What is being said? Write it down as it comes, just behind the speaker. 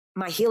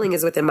my healing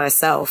is within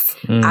myself.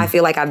 I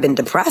feel like I've been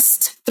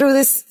depressed through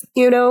this,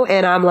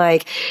 and I'm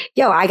like,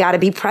 yo, I got to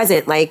be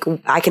present. Like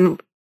I can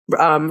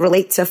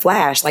relate to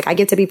Flash. Like I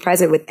get to be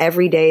present with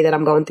every day that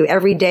I'm going through.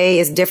 Every day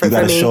is different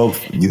for me.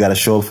 You got to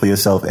show up for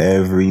yourself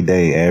every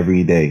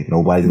day.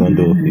 Nobody's going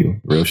to do it for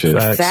you. Real shit.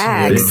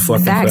 Facts.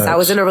 I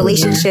was in a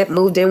relationship,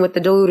 moved in with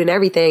the dude and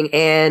everything.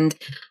 And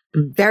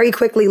very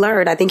quickly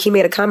learned, I think he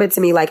made a comment to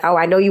me like, oh,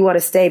 I know you want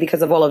to stay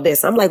because of all of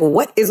this. I'm like,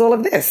 what is all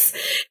of this?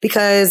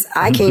 Because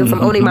I came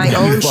from owning my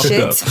own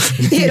shit.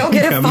 Don't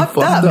get it fucked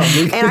up.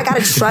 And I got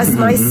to trust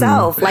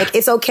myself. Like,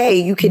 it's okay.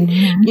 You can,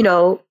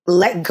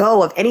 let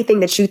go of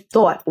anything that you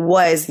thought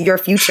was your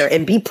future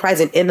and be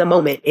present in the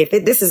moment. If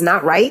this is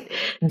not right,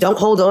 don't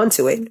hold on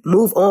to it.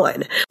 Move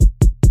on.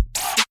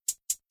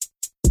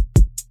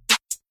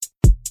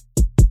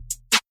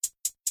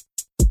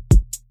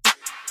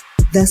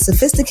 The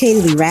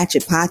Sophisticatedly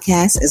Ratchet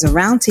Podcast is a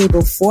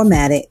roundtable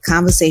formatted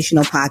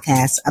conversational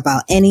podcast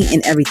about any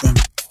and everything.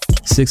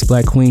 6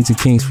 Black queens and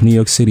kings from New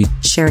York City,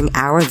 sharing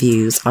our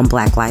views on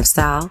Black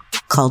lifestyle,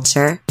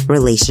 culture,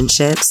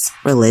 relationships,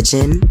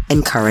 religion,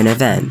 and current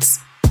events.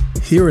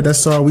 Here at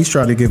SR, we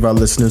try to give our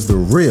listeners the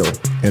real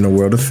in a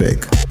world of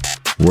fake.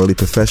 Worldly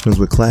professionals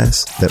with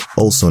class that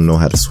also know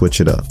how to switch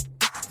it up.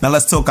 Now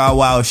let's talk our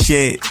wild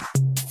shit.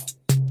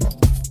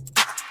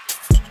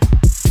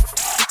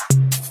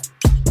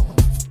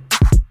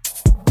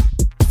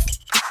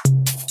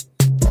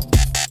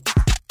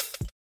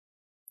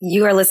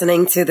 You are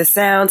listening to the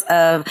sounds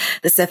of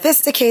the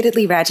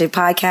Sophisticatedly Ratchet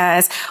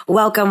Podcast.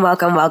 Welcome.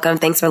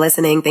 Thanks for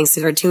listening. Thanks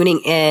for tuning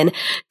in.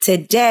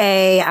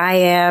 Today, I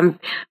am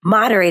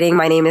moderating.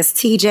 My name is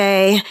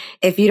TJ.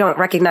 If you don't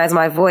recognize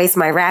my voice,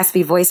 my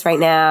raspy voice right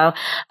now,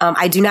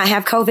 I do not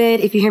have COVID.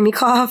 If you hear me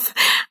cough,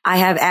 I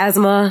have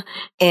asthma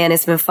and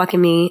it's been fucking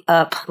me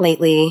up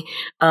lately.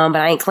 But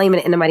I ain't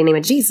claiming it in the mighty name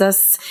of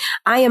Jesus.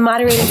 I am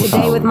moderating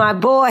today with my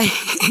boy.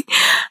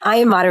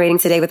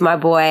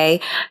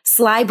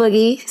 Sly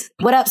Boogie.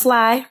 What up,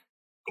 Sly?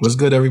 What's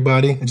good,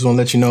 everybody? I just want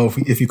to let you know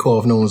if you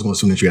cough, no one's going to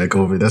assume that you had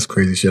COVID. That's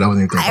crazy shit. I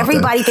wasn't even thinking about that.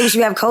 Everybody thinks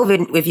you have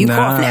COVID if you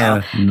cough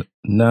now.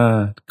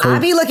 Nah. I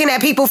be looking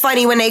at people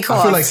funny when they cough.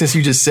 I feel like since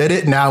you just said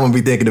it, now I'm going to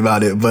be thinking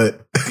about it.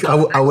 But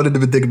I wouldn't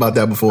have been thinking about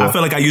that before. I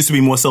feel like I used to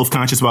be more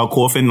self-conscious about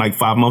coughing like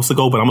 5 months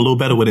ago, but I'm a little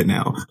better with it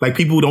now. Like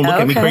people don't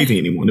look at me crazy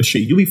anymore. The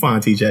shit, you be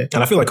fine, TJ.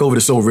 And I feel like COVID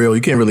is so real.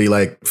 You can't really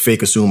like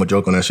fake assume or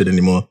joke on that shit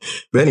anymore.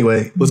 But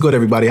anyway, what's good,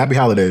 everybody? Happy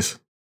holidays.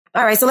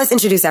 All right, so let's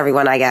introduce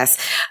everyone, I guess.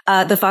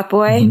 The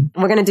fuckboy,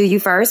 we're going to do you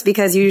first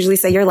because you usually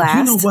say you're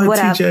last. You know what,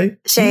 TJ?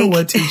 Shake. You know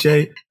what,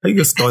 TJ? How you going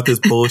to start this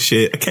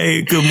bullshit?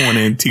 Okay, good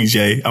morning,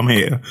 TJ. I'm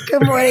here.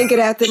 Good morning, good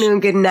afternoon,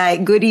 good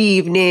night, good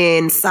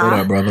evening, Sa. What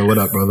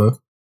up, brother?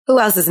 Who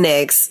else is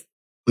next?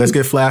 Let's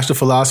get Flash the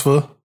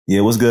Philosopher.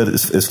 Yeah, what's good?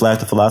 It's Flash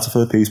the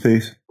Philosopher.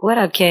 Peace. What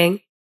up, King?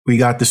 We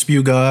got the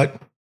Spew God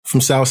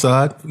from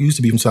Southside. We used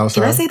to be from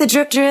Southside. Can I say the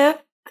drip?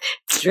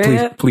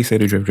 Please say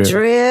the drip.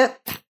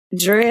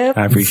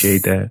 I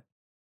appreciate that.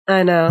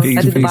 I know. I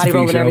did the body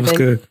roll and everything.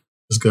 Good.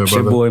 It's good,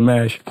 brother. It's your boy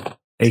Mash,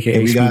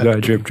 aka Spew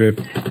God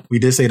Drip. We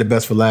did say the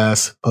best for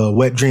last.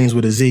 Wet Dreams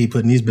with a Z,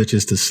 putting these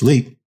bitches to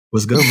sleep.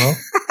 What's good, Mo?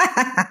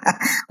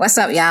 What's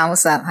up, y'all?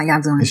 What's up? How y'all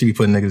doing? And she be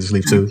putting niggas to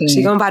sleep too.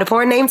 She going by the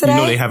porn name today? You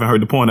know they haven't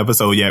heard the porn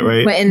episode yet,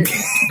 right? Putting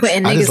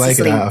niggas to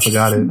sleep. I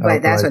forgot it.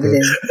 But that's what it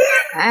is.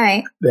 All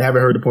right. They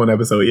haven't heard the porn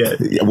episode yet.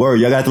 Yeah, word,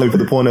 y'all got to wait for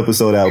the porn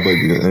episode out, but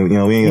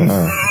we ain't.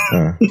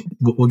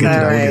 We'll get to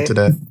that. We'll get to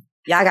that.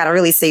 Y'all got to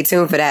really stay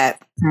tuned for that.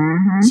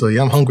 Mm-hmm. So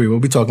yeah, I'm hungry.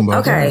 What we talking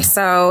about? Okay,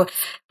 so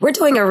we're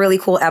doing a really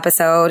cool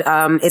episode.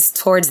 It's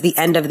towards the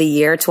end of the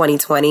year,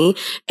 2020,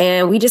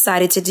 and we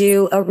decided to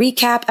do a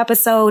recap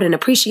episode, an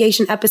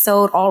appreciation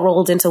episode, all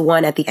rolled into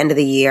one at the end of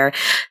the year.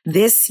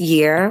 This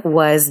year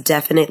was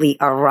definitely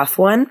a rough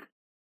one.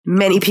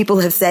 Many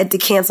people have said to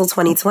cancel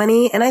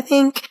 2020, and I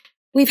think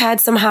we've had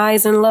some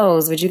highs and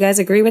lows. Would you guys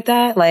agree with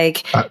that?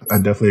 Like, I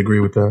definitely agree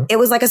with that. It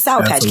was like a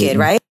Sour Patch Kid,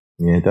 right?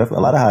 Yeah, definitely. A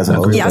lot of highs and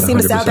lows. Y'all seen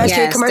the Sour Patch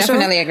Kid commercial?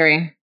 Definitely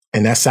agree.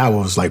 And that sour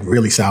was like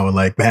really sour,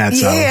 like bad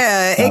sour.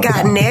 Yeah, it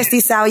got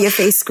nasty sour, your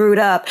face screwed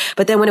up.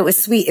 But then when it was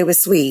sweet, it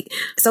was sweet.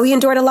 So he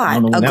endured a lot.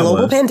 A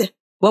global pandemic.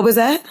 What was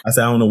that? I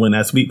said, I don't know when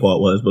that sweet part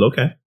was, but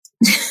okay.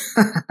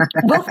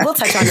 We'll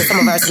touch on some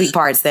of our sweet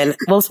parts then.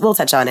 We'll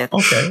touch on it.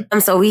 Okay.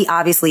 So we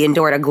obviously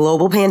endured a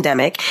global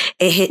pandemic.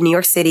 It hit New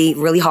York City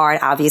really hard.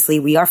 Obviously,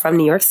 we are from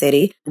New York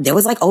City. There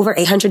was like over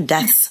 800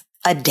 deaths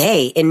a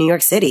day in New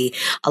York City.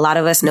 A lot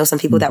of us know some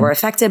people that were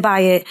affected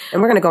by it.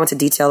 And we're going to go into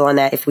detail on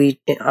that if we,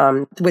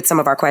 with some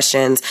of our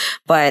questions.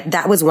 But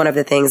that was one of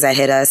the things that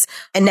hit us.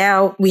 And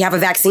now we have a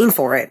vaccine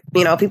for it.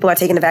 You know, people are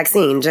taking the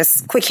vaccine.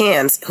 Just quick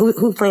hands.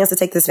 Who plans to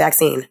take this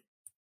vaccine?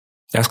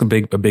 That's a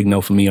big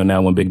no for me on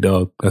that one, big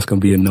dog. That's going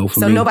to be a no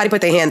for me. So nobody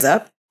put their hands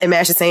up? And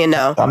Mash is saying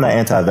no. I'm not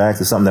anti-vax.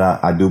 It's something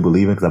that I do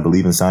believe in because I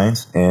believe in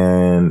science.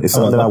 And it's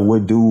something that I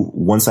would do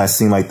once I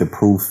seem like the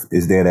proof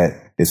is there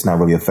that it's not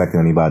really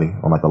affecting anybody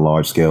on like a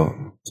large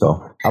scale.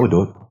 So I would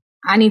do it.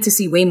 I need to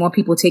see way more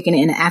people taking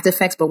it in the after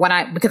effects. But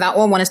because I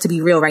all want us to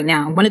be real right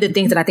now. One of the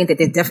things that I think that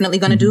they're definitely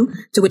going to do,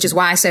 to which is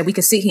why I said we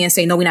could sit here and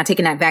say, no, we're not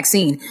taking that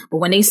vaccine. But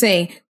when they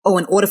say, oh,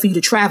 in order for you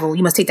to travel,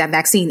 you must take that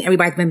vaccine,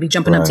 everybody's going to be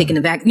jumping up taking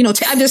the vaccine.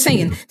 I'm just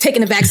saying,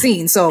 taking the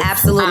vaccine. So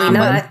absolutely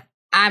not.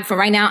 For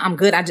right now, I'm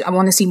good. I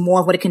want to see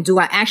more of what it can do.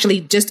 And I'm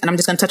just going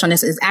to touch on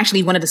this, is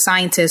actually one of the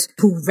scientists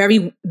who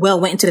very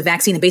well went into the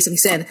vaccine and basically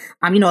said,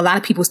 a lot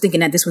of people's thinking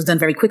that this was done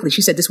very quickly.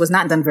 She said this was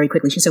not done very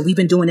quickly. She said, we've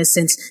been doing this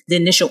since the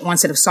initial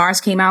onset of SARS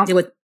came out. There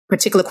were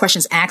particular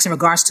questions asked in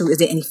regards to, is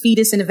there any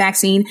fetus in the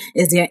vaccine?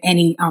 Is there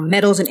any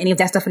metals and any of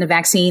that stuff in the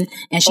vaccine?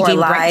 And she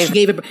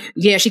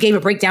gave a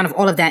breakdown of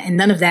all of that, and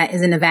none of that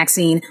is in the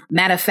vaccine.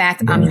 Matter of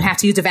fact, you have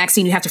to use the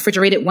vaccine. You have to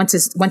refrigerate it once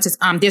it's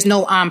there's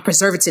no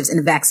preservatives in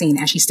the vaccine,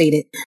 as she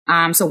stated.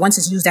 So once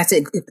it's used, that's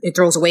it. It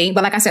throws away.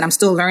 But like I said, I'm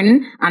still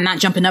learning. I'm not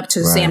jumping up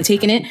to say I'm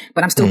taking it,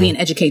 but I'm still being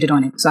educated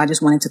on it. So I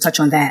just wanted to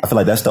touch on that. I feel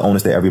like that's the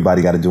onus that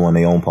everybody got to do on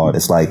their own part.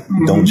 It's like,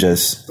 don't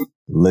just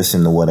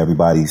listen to what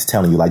everybody's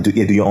telling you. Like, do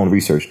your own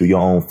research, do your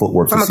own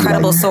footwork. From a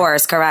credible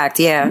source, correct,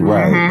 yeah.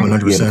 Right. 100%. Yeah,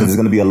 because there's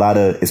going to be a lot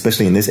of,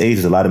 especially in this age,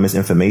 there's a lot of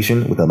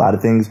misinformation with a lot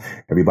of things.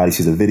 Everybody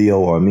sees a video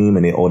or a meme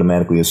and they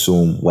automatically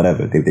assume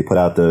whatever. They put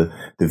out the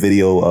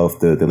video of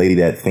the lady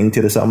that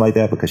fainted or something like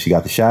that because she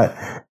got the shot.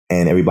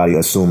 And everybody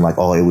assumed like,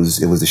 oh, it was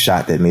the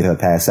shot that made her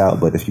pass out.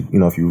 But if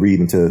you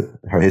read into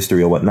her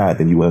history or whatnot,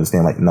 then you will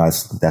understand like, no,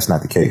 that's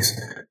not the case.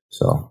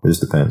 So it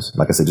just depends.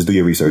 Like I said, just do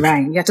your research.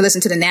 Right. You have to listen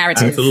to the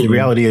narrative. Absolutely. The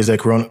reality is that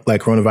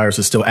coronavirus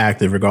is still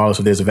active regardless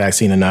if there's a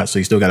vaccine or not. So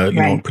you still got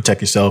to, protect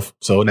yourself.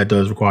 So that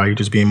does require you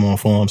just being more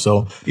informed.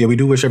 So yeah, we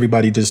do wish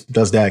everybody just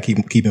does that.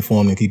 Keep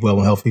informed and keep well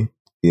and healthy.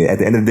 Yeah. At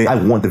the end of the day, I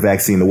want the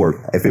vaccine to work.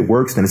 If it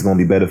works, then it's going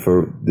to be better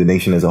for the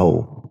nation as a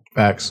whole.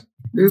 Facts.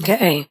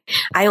 Okay.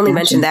 I only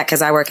mentioned that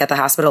because I work at the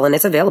hospital and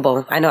it's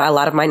available. I know a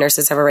lot of my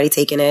nurses have already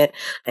taken it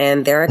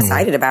and they're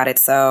excited about it.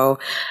 So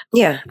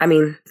yeah,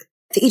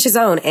 to each his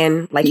own.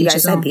 And like you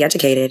guys said, be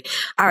educated.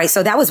 All right.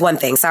 So that was one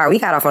thing. Sorry, we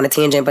got off on a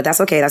tangent, but that's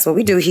okay. That's what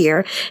we do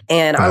here.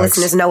 And our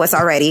listeners know us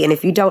already. And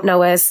if you don't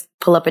know us,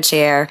 pull up a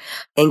chair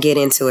and get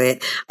into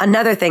it.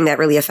 Another thing that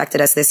really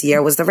affected us this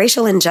year was the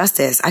racial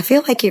injustice. I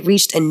feel like it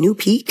reached a new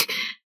peak.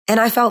 And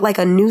I felt like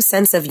a new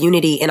sense of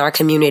unity in our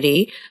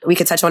community. We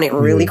could touch on it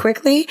really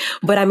quickly.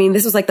 But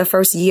this was like the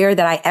first year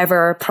that I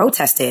ever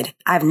protested.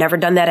 I've never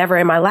done that ever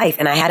in my life.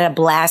 And I had a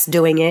blast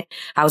doing it.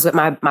 I was with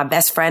my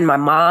best friend, my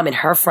mom and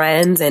her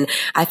friends. And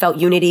I felt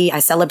unity. I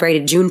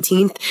celebrated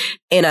Juneteenth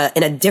in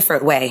a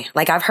different way.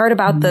 Like I've heard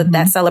about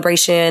that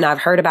celebration. I've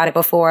heard about it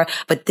before.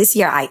 But this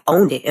year I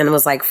owned it and it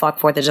was like, fuck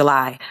 4th of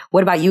July.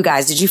 What about you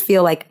guys? Did you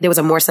feel like there was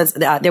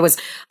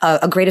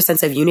a greater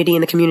sense of unity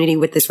in the community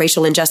with this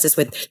racial injustice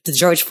with the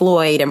George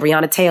Floyd and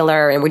Breonna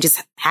Taylor, and we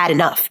just had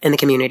enough in the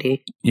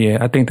community? Yeah,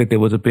 I think that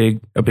there was a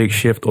big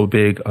shift or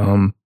big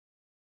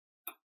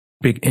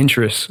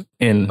interest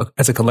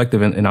as a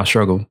collective in our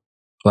struggle.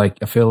 Like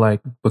I feel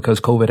like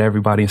because COVID,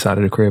 everybody inside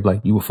of the crib,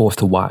 like you were forced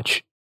to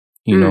watch.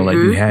 Like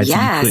you had to,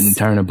 you couldn't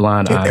turn a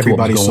blind eye to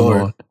what was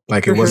going on.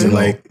 Like it wasn't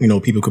like,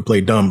 people could play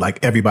dumb.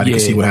 Like everybody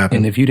could see what happened.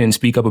 And if you didn't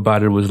speak up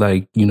about it, it was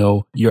like,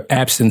 your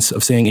absence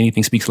of saying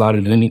anything speaks louder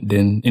than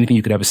anything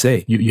you could ever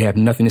say. You have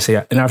nothing to say.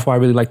 And that's why I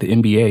really like the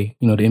NBA.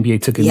 The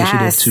NBA took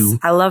initiative to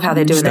I love how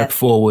they're doing step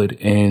forward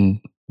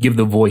and give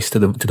the voice to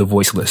the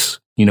voiceless,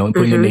 and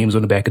putting their names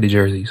on the back of the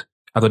jerseys.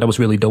 I thought that was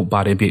really dope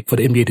by the NBA, for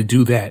the NBA to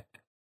do that.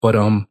 But,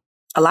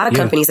 a lot of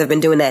companies have been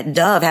doing that.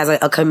 Dove has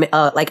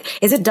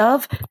is it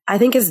Dove? I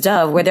think it's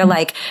Dove, where they're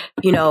like,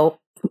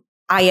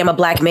 I am a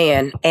black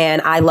man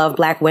and I love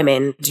black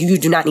women. You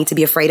do not need to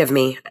be afraid of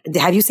me.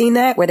 Have you seen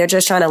that? Where they're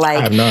just trying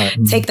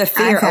to take the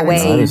fear away. I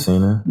haven't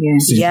seen that.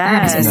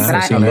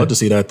 Yes. I'd love to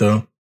see that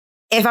though.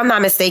 If I'm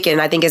not mistaken,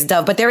 I think it's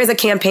Dove, but there is a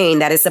campaign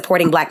that is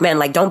supporting black men.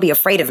 Like, don't be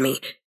afraid of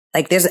me.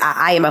 Like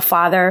I am a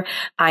father.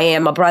 I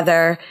am a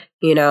brother,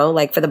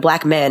 for the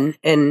black men.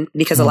 And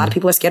because a lot of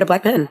people are scared of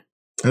black men.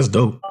 That's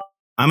dope.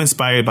 I'm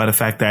inspired by the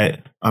fact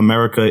that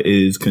America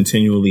is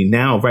continually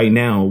right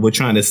now, we're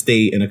trying to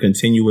stay in a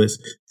continuous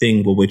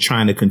thing where we're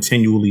trying to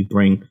continually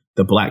bring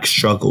the black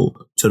struggle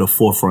to the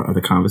forefront of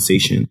the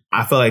conversation.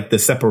 I feel like the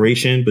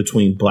separation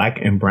between black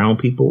and brown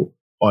people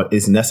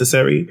is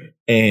necessary.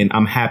 And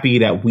I'm happy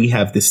that we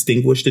have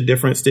distinguished the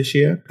difference this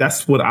year.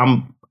 That's what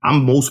I'm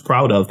most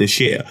proud of this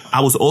year. I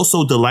was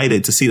also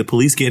delighted to see the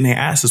police getting their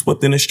asses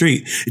whipped in the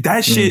street.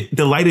 That shit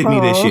delighted me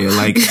this year.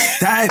 Like,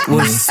 that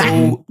was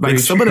so, like,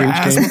 some of the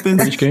ass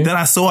whippings that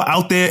I saw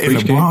out there in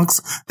the Bronx,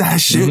 that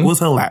shit was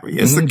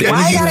hilarious. Why you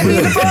gotta be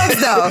in the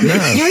Bronx, though?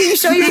 You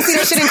sure you didn't see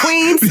that shit in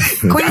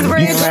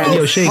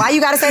Queensbridge? Why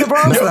you gotta say the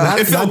Bronx, though?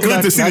 It felt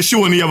good to see the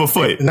shoe on the other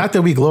foot. Not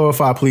that we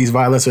glorify police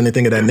violence or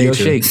anything of that nature.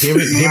 Shake,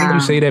 hearing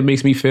you say that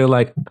makes me feel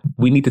like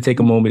we need to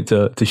take a moment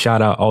to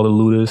shout out all the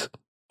looters.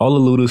 All the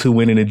looters who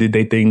went in and did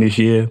their thing this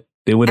year,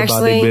 they went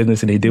about their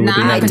business and they did what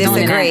they had to do. I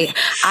disagree.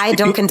 I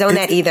don't condone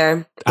that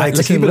either.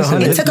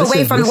 It took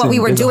away from what we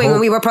were doing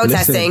when we were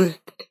protesting.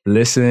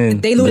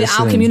 Listen. They looted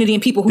our community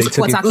and people who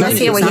support our community.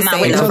 Let's hear what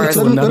you're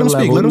saying.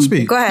 Let them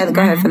speak. Go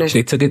ahead, finish.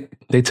 They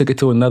took it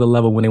to another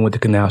level when they went to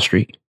Canal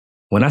Street.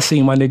 when I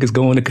seen my niggas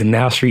going to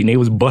Canal Street and they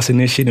was busting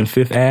this shit in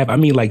Fifth Ave, I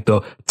mean like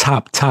the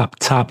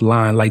top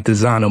line, like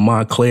Designer,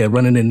 Montclair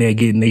running in there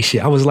getting they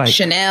shit. I was like,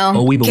 Chanel.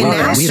 Oh, we belong.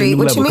 Canal Street?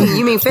 What you mean?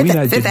 You mean Fifth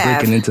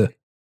Ave? Into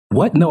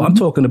what? No, I'm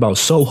talking about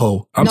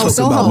Soho. They went to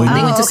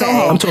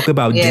Soho. I'm talking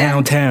about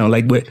downtown,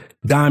 like with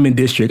Diamond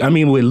District. I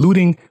mean, where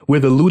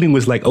the looting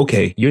was like,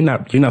 okay, you're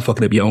not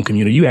fucking up your own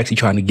community. You actually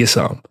trying to get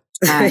something.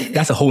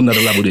 That's a whole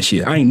nother level this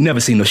shit. I ain't never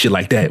seen no shit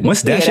like that.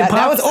 Once that shit popped,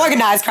 that was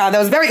organized crime. That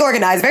was very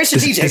organized, very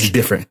strategic. This is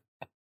different.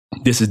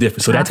 This is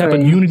different. So that type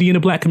of unity in the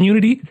black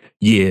community,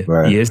 yeah,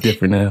 it's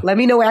different now. Let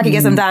me know where I can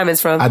get some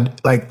diamonds from.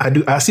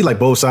 I see like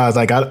both sides.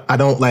 Like I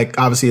don't like,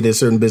 obviously there's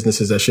certain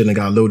businesses that shouldn't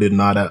have got looted and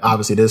all that.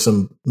 Obviously there's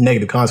some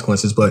negative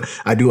consequences, but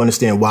I do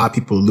understand why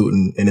people are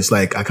looting. And it's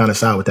like, I kind of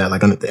side with that.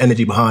 Like the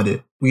energy behind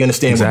it. We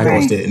understand what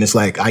caused it. And it's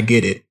like, I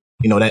get it.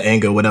 You know, that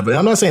anger, whatever.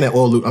 I'm not saying that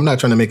all loot, I'm not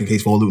trying to make a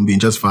case for all looting being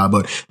justified,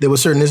 but there were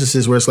certain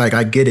instances where it's like,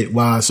 I get it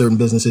why certain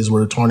businesses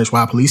were tarnished,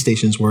 why police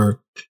stations were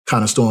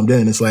kind of stormed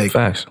in. It's like,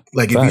 Facts.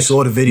 Like if you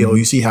saw the video,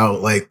 you see how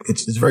like,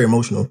 it's very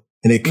emotional.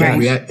 And it can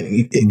react,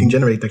 it can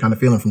generate that kind of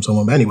feeling from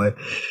someone. But anyway,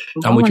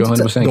 I'm with you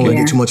 100%. Don't want to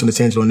get too much on the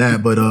tangent on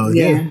that, but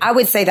I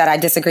would say that I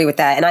disagree with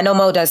that. And I know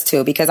Mo does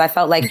too, because I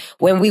felt like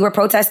when we were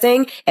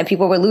protesting and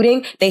people were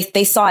looting,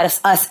 they saw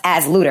us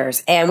as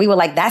looters. And we were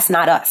like, that's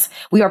not us.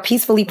 We are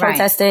peacefully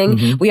protesting.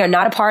 Mm-hmm. We are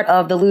not a part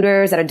of the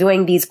looters that are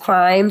doing these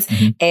crimes.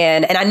 Mm-hmm.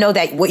 And I know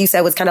that what you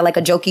said was kind of like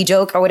a jokey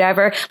joke or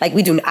whatever. Like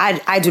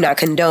I do not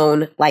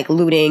condone like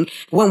looting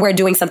when we're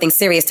doing something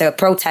serious to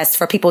protest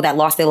for people that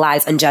lost their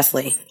lives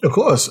unjustly. Of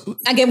course.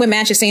 I get what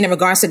Match is saying in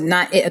regards to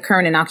not it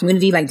occurring in our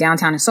community, like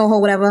downtown in Soho,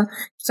 whatever.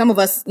 Some of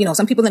us, you know,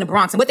 some people in the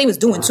Bronx, and what they was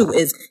doing too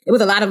is it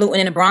was a lot of looting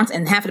in the Bronx,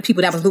 and half of the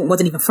people that was looting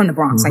wasn't even from the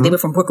Bronx. Like they were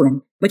from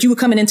Brooklyn, but you were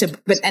coming into,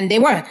 and they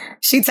were.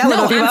 She's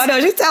telling people, I know,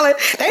 she's telling,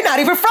 they're not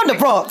even from the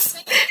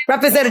Bronx.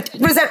 Represent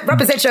your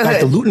hood. Like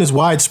the looting is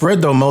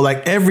widespread though, Mo.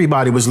 Like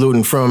everybody was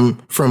looting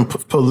from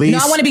police. No,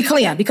 I want to be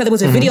clear because there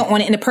was a video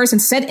on it, and the person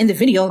said in the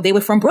video they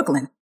were from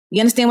Brooklyn. You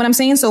understand what I'm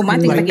saying? So my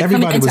thing is like you're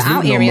coming into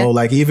our area.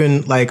 Like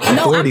even like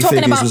authority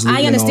figures was looting.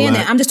 I understand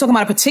that. I'm just talking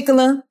about a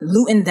particular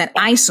looting that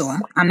I saw.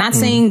 I'm not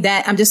saying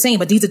that. I'm just saying,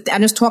 but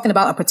I'm just talking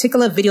about a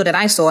particular video that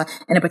I saw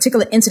and a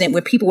particular incident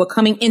where people were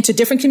coming into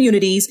different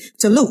communities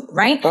to loot.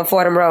 Right on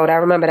Fordham Road. I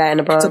remember that in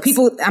the Bronx. So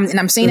people,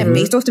 I'm saying that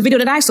based off the video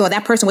that I saw,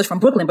 that person was from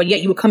Brooklyn, but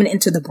yet you were coming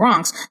into the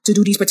Bronx to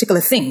do these particular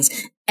things.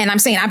 And I'm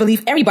saying, I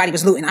believe everybody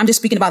was looting. I'm just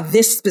speaking about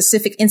this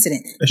specific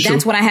incident.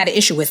 That's what I had an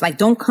issue with. Like,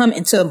 don't come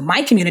into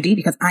my community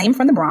because I am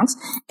from the Bronx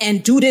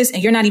and do this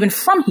and you're not even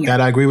from here.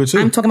 That I agree with too.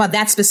 I'm talking about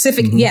that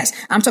specific, yes,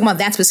 I'm talking about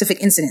that specific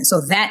incident.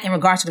 So that in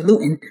regards to the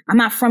looting, I'm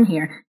not from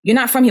here. You're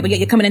not from here, but yet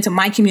you're coming into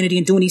my community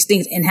and doing these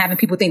things and having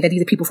people think that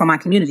these are people from my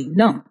community.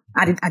 No,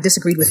 I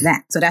disagreed with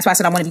that. So that's why I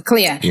said I want to be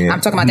clear. Yeah.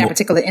 I'm talking about that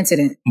particular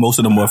incident. Most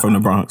of them were from the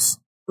Bronx.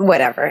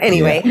 Whatever.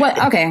 Anyway.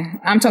 Yeah. Okay.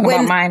 I'm talking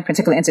about my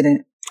particular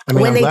incident. I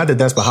mean, I'm glad that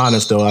that's behind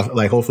us, though.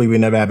 Like, hopefully we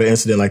never have an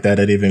incident like that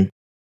even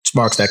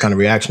sparks that kind of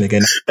reaction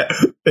again.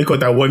 They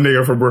caught that one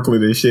nigga from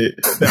Brooklyn and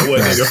shit. That one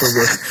nigga from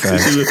Brooklyn.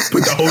 She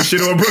put the whole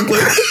shit on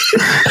Brooklyn.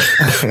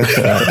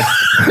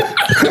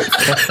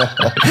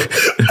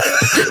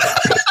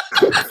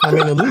 I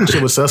mean, the looting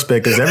shit was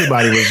suspect because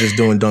everybody was just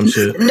doing dumb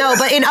shit. No,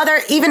 but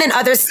even in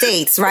other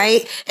states,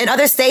 right? In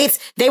other states,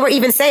 they were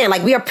even saying,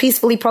 like, we are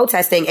peacefully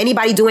protesting.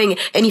 Anybody doing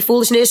any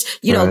foolishness,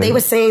 you know, they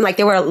were saying, like,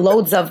 there were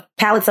loads of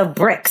pallets of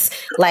bricks.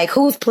 Like,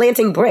 who's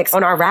planting bricks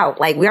on our route?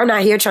 Like, we are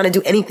not here trying to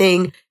do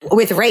anything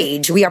with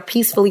rage. We are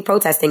peacefully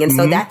protesting. And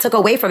so that took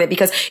away from it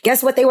because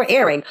guess what they were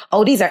airing?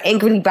 Oh, these are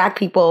angry black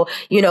people,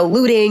 you know,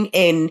 looting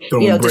and,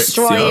 throwing bricks,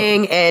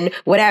 destroying and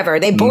whatever.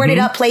 They boarded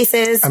up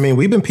places. I mean,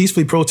 we've been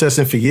peacefully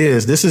protesting for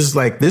years. This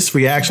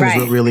reaction is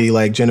what really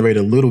like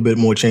generated a little bit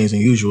more change than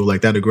usual,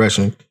 like that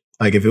aggression.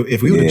 Like if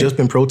we would have just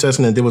been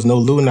protesting and there was no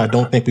looting, I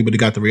don't think we would have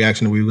got the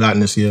reaction that we've gotten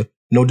this year.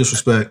 No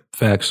disrespect.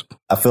 Facts.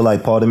 I feel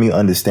like part of me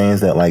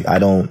understands that like I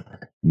don't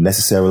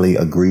necessarily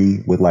agree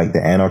with like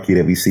the anarchy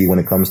that we see when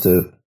it comes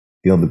to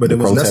the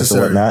protests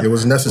or whatnot. It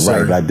was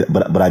necessary. Right,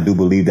 but I do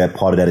believe that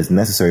part of that is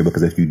necessary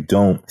because if you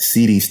don't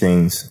see these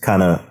things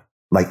kind of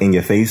like in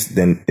your face,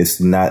 then it's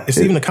not. It's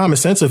even the common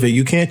sense of it.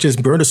 You can't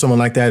just murder someone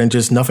like that and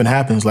just nothing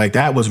happens. Like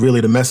that was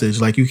really the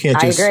message. Like you can't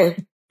just. I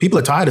agree. People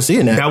are tired of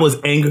seeing that. That was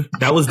anger.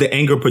 That was the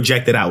anger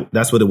projected out.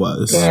 That's what it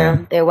was.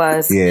 Yeah, it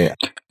was. Yeah.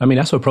 I mean,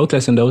 that's what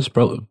protesting does.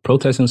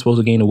 Protesting is supposed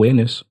to gain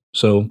awareness.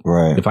 So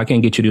if I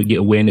can't get you to get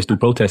awareness through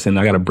protesting,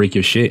 I got to break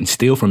your shit and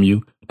steal from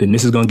you. Then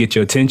this is going to get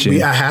your attention.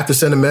 I have to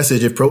send a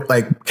message. If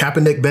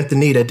Kaepernick bent the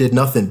knee, that did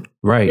nothing.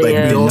 Right. Like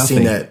we all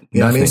seen that. You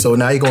know what I mean? So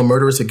now you're going to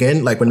murder us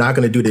again? Like we're not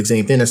going to do the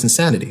same thing. That's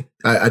insanity.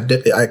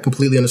 I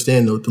completely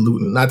understand the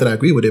looting. Not that I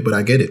agree with it, but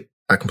I get it.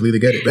 I completely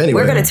get it. But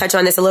anyway, we're going to touch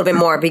on this a little bit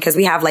more because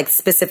we have like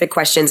specific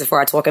questions for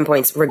our talking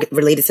points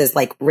related to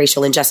like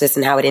racial injustice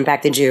and how it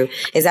impacted you.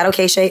 Is that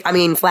okay, Shay? I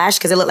mean, Flash,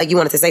 because it looked like you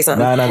wanted to say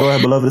something. Nah, go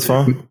ahead, beloved. It's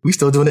fine. We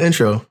still doing the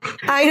intro.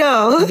 I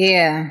know.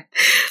 Yeah.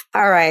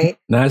 All right.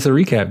 Nah, it's a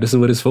recap. This is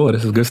what it's for.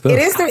 This is good stuff. It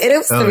is the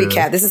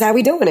recap. This is how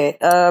we doing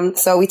it.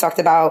 So we talked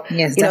about,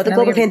 the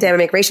global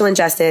pandemic, racial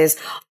injustice.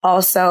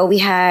 Also, we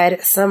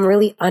had some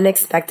really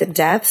unexpected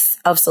deaths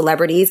of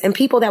celebrities and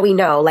people that we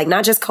know, like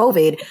not just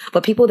COVID,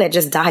 but people that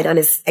just died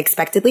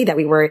unexpectedly that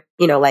we were,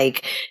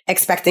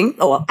 expecting.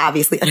 Oh, well,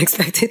 obviously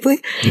unexpectedly.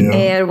 Yeah.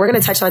 And we're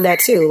going to touch on that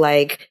too.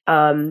 Like,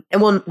 and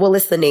we'll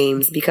list the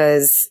names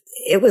because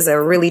it was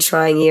a really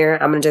trying year.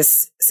 I'm going to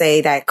just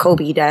say that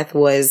Kobe death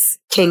was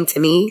king to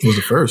me. It was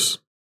the first.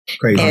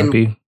 Crazy.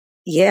 And,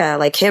 yeah,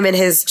 like him and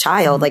his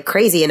child, like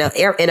crazy in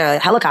a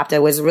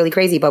helicopter was really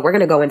crazy, but we're going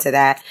to go into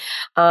that.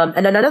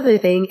 And another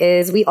thing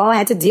is we all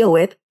had to deal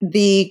with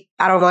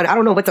I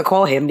don't know what to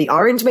call him, the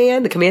Orange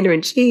Man, the Commander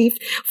in Chief,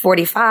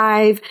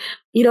 45.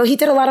 He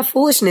did a lot of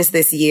foolishness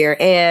this year.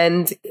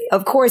 And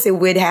of course it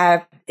would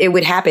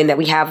happen that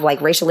we have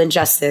like racial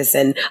injustice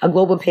and a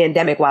global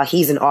pandemic while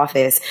he's in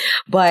office.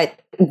 But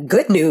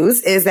good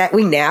news is that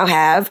we now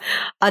have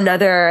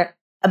another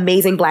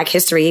amazing Black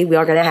history. We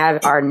are going to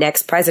have our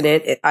next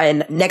president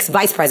and next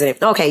vice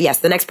president. Okay, yes,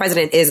 the next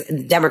president is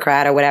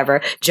Democrat or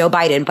whatever, Joe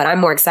Biden. But I'm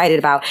more excited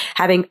about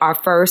having our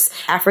first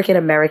African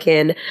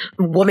American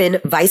woman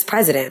vice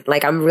president.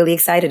 Like, I'm really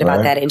excited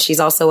about that. And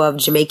she's also of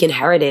Jamaican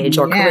heritage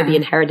or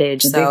Caribbean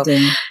heritage. So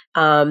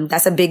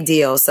that's a big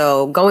deal.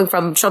 So going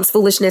from Trump's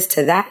foolishness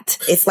to that,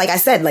 it's like I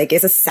said, like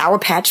it's a sour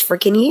patch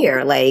freaking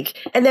year. Like,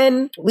 and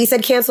then we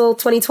said cancel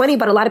 2020,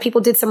 but a lot of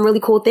people did some really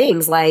cool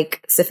things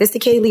like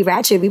Sophisticatedly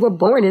Ratchet. We were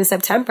born in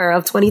September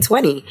of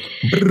 2020.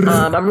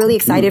 I'm really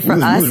excited for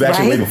us. We was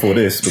actually way before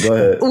this, but go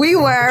ahead. We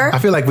were. I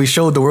feel like we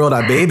showed the world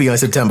our baby on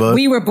September.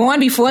 We were born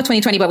before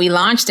 2020, but we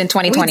launched in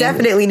 2020. We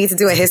definitely need to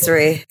do a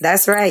history.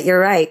 That's right. You're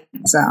right.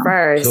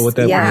 So with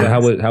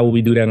that, how would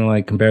we do that in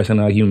like comparison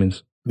to our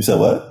humans? You said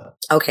what?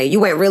 Okay, you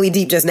went really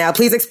deep just now.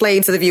 Please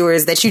explain to the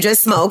viewers that you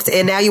just smoked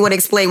and now you want to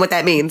explain what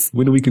that means.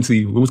 When do we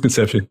conceive? What was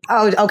conception?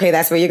 Oh, okay,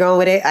 that's where you're going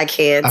with it? I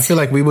can't. I feel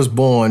like we was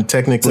born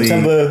technically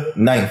September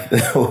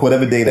 9th,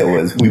 whatever day that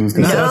was. We was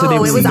conception. No, it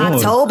was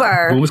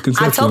October. What was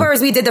conception? October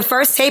is we did the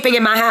first taping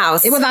in my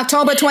house. It was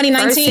October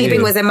 2019. First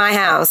taping was in my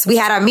house. We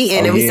had our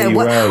meeting and we said,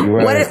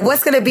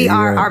 what's going to be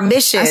our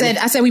mission?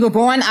 I said we were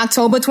born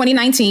October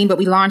 2019, but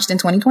we launched in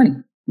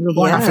 2020.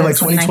 I feel like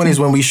 2020 is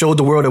when we showed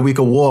the world that we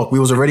could walk. We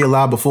was already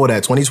alive before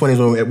that. 2020 is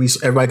when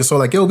everybody could saw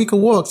like, yo, we could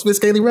walk.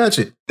 Sophisticatedly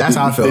Ratchet. That's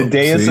how I felt. The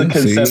day of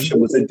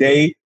conception was the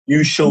day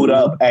you showed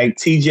up at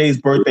TJ's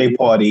birthday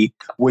party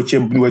with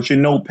your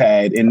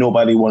notepad and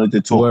nobody wanted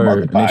to talk about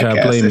the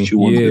podcast that you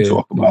wanted to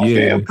talk about.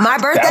 Fam. My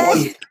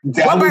birthday?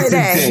 What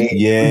birthday?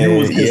 You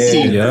was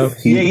conceived.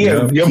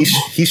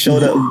 He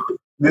showed up.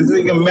 This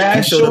nigga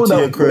Matt showed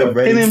up with a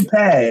pen and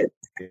pad.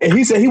 And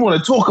he said he want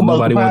to talk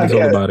about nobody the podcast. Wanted to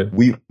talk about it.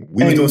 We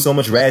were doing so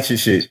much ratchet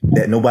shit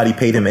that nobody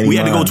paid him any We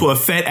had to mind. go to a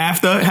fete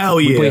after?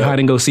 Hell yeah. We played hide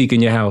and go seek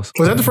in your house.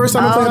 Was that the first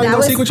time we played hide and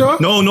go seek with y'all?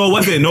 No, it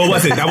wasn't.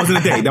 That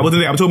wasn't the day.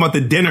 I'm talking about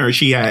the dinner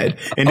she had.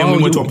 And then we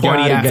went to a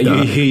party after.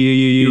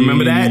 You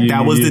remember that?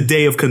 That was the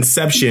day of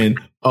conception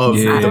of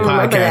the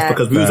podcast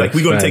because we was like,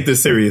 we're going to take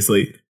this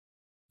seriously.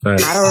 I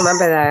don't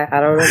remember that,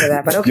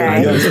 but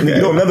okay.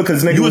 You don't remember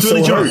because nigga was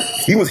so hurt.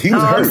 He was hurt.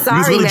 I'm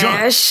sorry, really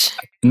Nash.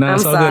 Nah,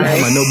 it's all good. I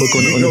had my notebook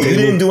on the He table.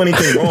 didn't do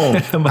anything wrong.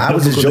 I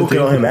was just joking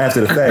on him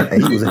after the fact,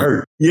 and he was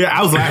hurt. Yeah,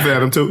 I was laughing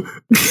at him too.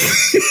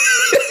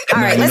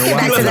 All right, let's get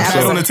back to the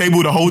episode. On the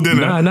table the whole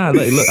dinner. Nah.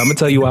 Look, I'm gonna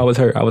tell you why I was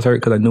hurt. I was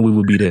hurt because I knew we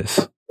would be this.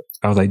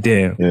 I was like,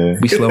 damn,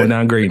 we slowing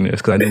down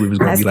greatness because I knew we was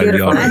going to be like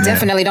we are. I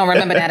definitely don't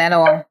remember that at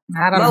all. I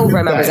don't know. Mo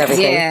remembers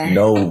everything. Yeah.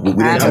 No, we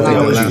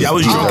didn't. Y'all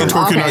was drunk and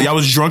twerking. Y'all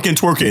was drunk and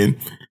twerking.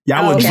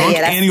 Y'all were drunk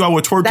and y'all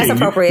were twerking. That's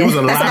appropriate. There was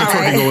a lot of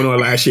twerking going on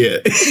last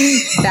year.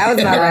 That was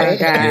about right.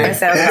 That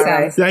sounds about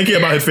right. Y'all didn't care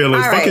about his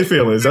feelings. Fuck his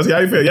feelings. That's how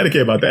you feel. Y'all didn't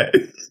care about that.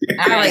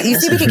 All right. You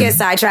see, we could get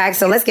sidetracked.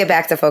 So let's get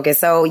back to focus.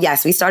 So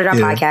yes, we started our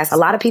podcast. A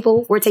lot of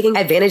people were taking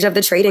advantage of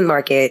the trading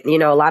market. You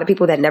know, a lot of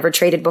people that never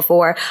traded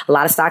before. A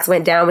lot of stocks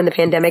went down when the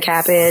pandemic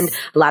happened.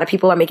 A lot of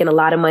people are making a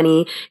lot of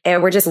money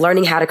and we're just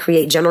learning how to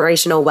create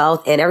generational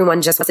wealth. And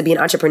everyone just wants to be an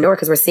entrepreneur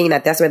because we're seeing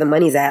that that's where the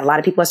money's at. A lot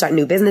of people are starting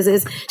new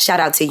businesses.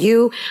 Shout out to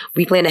you.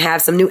 We plan to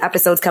have some new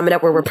episodes coming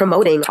up where we're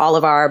promoting all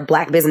of our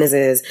Black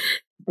businesses.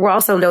 We're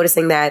also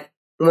noticing that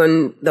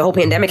when the whole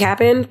pandemic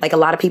happened, like a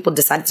lot of people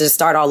decided to just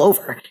start all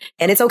over.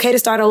 And it's okay to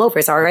start all over.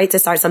 It's all right to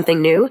start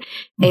something new.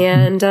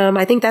 And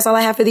I think that's all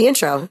I have for the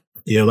intro.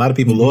 Yeah, a lot of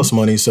people lost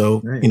money.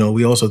 So, you know,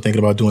 we also thinking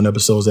about doing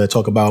episodes that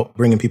talk about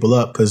bringing people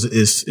up because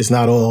it's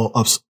not all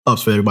ups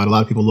for everybody. A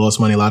lot of people lost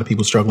money. A lot of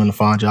people struggling to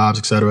find jobs,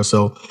 et cetera.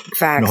 So,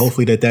 Facts. You know,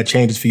 hopefully that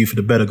changes for you for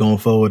the better going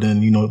forward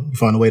and, you know, you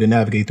find a way to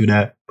navigate through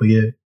that. But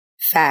yeah.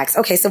 Facts.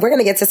 Okay, so we're going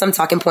to get to some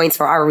talking points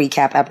for our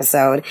recap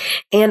episode.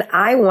 And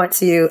I want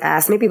to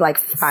ask maybe like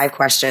 5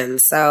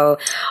 questions. So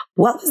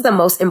what was the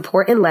most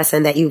important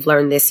lesson that you've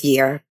learned this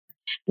year?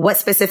 What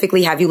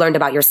specifically have you learned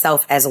about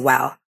yourself as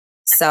well?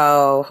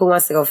 So who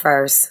wants to go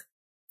first?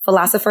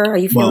 philosopher? Are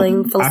you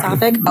feeling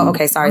philosophic?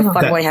 Okay. Sorry.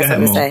 Fuckboy has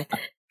something to say.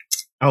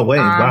 Oh, wait.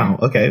 Wow.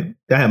 Okay.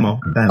 Go ahead, Mo.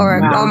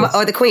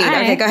 Or the queen.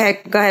 Right.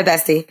 Okay. Go ahead,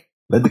 bestie.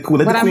 Let the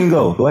queen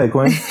go. Go ahead,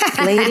 queen.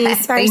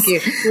 Ladies first. Thank you.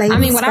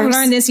 What I've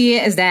learned this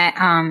year is that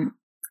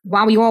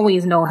while we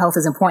always know health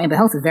is important, but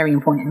health is very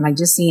important. Like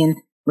just seeing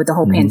with the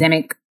whole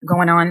pandemic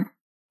going on,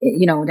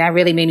 that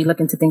really made me look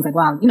into things like,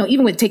 wow,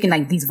 even with taking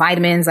like these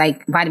vitamins,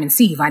 like vitamin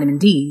C, vitamin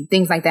D,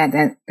 things like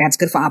that's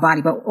good for our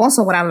body. But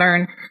also what I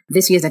learned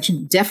this year is that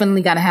you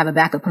definitely got to have a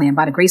backup plan.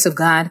 By the grace of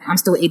God, I'm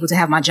still able to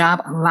have my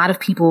job. A lot of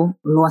people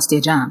lost their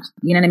jobs,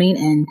 you know what I mean?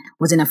 And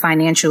was in a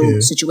financial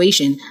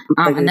situation.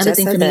 Another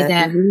thing for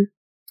me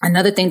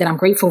Another thing that I'm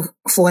grateful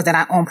for is that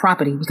I own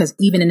property, because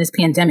even in this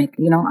pandemic,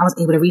 I was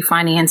able to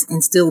refinance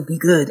and still be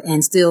good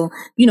and still,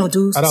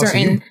 do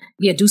certain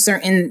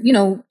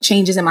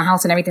changes in my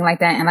house and everything like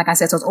that. And like I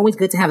said, so it's always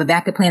good to have a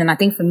backup plan. And I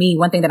think for me,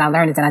 one thing that I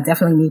learned is that I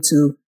definitely need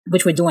to,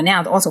 which we're doing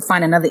now, to also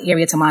find another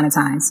area to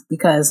monetize,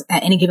 because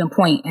at any given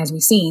point, as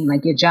we've seen,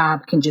 like your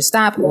job can just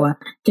stop or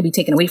can be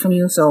taken away from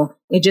you. So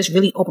it just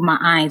really opened my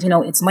eyes.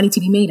 It's money to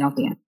be made out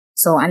there.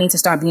 So I need to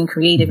start being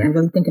creative and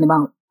really thinking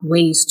about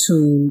ways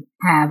to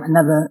have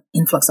another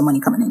influx of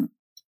money coming in.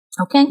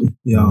 Okay.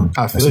 Yeah,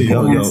 I feel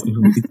you.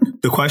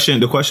 The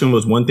question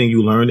was one thing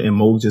you learned, and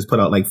Mo just put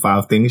out like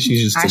 5 things.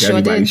 She just took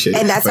everybody's shit.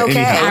 And that's okay.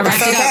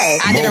 That's okay.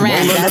 I did a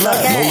rant. That's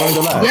okay. Mo learned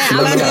a lot. Yeah,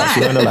 I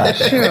learned a lot.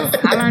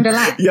 True. I learned a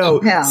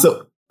lot.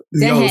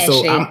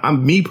 So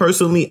I'm me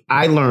personally,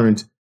 I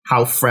learned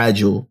how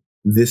fragile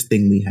this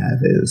thing we have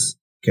is.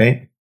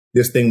 Okay.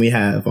 This thing we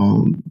have,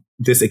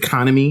 this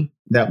economy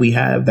that we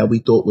have that we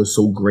thought was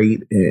so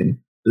great and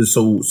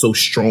so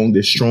strong,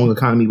 this strong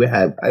economy we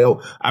have.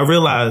 I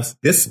realized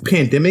this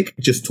pandemic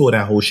just tore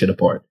that whole shit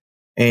apart.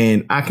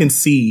 And I can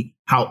see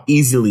how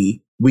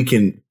easily we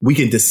can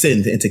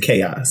descend into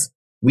chaos.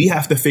 We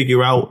have to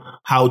figure out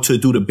how to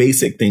do the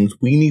basic things.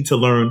 We need to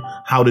learn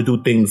how to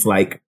do things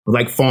like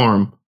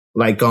farm,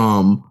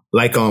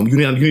 you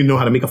need to know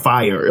how to make a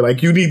fire.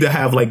 Like you need to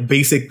have like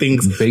basic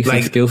things.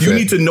 Basic skill set. You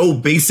need to know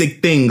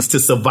basic things to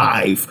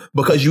survive,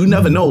 because you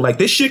never know. Like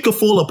this shit could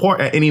fall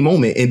apart at any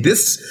moment. And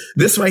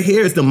this right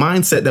here is the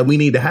mindset that we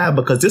need to have,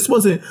 because this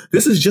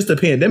is just a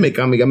pandemic.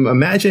 I mean,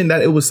 imagine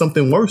that it was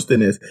something worse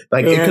than this.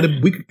 Like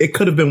it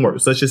could have been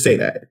worse. Let's just say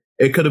that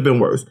it could have been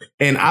worse.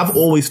 And I've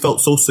always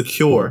felt so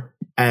secure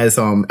as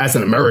an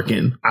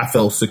American. I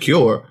felt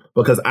secure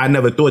because I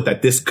never thought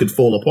that this could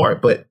fall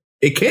apart, but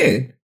it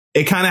can.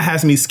 It kind of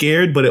has me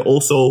scared, but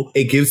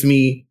it gives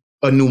me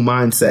a new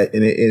mindset,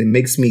 and it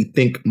makes me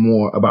think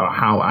more about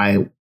how I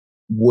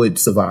would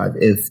survive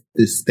if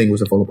this thing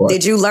was to fall apart.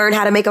 Did you learn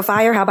how to make a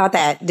fire? How about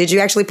that? Did you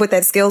actually put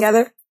that skill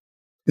together?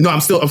 No,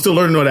 I'm still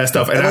learning all that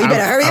stuff. And you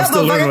better hurry up,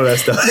 still learning all that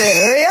stuff.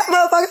 Hurry up,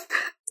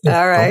 motherfucker.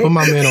 All right. Don't put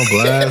my man on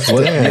blast.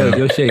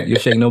 Yo,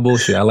 shake, no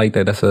bullshit. I like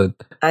that. That's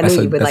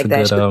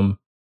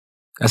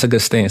a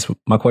good stance.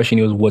 My question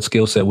is, what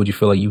skill set would you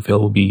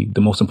feel would be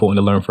the most important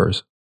to learn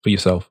first for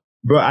yourself?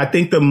 Bro, I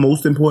think the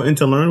most important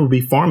to learn would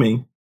be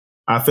farming.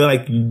 I feel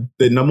like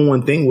the number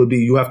one thing would be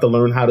you have to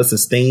learn how to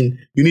sustain.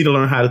 You need to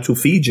learn how to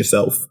feed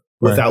yourself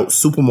without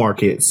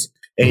supermarkets.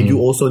 And you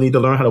also need to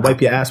learn how to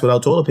wipe your ass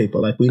without toilet paper.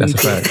 Like we need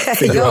to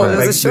figure out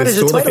there's a shortage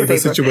of toilet paper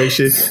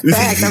situation.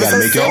 Facts, I'm so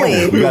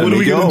silly. What are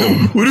we gonna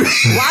do?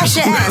 Wash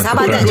your ass. How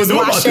about that? Just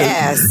wash your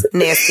ass.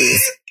 Nasty.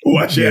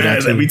 Wash your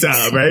ass every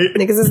time, right?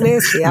 Niggas is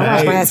nasty. I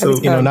wash my ass every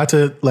time. Not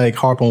to like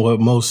harp on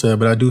what Mo said,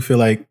 but I do feel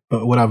like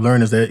what I've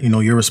learned is that,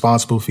 you're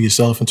responsible for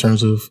yourself in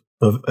terms of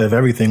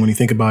everything when you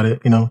think about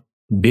it,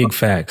 Big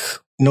facts.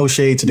 No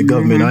shade to the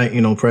government. I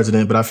ain't,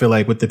 president, but I feel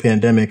like with the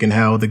pandemic and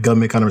how the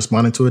government kind of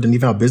responded to it, and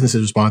even how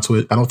businesses respond to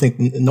it, I don't think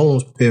no one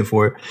was prepared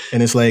for it.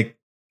 And it's like,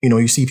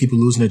 you see people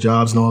losing their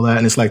jobs and all that.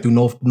 And it's like through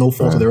no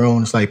fault of their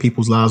own. It's like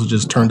people's lives were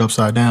just turned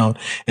upside down.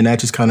 And that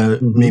just kind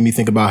of made me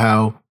think about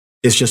how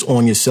it's just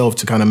on yourself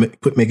to kind of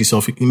make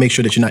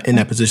sure that you're not in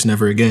that position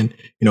ever again,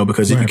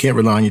 because if you can't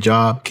rely on your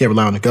job, can't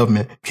rely on the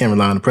government, can't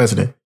rely on the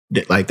president,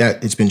 like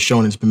that, it's been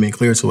shown, it's been made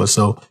clear to us.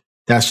 So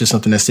that's just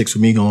something that sticks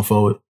with me going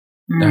forward.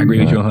 I agree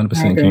with you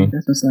 100%, King.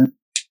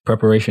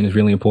 Preparation is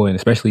really important,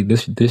 especially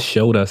this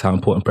showed us how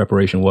important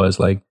preparation was.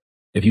 Like,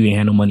 if you ain't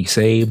had no money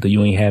saved or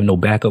you ain't have no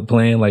backup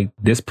plan, like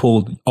this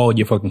pulled all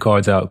your fucking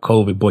cards out.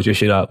 COVID brought your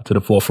shit out to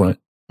the forefront,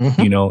 and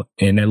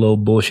that little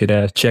bullshit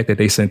ass check that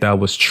they sent out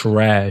was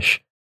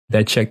trash.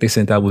 That check they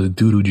sent out was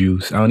doodle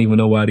juice. I don't even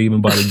know why they even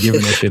bothered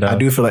giving that shit out. I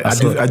do feel like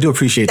I do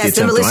appreciate the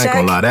attempt. I ain't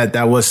gonna lie.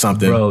 That was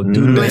something, bro.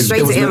 Went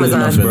straight to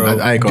Amazon, bro.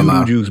 I ain't gonna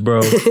lie. Doodle juice, bro.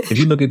 If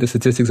you look at the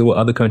statistics of what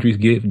other countries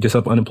get just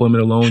up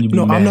unemployment alone, you'd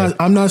be mad.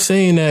 I'm not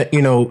saying that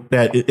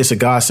that it's a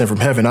godsend from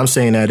heaven. I'm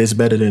saying that it's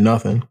better than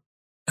nothing.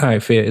 All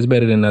right, fair. It's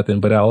better than nothing,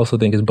 but I also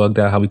think it's bugged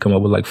out how we come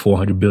up with like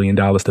 $400 billion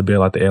to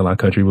bail out the airline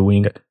country, but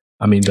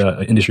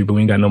the industry, but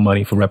we ain't got no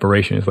money for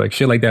reparations. Like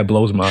shit like that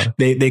blows my mind.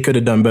 They could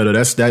have done better.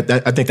 I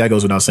think that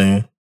goes without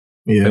saying.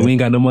 Yeah. Like we ain't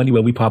got no money,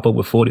 but we pop up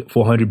with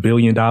 $400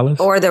 billion.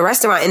 Or the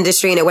restaurant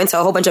industry, and it went to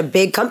a whole bunch of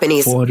big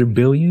companies. $400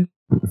 billion?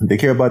 They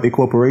care about their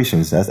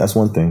corporations. That's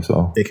one thing.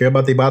 So they care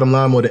about their bottom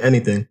line more than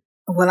anything.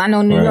 Well, I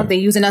know New York, they're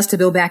using us to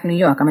build back New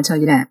York. I'm going to tell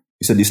you that.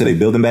 You said they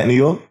building back New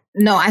York?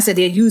 No, I said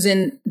they're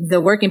using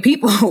the working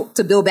people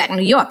to build back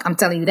New York. I'm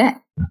telling you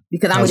that.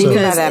 Because I'll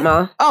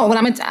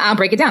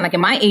break it down. Like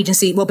in my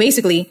agency, well,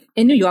 basically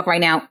in New York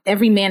right now,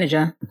 every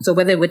manager, so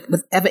whether with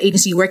whatever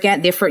agency you work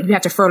at, you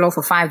have to furlough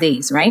for 5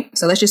 days, right?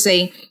 So let's just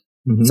say,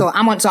 so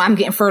I'm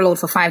getting furloughed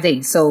for 5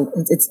 days. So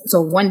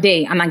so one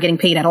day I'm not getting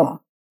paid at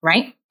all,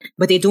 right?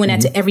 But they're doing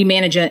that to every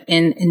manager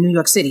in New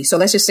York City. So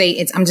let's just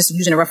say I'm just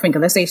using a rough finger.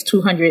 Let's say it's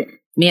 200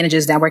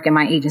 managers that work in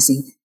my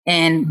agency.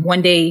 And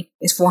one day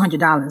is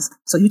 $400.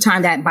 So you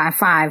time that by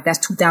 5, that's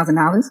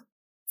 $2,000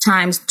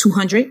 times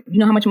 200. You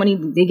know how much money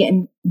they're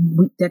getting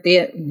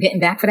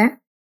back for that?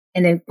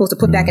 And they're supposed to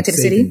put back into the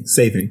city?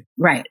 Saving.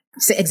 Right.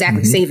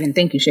 Exactly. Saving.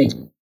 Thank you, Shay.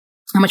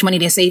 How much money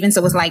they're saving.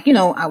 So it's like,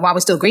 while we're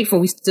still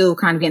grateful, we still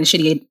kind of getting the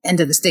shitty end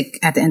of the stick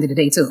at the end of the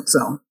day too.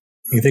 So.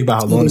 You think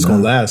about how long it's going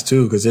to last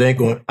too, because it ain't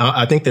going.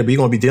 I think that we're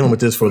going to be dealing with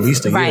this for at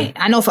least a year. Right.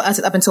 I know for us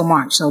it's up until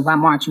March. So by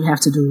March you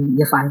have to do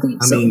your 5 days.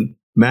 I mean,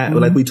 Matt,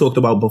 like we talked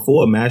about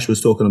before, Mash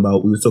was talking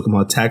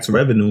about tax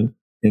revenue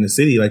in the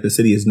city. Like the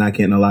city is not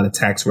getting a lot of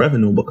tax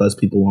revenue because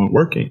people aren't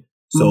working.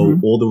 So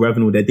all the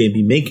revenue that they'd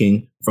be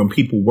making from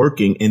people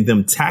working and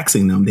them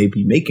taxing them, they'd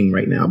be making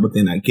right now, but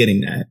they're not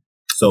getting that.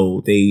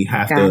 So they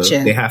have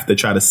to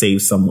try to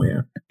save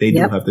somewhere. They do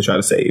have to try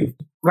to save.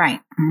 Right.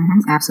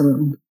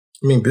 Absolutely.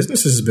 I mean,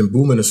 businesses have been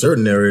booming in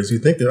certain areas. You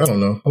think that, I don't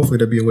know, hopefully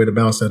there'll be a way to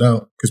balance that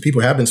out because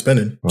people have been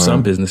spending.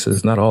 Some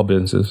businesses, not all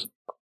businesses.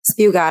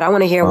 Spew God, I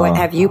want to hear what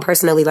have you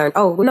personally learned?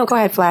 Oh, no, go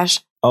ahead, Flash.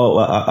 Oh,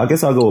 I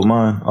guess I'll go with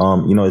mine.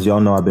 As y'all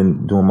know, I've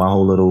been doing my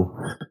whole little,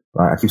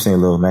 I keep saying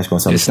little, Mash going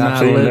something. It's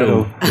not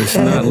little. It's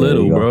not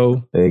little,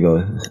 bro. There you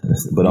go.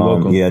 But,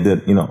 I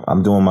did,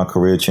 I'm doing my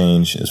career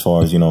change as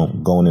far as,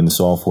 going into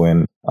software,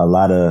 and a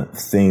lot of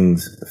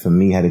things for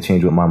me had to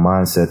change with my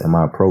mindset and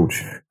my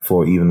approach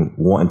for even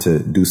wanting to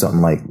do something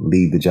like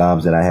leave the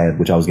jobs that I had,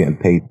 which I was getting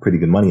paid pretty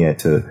good money at,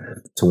 to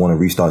want to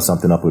restart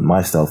something up with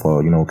myself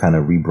or, kind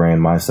of rebrand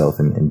myself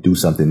and do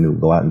something new,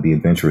 go out and be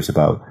adventurous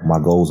about my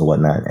goals and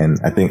whatnot. And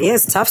I think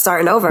it's tough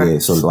starting over. Yeah.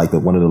 So like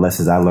one of the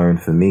lessons I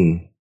learned for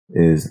me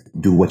is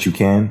do what you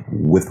can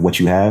with what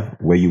you have,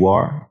 where you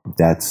are.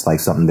 That's like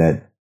something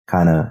that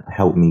kind of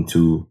helped me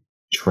to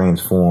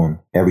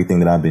transform everything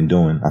that I've been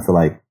doing. I feel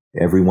like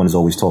everyone is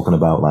always talking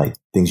about like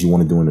things you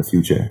want to do in the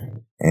future.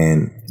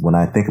 And when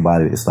I think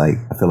about it, it's like,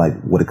 I feel like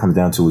what it comes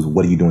down to is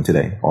what are you doing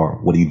today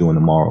or what are you doing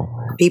tomorrow?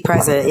 Be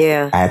present.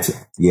 Yeah. I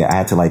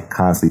had to like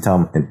constantly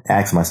tell and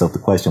ask myself the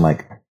question,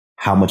 like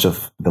how much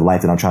of the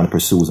life that I'm trying to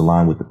pursue is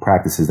aligned with the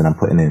practices that I'm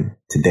putting in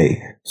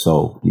today.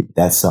 So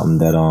that's something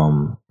that,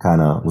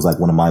 kind of was like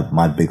one of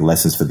my big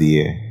lessons for the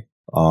year.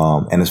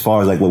 And as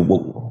far as like what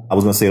I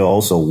was going to say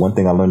also, one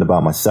thing I learned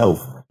about myself,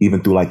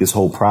 even through like this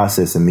whole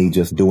process and me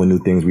just doing new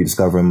things,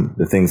 rediscovering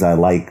the things I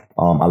like,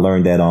 I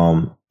learned that,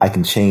 I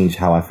can change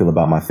how I feel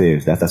about my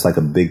fears. That's like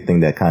a big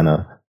thing that kind of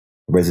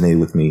resonated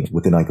with me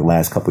within like the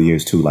last couple of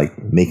years too, like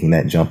making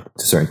that jump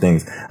to certain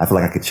things. I feel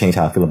like I could change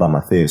how I feel about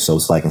my fears. So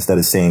it's like, instead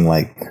of saying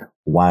like,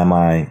 why am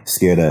I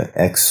scared of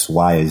X,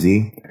 Y, or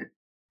Z?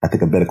 I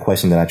think a better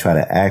question that I try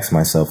to ask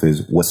myself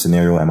is, what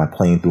scenario am I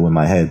playing through in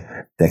my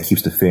head that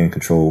keeps the fear in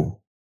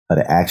control of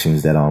the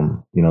actions that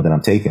that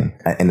I'm taking?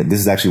 And this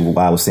is actually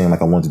why I was saying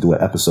like I wanted to do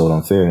an episode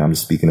on fear. I'm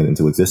just speaking it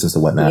into existence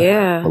or whatnot.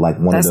 Yeah, but like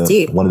one of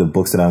the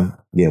books that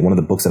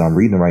I'm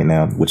reading right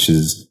now, which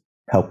is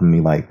helping me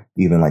like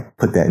even like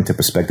put that into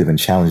perspective and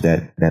challenge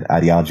that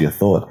ideology of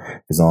thought,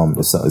 is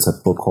it's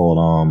a book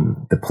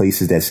called The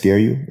Places That Scare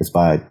You. It's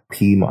by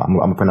Pema. I'm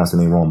gonna pronounce the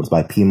name wrong, but it's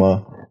by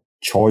Pema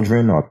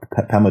Chodron or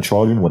Pema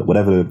Chodron,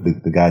 whatever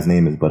the guy's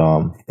name is. But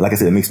like I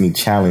said, it makes me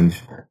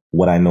challenge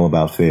what I know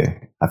about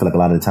fear. I feel like a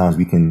lot of the times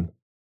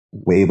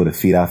we're able to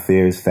feed our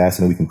fears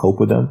faster than we can cope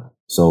with them.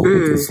 So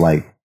it's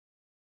like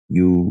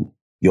you're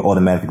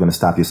automatically going to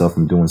stop yourself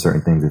from doing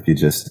certain things if you're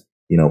just,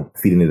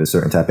 feeding it a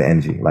certain type of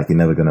energy. Like you're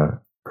never going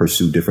to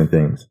pursue different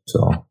things.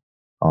 So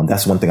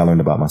that's one thing I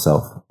learned about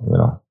myself,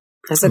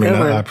 That's a good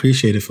one. I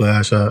appreciate it,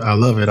 Flash. I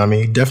love it. I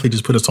mean, you definitely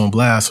just put us on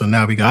blast. So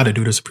now we got to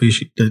do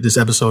this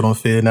episode on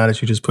fear now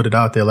that you just put it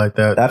out there like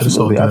that.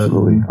 Absolutely.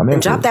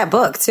 And drop that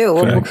book too.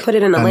 We'll put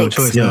it in the links.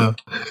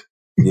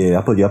 Yeah,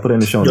 I put it in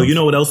the show notes. Yo, you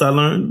know what else I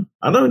learned?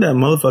 I learned that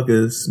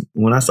motherfuckers,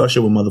 when I start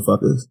shit with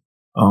motherfuckers,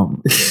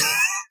 I'm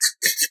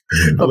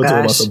gonna talk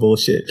about some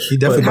bullshit.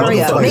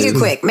 Hurry up. Make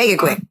it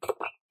quick.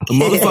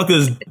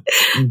 Motherfuckers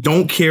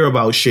don't care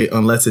about shit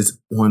unless it's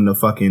on the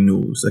fucking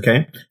news,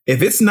 okay?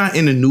 If it's not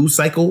in the news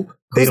cycle,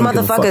 they don't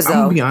give a fuck. Who's a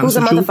motherfucker, though? Who's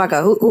a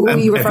motherfucker? Who are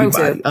you referring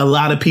to? A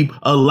lot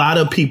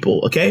of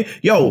people, okay?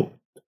 Yo,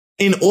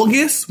 in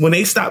August, when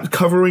they stopped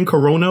covering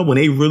Corona, when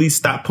they really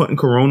stopped putting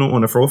Corona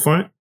on the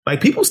forefront, like,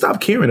 people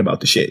stopped caring about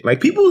the shit. Like,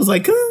 people was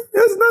like,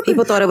 there's nothing.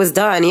 People thought it was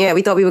done. Yeah,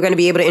 we thought we were going to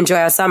be able to enjoy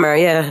our summer.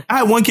 Yeah. I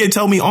had one kid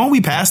tell me, aren't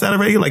we past that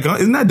already? Like,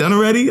 isn't that done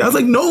already? I was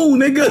like, no,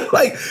 nigga.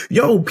 Like,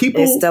 yo,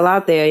 people. It's still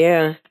out there,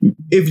 yeah.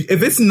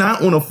 If it's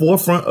not on the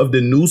forefront of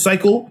the news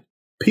cycle,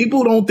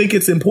 people don't think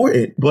it's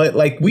important, but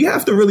like we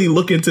have to really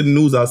look into the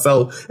news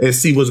ourselves and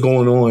see what's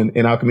going on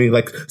in our community.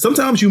 Like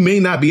sometimes you may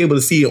not be able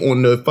to see it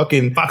on the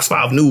fucking Fox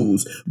 5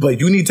 News, but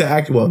you need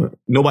to well,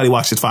 nobody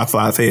watches Fox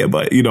 5 here,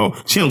 but you know,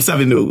 Channel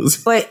 7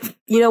 News. But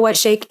you know what,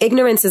 Shake?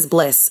 Ignorance is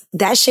bliss.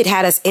 That shit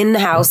had us in the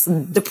house,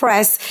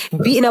 depressed,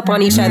 beating up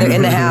on each other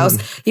in the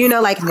house. You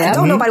know, like,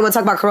 don't nobody want to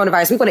talk about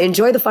coronavirus. We want to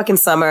enjoy the fucking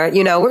summer.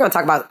 You know, we're going to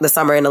talk about the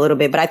summer in a little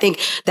bit, but I think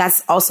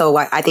that's also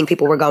what I think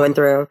people were going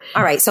through.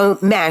 All right. So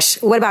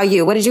Mash, what about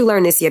you? What did you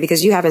learn this year?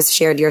 Because you haven't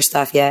shared your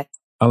stuff yet.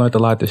 I learned a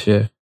lot this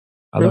year.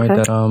 I learned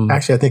that,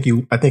 actually,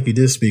 I think you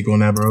did speak on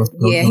that, bro.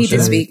 Yeah, he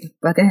did speak.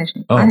 But go ahead.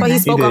 I thought he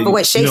spoke off of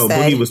what Shake said.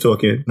 Boogie was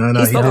talking. No,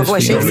 he spoke off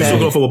what Shake said. He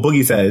spoke off of what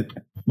Boogie said.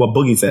 What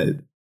Boogie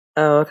said.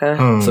 Oh, okay.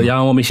 So y'all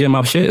don't want me to share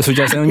my shit? So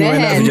just telling you right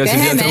now. So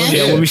just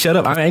y'all want me to shut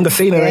up? I ain't gonna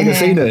say that. I ain't gonna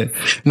say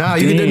that. Nah,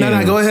 you can do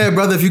no. Go ahead,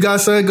 brother. If you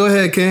got something, go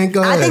ahead, King.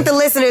 Go ahead. I think the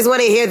listeners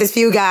want to hear this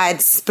spew guy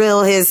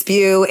spill his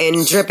spew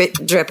and drip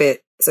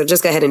it. So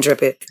just go ahead and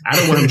drip it. I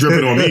don't want him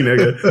dripping on me,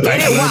 nigga. Get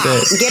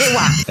it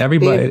wop.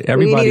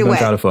 Everybody gonna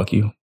try to fuck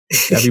you.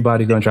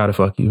 Everybody gonna try to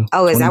fuck you.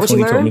 Oh, is that what you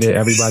learned? Told me that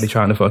everybody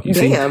trying to fuck you.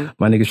 Damn. See,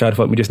 my niggas try to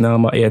fuck me just now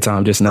in my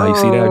airtime just now. You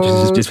see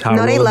that? Just how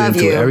I rolled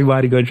into it.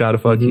 Everybody gonna try to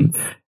fuck you.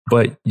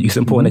 But it's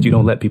important that you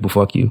don't let people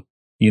fuck you.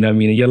 You know what I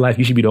mean? In your life,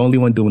 you should be the only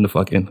one doing the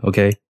fucking,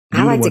 okay?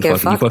 I like to get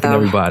fucked, you fucking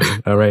everybody,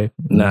 all right?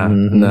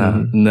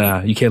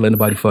 Nah. You can't let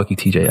nobody fuck you,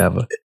 TJ,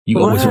 ever. You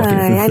always fucking.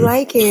 I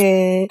like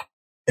it.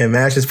 And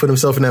Mash just put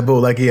himself in that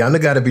boat like, yeah, I'm the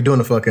guy to be doing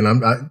the fucking.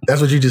 That's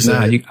what you just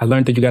said. I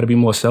learned that you got to be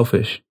more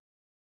selfish.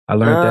 I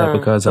learned that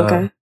because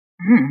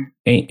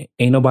ain't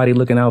nobody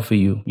looking out for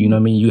you. You know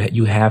what I mean?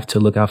 You have to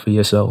look out for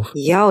yourself.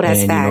 Yo,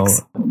 that's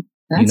facts.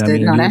 That's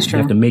good. No, that's true.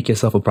 You have to make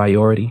yourself a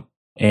priority.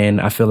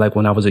 And I feel like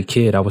when I was a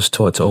kid, I was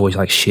taught to always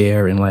like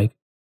share and like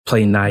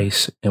play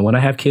nice. And when I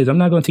have kids, I'm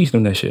not going to teach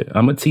them that shit.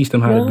 I'm going to teach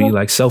them how to be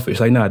like selfish.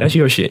 Like, nah, that's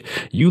your shit.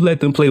 You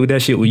let them play with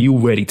that shit when you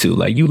ready to.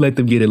 Like, you let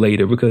them get it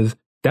later because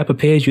that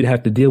prepares you to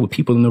have to deal with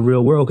people in the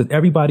real world because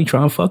everybody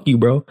trying to fuck you,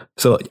 bro.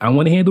 So I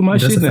want to handle my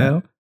shit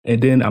now. And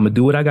then I'm going to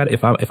do what I got.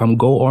 If I'm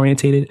goal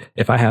orientated,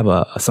 if I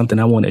have something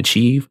I want to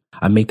achieve,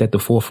 I make that the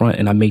forefront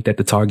and I make that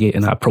the target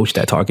and I approach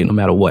that target no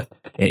matter what.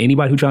 And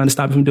anybody who trying to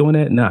stop me from doing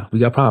that, nah, we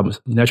got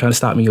problems. You're not trying to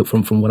stop me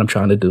from what I'm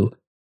trying to do.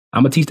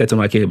 I'm going to teach that to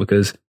my kid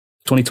because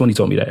 2020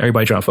 told me that.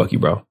 Everybody trying to fuck you,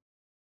 bro.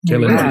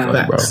 Can't let them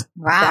fuck you, bro.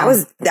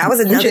 Wow. That was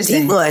another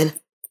deep one.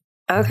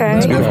 Okay.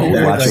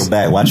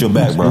 Watch your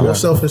back, bro. Real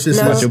selfish.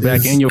 Watch your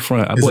back and your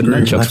front. I bought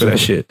nunchucks for that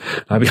shit.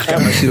 I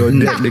got my shit on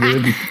deck,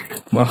 nigga.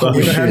 My whole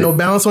you shit. have no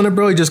balance on it,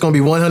 bro. You're just gonna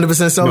be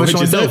 100% selfish. Don't hit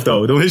yourself,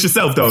 though. Don't hit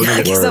yourself, though.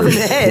 Hit yourself in the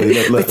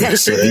head. Look,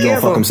 he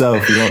gonna fuck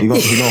himself. He gonna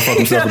fuck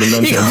himself with the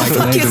nunchucks.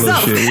 Michelangelo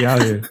shit. We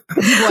out here. You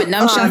bought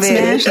nunchucks,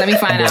 Smash? Let me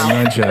find out.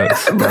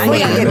 Nunchucks. Brian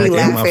get me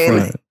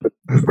laughing.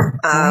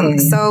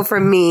 So for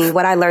me,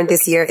 what I learned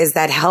this year is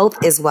that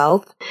health is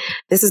wealth.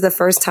 This is the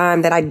first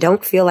time that I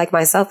don't feel like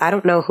myself. I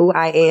don't know who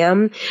I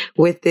am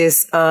with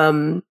this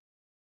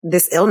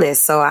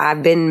illness. So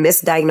I've been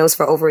misdiagnosed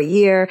for over a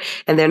year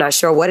and they're not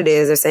sure what it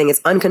is. They're saying it's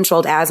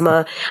uncontrolled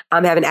asthma.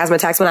 I'm having asthma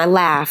attacks when I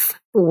laugh,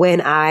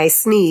 when I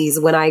sneeze,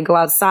 when I go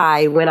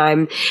outside, when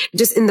I'm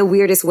just in the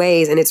weirdest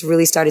ways. And it's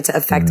really started to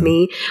affect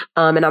me.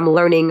 And I'm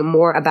learning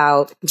more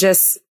about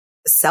just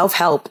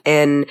self-help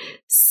and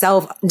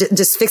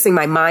just fixing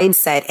my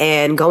mindset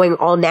and going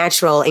all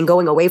natural and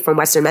going away from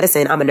Western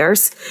medicine. I'm a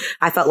nurse.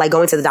 I felt like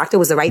going to the doctor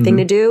was the right thing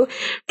to do.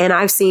 And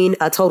I've seen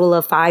a total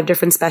of 5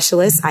 different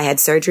specialists. I had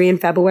surgery in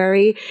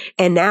February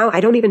and now I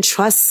don't even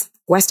trust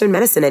Western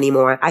medicine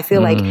anymore. I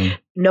feel like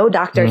no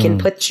doctor can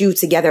put you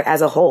together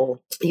as a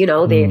whole. You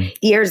know, the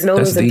ears,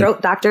 nose, and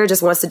throat doctor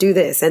just wants to do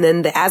this. And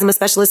then the asthma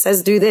specialist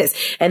says do this.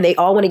 And they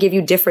all want to give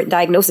you different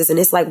diagnoses. And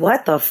it's like,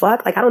 what the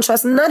fuck? Like, I don't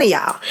trust none of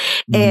y'all.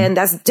 And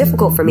that's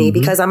difficult for me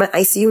because I'm an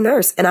ICU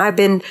nurse and I've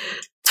been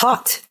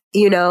taught,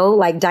 you know,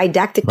 like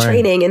didactic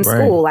training in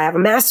school. I have a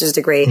master's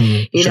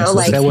degree, you know,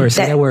 like say that word,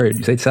 say that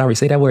word.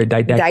 Say that word,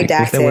 didactic.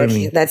 What's that word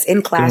mean? That's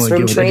in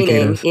classroom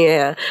training.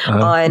 Yeah.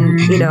 On,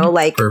 you know,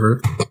 like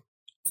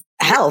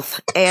health.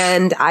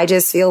 And I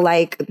just feel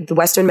like the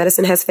Western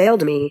medicine has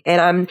failed me.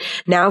 And I'm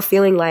now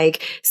feeling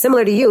like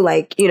similar to you,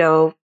 like, you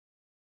know,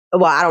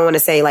 well, I don't want to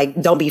say like,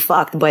 don't be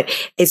fucked, but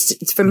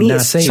it's for me,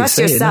 it's trust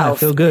yourself.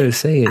 Feel good.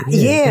 Say it.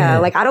 Yeah.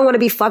 Like I don't want to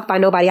be fucked by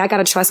nobody. I got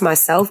to trust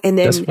myself. And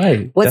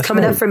then what's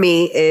coming up for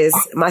me is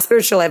my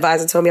spiritual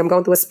advisor told me I'm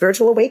going through a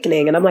spiritual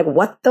awakening. And I'm like,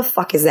 what the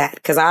fuck is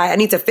that? Cause I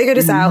need to figure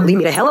this out. Leave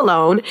me the hell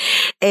alone.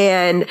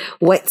 And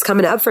what's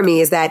coming up for me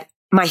is that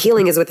my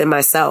healing is within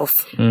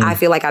myself. I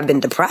feel like I've been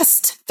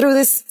depressed through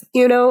this,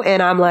 you know,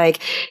 and I'm like,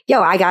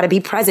 yo, I got to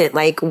be present.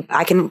 Like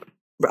I can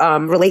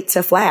relate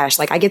to Flash.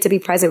 Like I get to be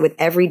present with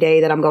every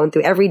day that I'm going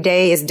through. Every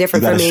day is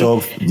different for me.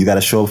 You got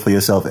to show up for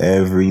yourself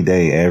every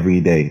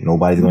day.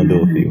 Nobody's going to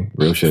do it for you.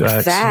 Real shit.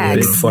 Facts.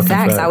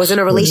 I was in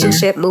a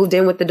relationship, moved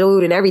in with the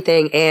dude and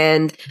everything.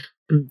 And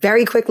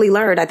very quickly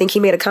learned. I think he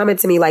made a comment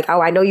to me like,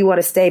 oh, I know you want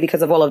to stay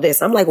because of all of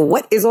this. I'm like,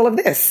 what is all of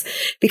this?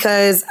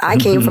 Because I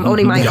came from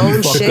owning my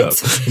own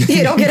shit.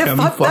 You don't get it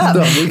fucked up.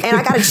 And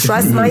I got to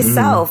trust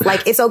myself.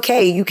 Like, it's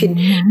okay. You can,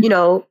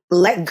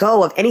 let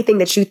go of anything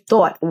that you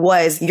thought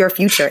was your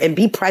future and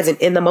be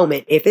present in the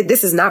moment. If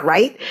this is not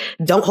right,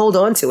 don't hold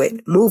on to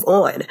it. Move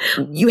on.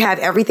 You have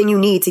everything you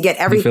need to get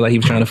everything. You feel like he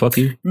was trying to fuck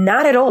you?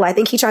 Not at all. I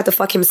think he tried to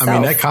fuck himself. I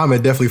mean, that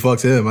comment definitely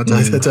fucks him. I'll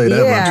tell you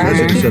that. Yeah, I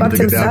think he fucked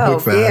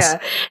himself. Yeah.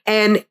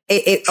 And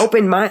it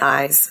opened my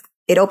eyes.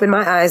 It opened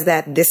my eyes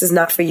that this is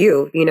not for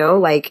you,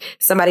 like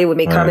somebody would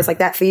make comments like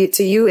that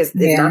to you is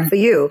not for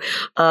you.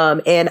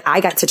 And I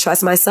got to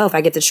trust myself.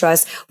 I get to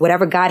trust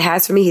whatever God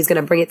has for me. He's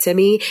going to bring it to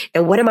me.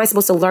 And what am I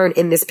supposed to learn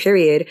in this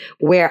period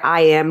where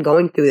I am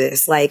going through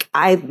this? Like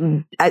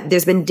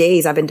there's been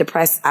days I've been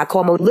depressed. I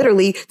called Mo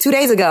literally 2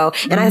 days ago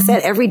and I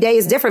said, every day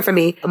is different for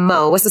me.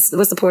 Mo, what's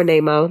the poor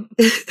name, Mo?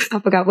 I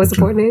forgot what's the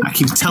poor name. I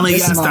keep telling you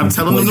guys, stop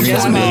telling them the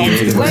poor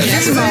name.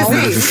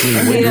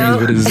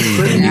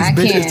 I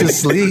can't. To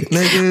sleep.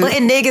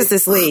 Putting niggas to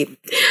sleep.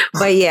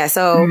 But yeah,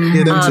 so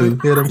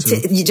them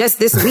too. Just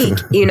this week,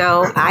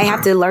 I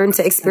have to learn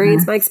to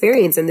experience my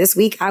experience. And this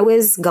week I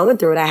was going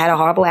through it. I had a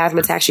horrible asthma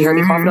attack. She heard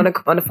me coughing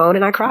on the phone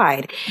and I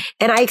cried.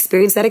 And I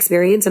experienced that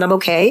experience and I'm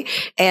okay.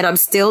 And I'm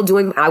still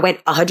I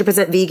went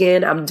 100%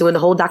 vegan. I'm doing the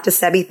whole Dr.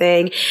 Sebi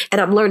thing. And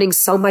I'm learning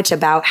so much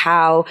about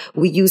how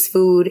we use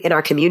food in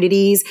our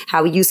communities,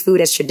 how we use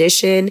food as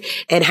tradition,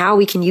 and how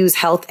we can use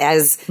health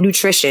as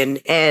nutrition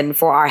and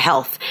for our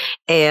health.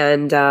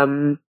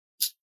 And,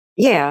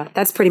 yeah,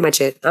 that's pretty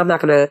much it. I'm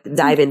not going to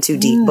dive in too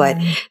deep, but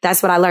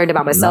that's what I learned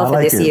about myself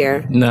in this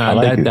year.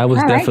 That was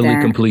definitely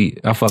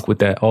complete. I fuck with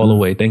that all the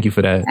way. Thank you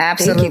for that.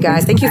 Absolutely. Thank you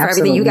guys. Thank you for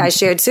everything you guys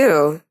shared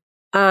too.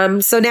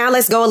 So now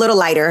let's go a little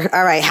lighter.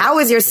 All right. How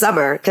was your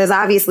summer? Because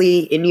obviously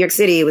in New York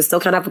City, it was still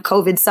kind of a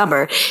COVID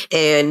summer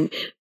and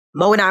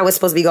Mo and I was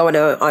supposed to be going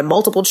on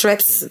multiple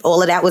trips.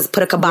 All of that was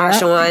put a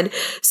kibosh on.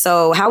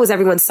 So how was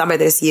everyone's summer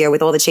this year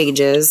with all the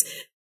changes?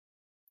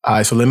 All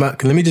right, so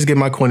let me just get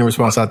my corny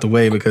response out the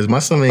way because my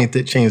summer ain't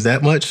changed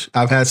that much.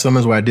 I've had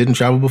summers where I didn't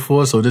travel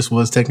before, so this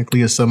was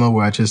technically a summer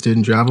where I just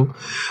didn't travel.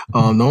 The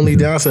only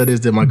downside is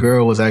that my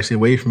girl was actually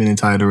away from me the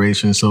entire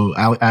duration, so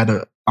I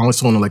only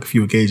saw her on like a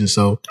few occasions,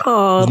 so it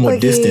was more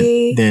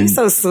distant than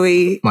so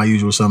sweet. My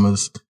usual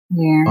summers.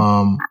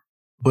 Yeah.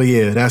 But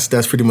yeah, that's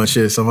pretty much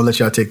it. So I'm gonna let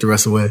y'all take the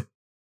rest away.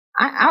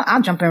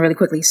 I'll jump in really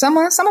quickly.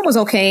 Summer was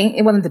okay.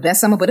 It wasn't the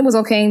best summer, but it was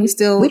okay.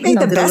 We made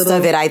the best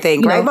of it, I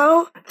think, right,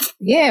 Mo?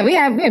 Yeah,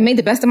 we made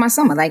the best of my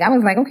summer. Like I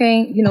was like,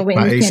 okay, we're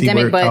in the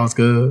pandemic, but was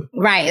good.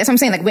 Right. That's what I'm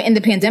saying. Like we're in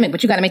the pandemic,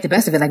 but you got to make the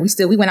best of it. Like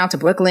we went out to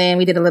Brooklyn.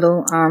 We did a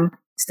little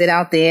stood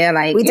out there.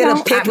 Like we did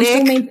a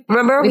picnic.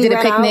 Remember, we did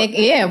a picnic. Out?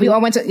 Yeah, we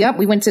all went to.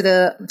 We went to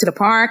the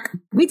park.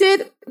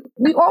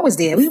 We always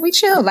did. We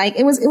chilled. Like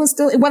it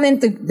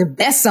wasn't the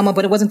best summer,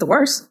 but it wasn't the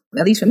worst.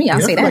 At least for me, I'll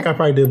say that. Like I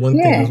probably did one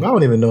thing. I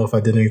don't even know if I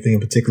did anything in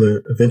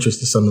particular of interest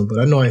this summer, but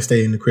I know I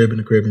stayed in the crib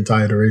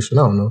entire duration.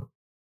 I don't know.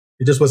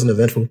 It just wasn't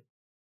eventful.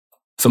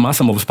 So my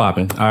summer was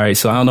popping. All right.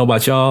 So I don't know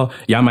about y'all.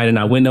 Y'all might have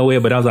not went nowhere,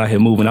 but I was out here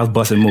moving. I was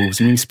busting moves.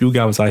 You mean Spew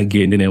guy was out here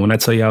getting it in. When I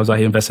tell you I was out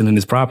here investing in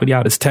this property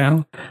out of this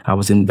town, I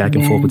was in back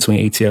and forth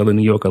between ATL and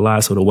New York a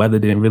lot. So the weather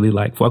didn't really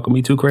fuck with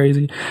me too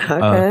crazy.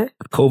 Okay.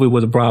 COVID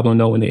was a problem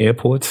though in the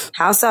airports.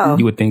 How so?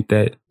 You would think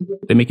that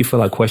they make you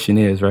feel like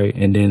questionnaires, right?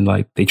 And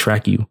then they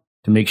track you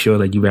to make sure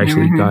that you've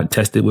actually got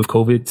tested with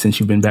COVID since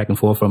you've been back and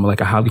forth from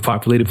like a highly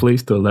populated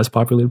place to a less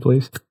populated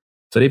place.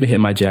 So they've been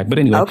hitting my jack. But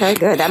anyway. Okay,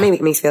 good. That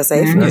makes me feel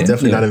safe. That's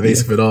definitely not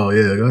invasive at all.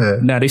 Yeah, go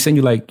ahead. Nah, they send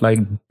you like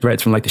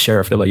threats from the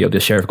sheriff. They're like, yo, the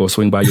sheriff go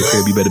swing by your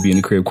crib. You better be in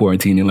the crib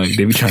quarantining. Like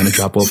they be trying to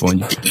drop off on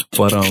you.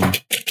 But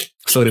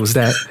so there was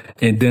that.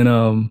 And then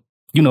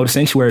the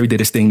Sanctuary did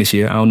its thing this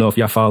year. I don't know if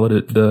y'all follow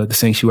the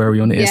Sanctuary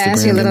on the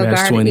Instagram. Your little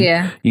garden, 20.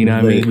 Yeah. You know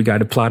what I mean? We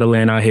got a plot of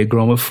land out here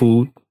growing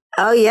food.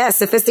 Oh, yeah.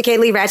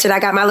 Sophisticatedly Ratchet. I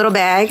got my little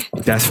bag.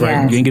 That's right.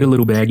 Yes. You didn't get a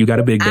little bag. You got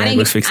a big bag.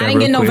 Let's fix that. I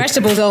didn't get no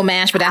vegetables, old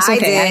mash, but that's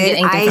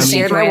okay. I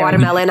shared my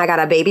watermelon. I got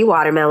a baby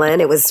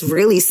watermelon. It was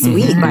really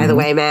sweet, by the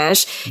way,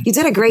 Mash. You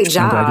did a great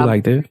job. I'm glad you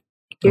liked it.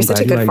 You're such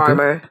a good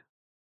farmer.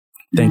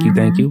 Thank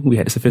you. We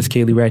had the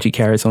Sophisticatedly Ratchet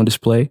carrots on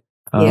display.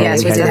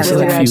 Yes, we did have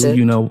really ratchet.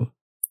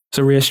 It's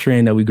a rare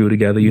strain that we grew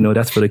together.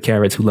 That's for the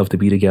carrots who love to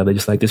be together,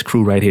 just like this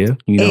crew right here.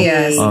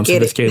 Yes,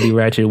 Sophisticatedly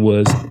Ratchet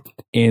was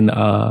in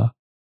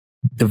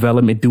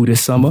development due this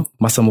summer.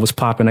 My summer was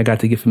popping. I got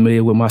to get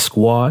familiar with my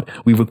squad.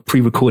 We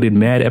pre-recorded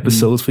mad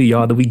episodes for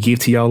y'all that we give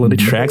to y'all on the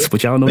tracks,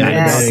 but y'all know nothing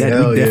about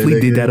that. We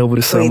definitely did that over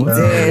the summer. We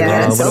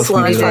did. What else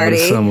we did over the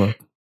summer?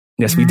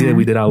 Yes, we did.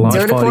 We did our launch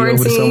party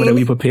over the summer that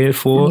we prepared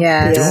for.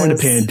 Yes. During the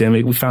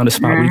pandemic, we found a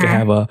spot where we could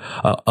have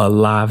a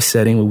live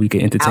setting where we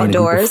could entertain a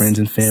group of friends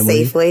and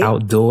family safely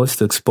outdoors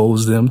to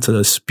expose them to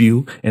the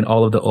Spew and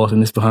all of the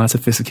awesomeness behind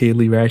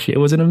Sophisticatedly Ratchet. It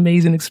was an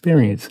amazing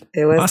experience.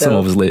 It was my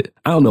summer was lit.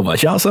 I don't know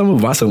about y'all summer,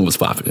 but my summer was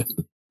popping.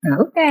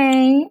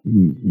 Okay.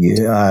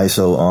 Yeah, all right.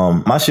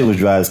 So my shit was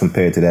dry as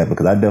compared to that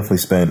because I definitely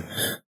spent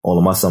all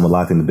of my summer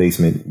locked in the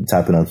basement,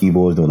 typing on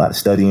keyboards, doing a lot of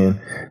studying.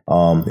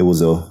 It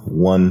was a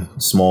one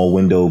small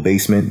window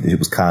basement. It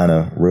was kind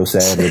of real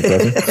sad at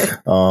present.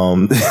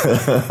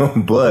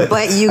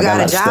 But you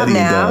got a job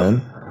now.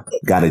 Done.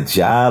 Got a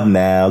job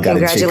now.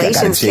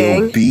 Congratulations, got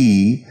a JOB.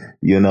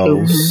 You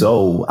know,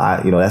 so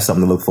that's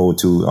something to look forward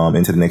to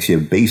into the next year,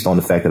 based on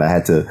the fact that I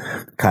had to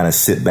kind of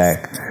sit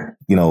back,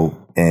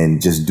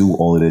 and just do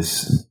all of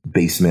this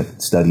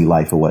basement study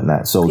life or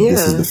whatnot. So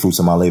this is the fruits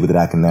of my labor that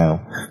I can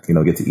now,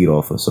 get to eat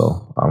off of.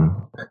 So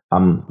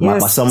my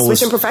summer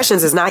switching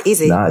professions is not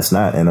easy. Nah, it's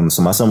not. And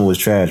so my summer was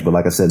trash. But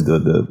like I said,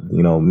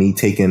 me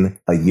taking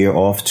a year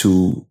off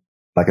to,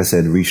 like I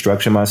said,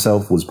 restructure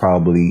myself was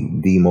probably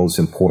the most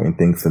important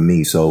thing for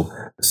me. So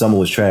the summer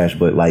was trash,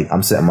 but like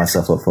I'm setting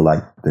myself up for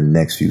like the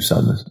next few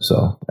summers.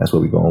 So that's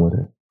where we're going with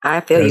it.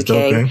 I feel you,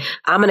 King.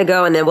 I'm going to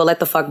go and then we'll let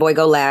the fuckboy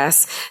go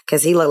last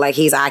because he looked like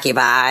he's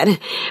occupied.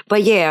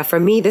 But yeah, for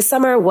me, this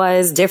summer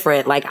was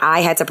different. Like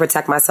I had to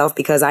protect myself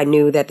because I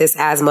knew that this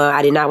asthma,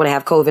 I did not want to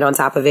have COVID on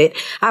top of it.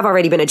 I've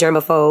already been a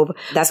germaphobe.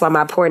 That's why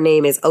my porn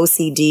name is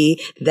OCD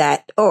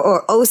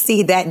or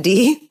OC that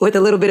D with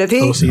a little bit of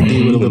P.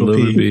 OCD with a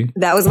little P.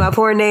 That was my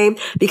porn name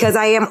because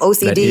I am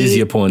OCD. That is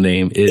your porn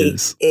name.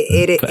 It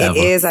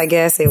is, I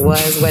guess. It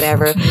was,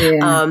 whatever.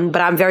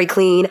 But I'm very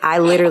clean. I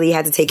literally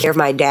had to take care of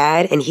my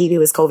dad and he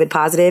was COVID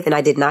positive and I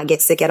did not get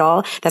sick at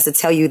all. That's to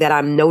tell you that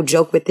I'm no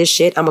joke with this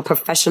shit. I'm a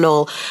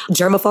professional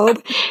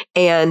germaphobe.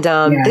 And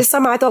this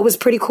summer I thought was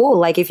pretty cool.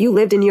 Like if you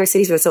lived in New York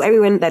City, so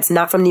everyone that's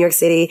not from New York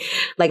City,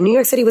 like New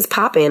York City was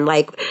popping.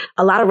 Like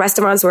a lot of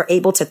restaurants were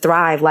able to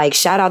thrive. Like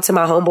shout out to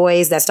my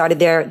homeboys that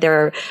started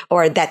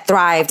or that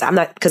thrived. I'm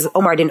not, because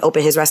Omar didn't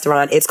open his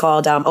restaurant. It's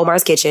called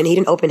Omar's Kitchen. He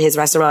didn't open his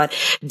restaurant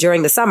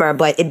during the summer,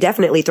 but it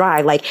definitely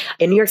thrived. Like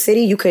in New York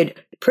City, you could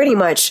pretty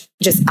much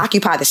just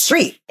occupy the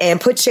street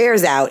and put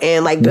chairs out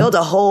and like build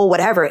a whole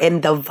whatever.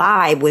 And the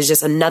vibe was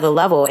just another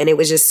level. And it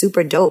was just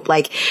super dope,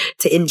 like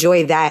to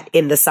enjoy that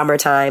in the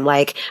summertime.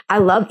 Like I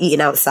love eating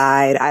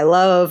outside. I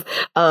love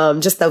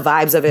just the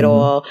vibes of it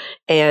all.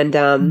 And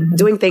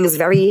doing things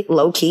very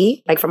low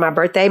key. Like for my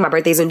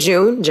birthday's in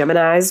June.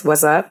 Geminis,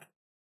 what's up?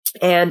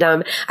 And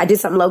I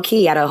did something low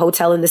key at a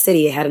hotel in the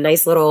city. It had a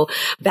nice little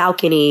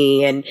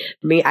balcony, and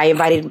I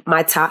invited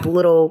my top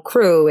little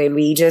crew, and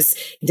we just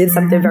did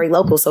something very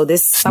local. So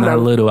this summer, not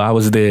little, I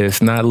was there.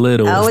 It's not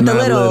little. Oh, with the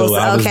littles.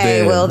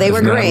 Okay, well, they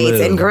were great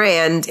and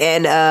grand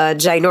and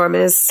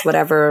ginormous,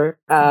 whatever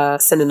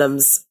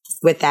synonyms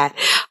with that.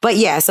 But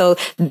yeah, so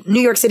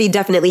New York City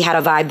definitely had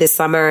a vibe this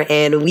summer,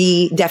 and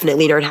we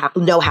definitely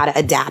know how to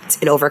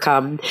adapt and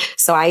overcome.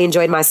 So I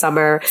enjoyed my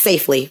summer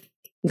safely.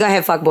 Go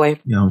ahead, fuckboy.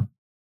 Yo,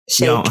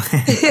 you're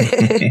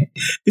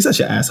such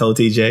an asshole,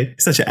 TJ. You're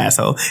such an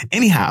asshole.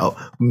 Anyhow,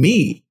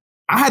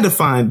 I had to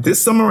find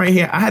this summer right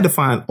here. I had to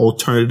find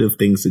alternative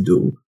things to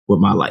do with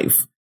my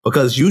life.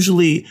 Because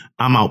usually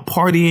I'm out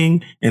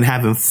partying and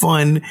having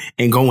fun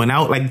and going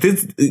out like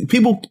this.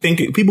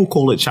 People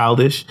call it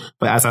childish,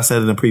 but as I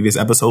said in the previous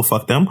episode,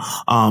 fuck them.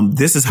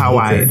 This is how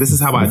I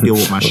deal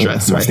with my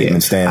stress right here.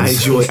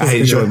 I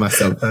enjoy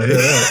myself.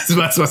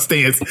 That's my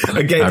stance.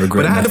 Okay.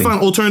 But I had to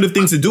find alternative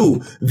things to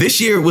do. This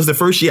year was the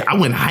first year I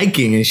went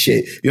hiking and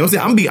shit. You know what I'm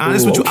saying? I'm gonna be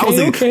honest with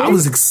you. I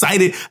was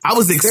excited. I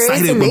was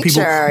excited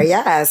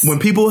when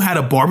people had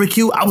a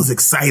barbecue. I was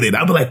excited.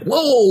 I'd be like,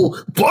 whoa,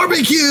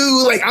 barbecue.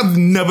 Like I've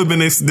never been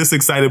this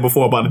excited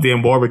before about a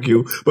damn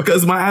barbecue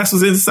because my ass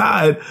was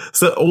inside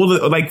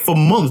for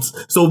months.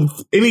 So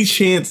any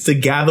chance to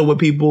gather with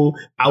people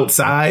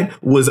outside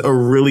was a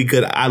really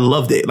good. I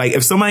loved it. Like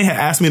if somebody had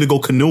asked me to go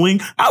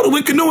canoeing, I would have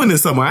went canoeing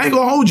this summer. I ain't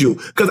gonna hold you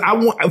because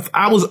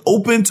I was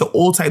open to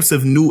all types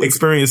of new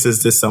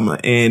experiences this summer,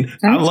 and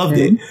I loved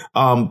it.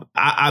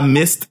 I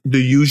missed the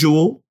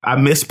usual. I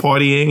miss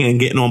partying and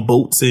getting on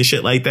boats and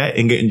shit like that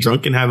and getting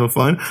drunk and having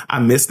fun. I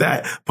miss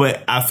that.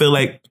 But I feel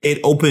like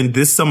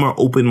this summer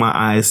opened my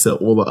eyes to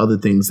all the other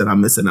things that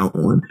I'm missing out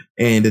on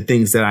and the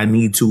things that I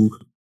need to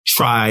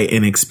try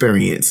and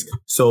experience.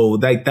 So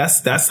like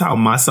that's how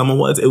my summer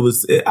was.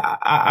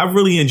 I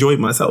really enjoyed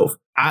myself.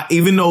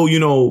 Even though,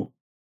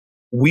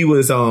 we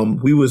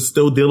was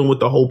still dealing with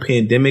the whole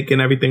pandemic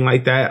and everything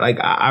like that. Like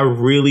I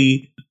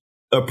really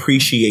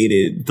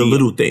appreciated the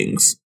little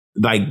things.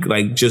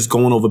 Like just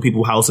going over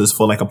people's houses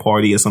for like a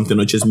party or something,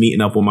 or just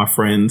meeting up with my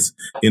friends.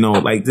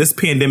 Like this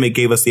pandemic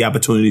gave us the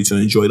opportunity to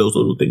enjoy those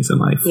little things in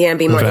life. Yeah, and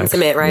be more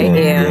intimate, right?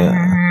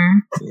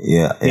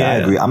 Yeah, I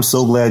agree. I'm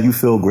so glad you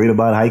feel great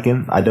about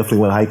hiking. I definitely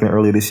went hiking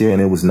earlier this year,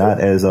 and it was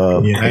not as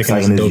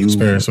exciting as you.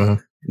 Experience,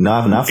 man.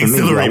 Not for me.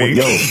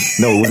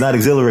 It was not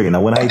exhilarating. I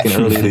went hiking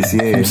earlier this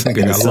year in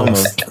the summer,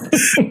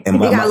 and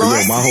my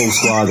whole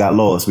squad got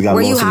lost. We got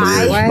Were lost. You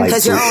high?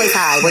 Because you're always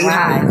high. Were you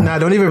high? Nah,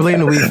 don't even blame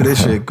the weed for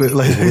this shit.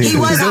 Like, he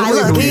was high.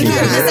 Look, he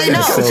can't say no.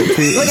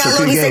 Look how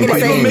long he's singing the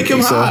same. Don't make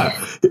him high.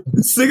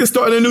 This nigga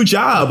starting a new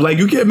job. Like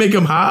you can't make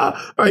him high.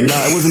 Right?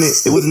 Nah, it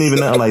wasn't even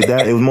nothing like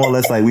that. It was more or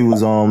less like we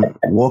was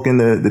walking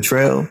the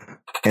trail,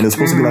 and it was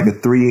supposed to be like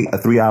a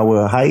 3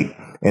 hour hike.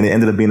 and it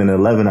ended up being an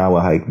 11-hour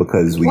hike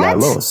because we got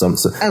lost.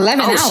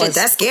 11 hours? Shit,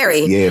 that's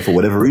scary. Yeah, for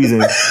whatever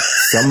reason,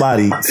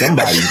 somebody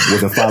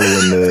wasn't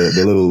following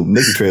the little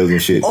nature trails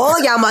and shit. All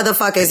y'all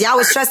motherfuckers, y'all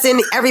was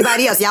trusting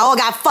everybody else. Y'all all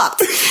got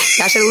fucked.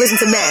 Y'all should have listened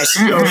to Mesh.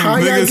 Yo, how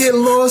y'all get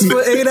lost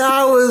for 8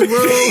 hours,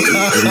 bro?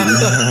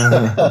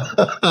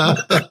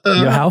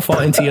 Yo, how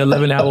far into your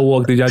 11-hour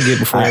walk did y'all get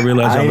before I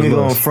realized y'all I ain't was even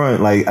going lost?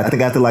 front. Like, I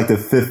think after like the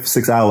 5th,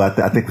 6th hour,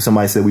 I think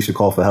somebody said we should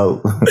call for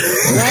help.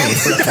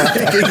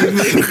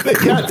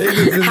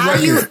 How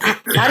do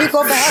you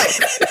call for help?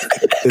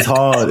 It's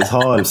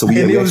hard. So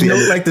And there was no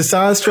like the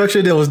sign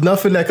structure. There was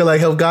nothing that could like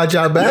help guide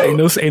y'all back. Ain't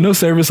no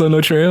service on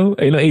no trail.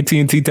 Ain't no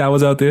AT&T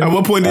towers out there. At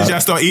what point did y'all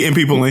start eating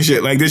people and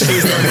shit? Like this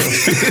shit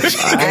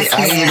I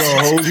ain't even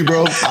gonna hold you,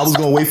 bro. I was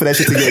gonna wait for that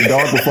shit to get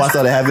dark before I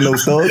started having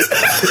those thoughts.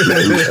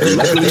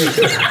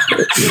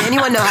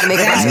 Anyone know how to make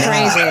it? That's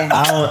crazy.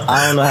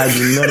 I don't know how to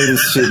do none of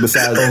this shit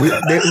besides.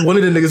 One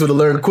of the niggas would have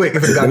learned quick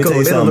if it got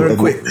cold. They learned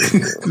quick.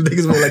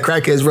 Niggas were like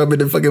crackheads rubbing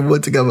the fucking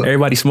wood together.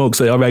 Everybody smoked,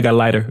 so everybody got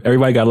lighter.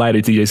 Everybody got lighter,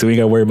 TJ, so we ain't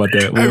got to worry about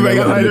that. Everybody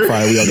got lighter?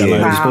 Fire. We all got Yeah,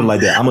 lighter. just put it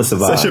like that. I'm gonna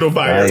survive. Set shit on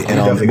fire. Right? And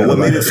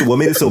what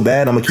made it so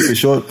bad? I'm gonna keep it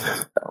short.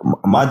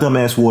 My dumb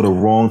ass wore the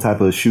wrong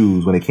type of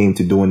shoes when it came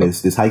to doing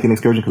this hiking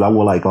excursion because I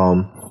wore like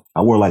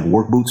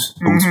work boots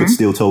with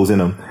steel toes in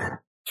them.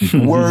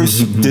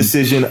 Worst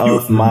decision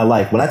of my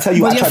life. When I tell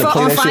you, I try to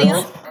play that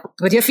shit.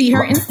 With your feet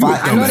hurting?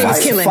 I know they was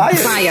killing. Fire.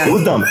 It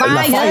was dumb.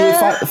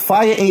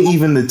 Fire ain't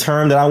even the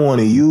term that I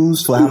want to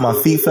use for how my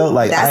feet felt.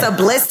 Like that's a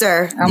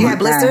blister. You had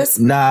blisters?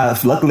 Nah,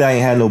 luckily I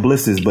ain't had no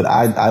blisters, but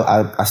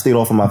I stayed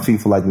off of my feet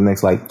for like the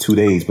next like 2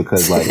 days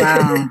because like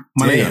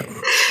My nigga,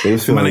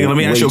 let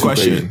me ask you a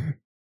question.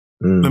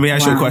 Let me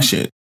ask you a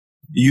question.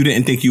 You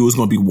didn't think you was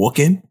gonna be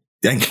walking?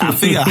 I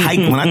think a hike.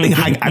 When I think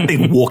hike, I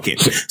think walking.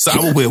 So I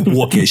would wear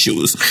walking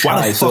shoes.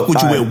 Why the fuck would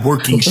you wear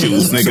working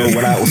shoes, nigga? So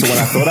when I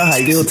thought of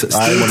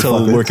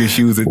hikes, working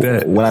shoes at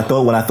that. When I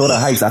thought of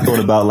hikes, I thought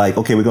about like,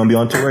 okay, we're gonna be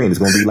on terrain. It's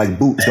gonna be like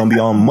boots. It's gonna be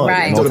on mud.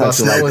 Right. And all types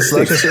of like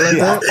slush and shit like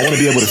that. I want to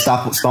be able to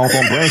stomp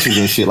on branches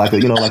and shit like a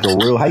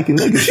real hiking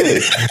nigga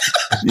shit.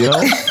 You know,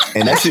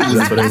 and that shit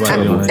was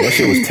terrible. That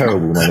shit was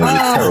terrible, man. It was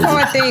terrible.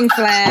 Poor thing,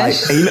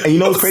 Flash. Like, and you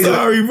know what's crazy?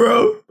 Sorry,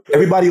 bro.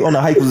 Everybody on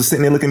the hike was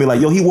sitting there looking at me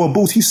like, yo, he wore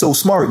boots. He's so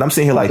smart. And I'm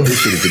sitting here like, this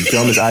shit is the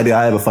dumbest idea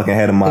I ever fucking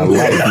had in my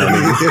life.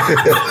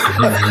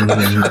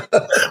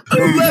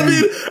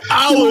 11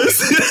 hours.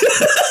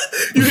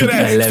 You hear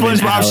that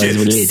SpongeBob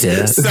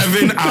shit?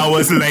 7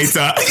 hours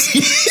later.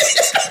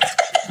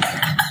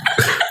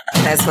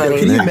 That's funny.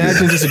 Can you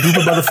imagine just a group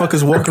of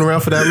motherfuckers walking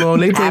around for that long?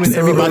 They blaming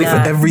everybody for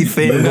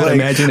everything. Like,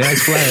 imagine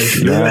Ask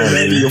Flash.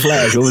 Imagine your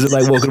Flash. What was it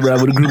like walking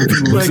around with a group of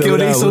people? Like, yo,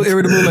 they so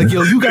irritable. Like,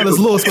 yo, you got us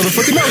lost,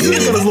 motherfucker. No, you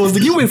ain't got us lost.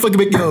 You ain't fucking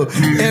make, yo,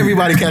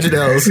 everybody catching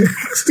L's.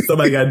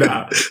 Somebody got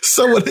died.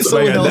 Someone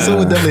definitely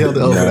held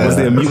the L. Was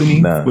there a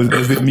mutiny?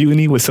 Was there a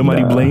mutiny? Was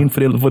somebody blamed for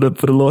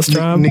the lost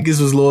tribe?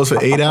 Niggas was lost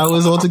for 8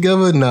 hours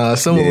altogether? Nah,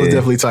 someone was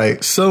definitely tight.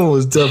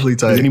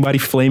 Did anybody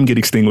flame get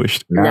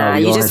extinguished? Nah,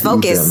 you just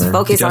focus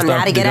on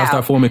how to get out.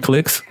 Start forming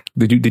cliques?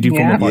 Did you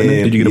form a partner?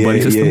 Did you get a buddy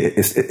system? Yeah.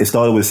 It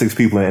started with 6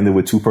 people and ended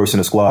with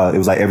 2-person a squad. It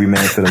was like every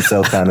man for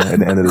themselves kind of at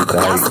the end of the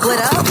Y'all split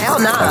up? Hell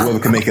no. Like whoever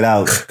can make it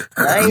out.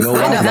 We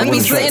need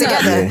to stick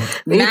together.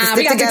 We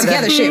gotta get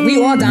together. Shit,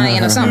 we all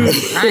dying or something.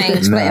 I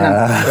ain't splitting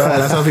up.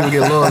 That's how people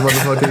get lost,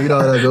 motherfucker. You know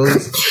how that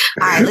goes.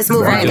 All right, let's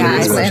move on,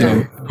 guys. Let's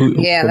Who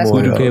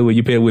you pay with?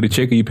 You pay with a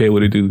chick or you pay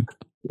with a dude?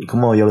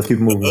 Come on, yo, let's keep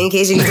it moving. In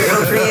case you get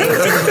real creative.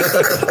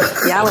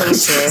 Y'all ain't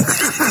shit.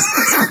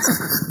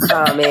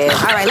 Oh, man.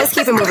 All right, let's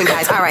keep it moving,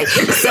 guys. All right.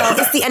 So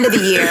it's the end of the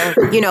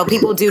year. You know,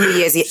 people do New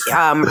Year's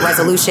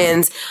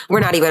resolutions.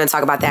 We're not even going to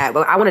talk about that.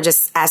 But I want to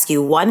just ask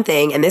you one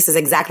thing, and this is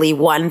exactly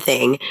one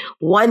thing.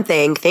 One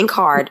thing, think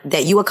hard,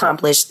 that you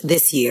accomplished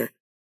this year.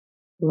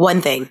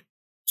 One thing.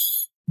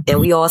 And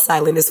we all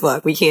silent as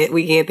fuck. We can't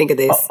think of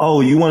this.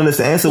 Oh, you wanted us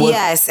to answer what?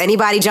 Yes.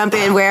 Anybody jump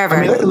in wherever.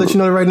 I mean, I can let you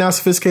know right now,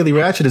 Sophisticatedly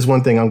Ratchet is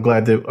one thing I'm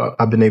glad that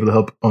I've been able to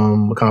help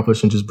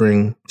accomplish and just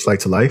bring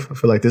to life. I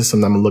feel like this is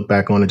something I'm going to look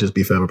back on and just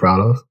be forever proud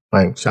of.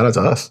 Like, shout out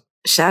to us.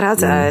 Shout out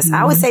to us.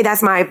 I would say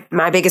that's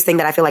my biggest thing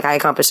that I feel like I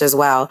accomplished as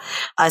well.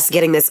 Us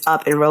getting this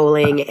up and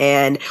rolling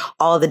and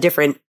all the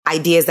different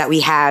ideas that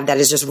we have that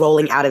is just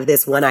rolling out of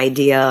this one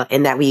idea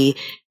and that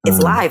it's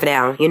live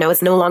now. You know,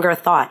 it's no longer a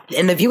thought.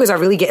 And the viewers are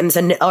really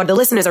or the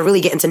listeners are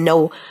really getting to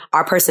know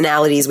our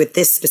personalities with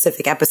this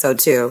specific episode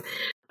too.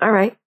 All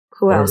right.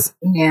 Who else?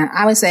 Yeah,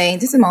 I would say,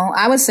 this is Mo.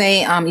 I would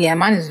say,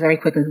 mine is very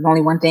quick. There's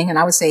only one thing. And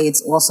I would say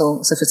it's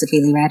also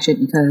Sophisticatedly Ratchet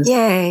because,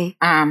 yay.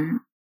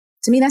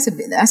 To me, that's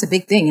a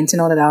big thing. And to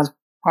know that I was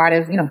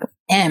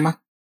am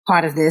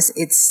part of this,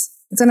 it's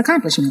an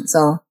accomplishment.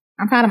 So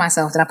I'm proud of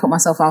myself that I put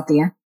myself out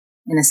there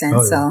in a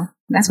sense. So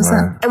that's what's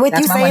up. And with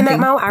that's you saying that,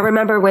 Mo, I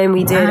remember when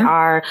we did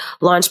our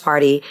launch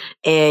party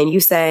and you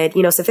said,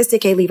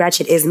 Sophisticatedly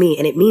Ratchet is me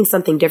and it means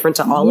something different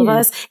to all of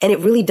us. And it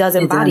really does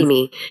embody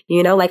me.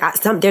 You know, like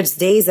there's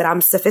days that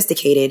I'm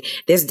sophisticated.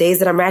 There's days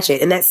that I'm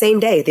ratchet. And that same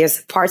day,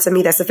 there's parts of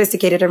me that's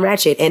sophisticated and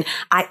ratchet. And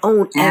I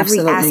own every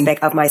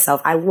aspect of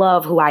myself. I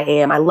love who I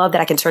am. I love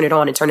that I can turn it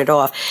on and turn it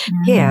off.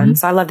 Yeah.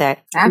 So I love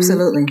that.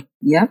 Absolutely.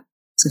 Yep.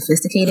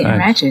 Sophisticated and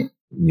ratchet.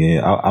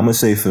 Yeah, I'm gonna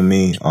say for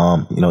me,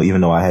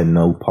 even though I had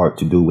no part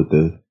to do with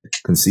the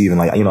conceiving,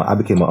 like, I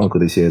became an uncle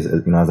this year,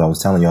 as I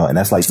was telling y'all, and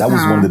that's like, that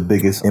was one of the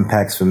biggest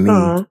impacts for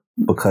me.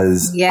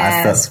 Because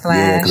yes,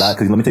 Flash.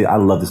 Because let me tell you, I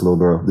love this little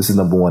girl. This is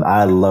number one.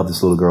 I love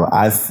this little girl.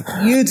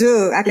 You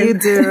do. You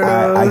do.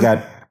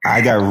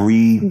 I got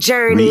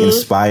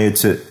re-inspired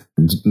to,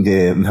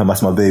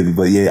 that's my baby.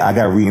 But yeah, I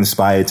got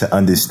re-inspired to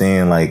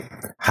understand like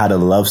how to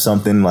love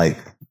something like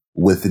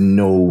with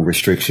no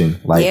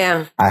restriction. Like,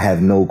 I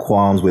have no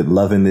qualms with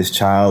loving this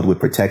child, with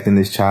protecting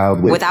this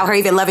child. Without her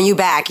even loving you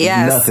back.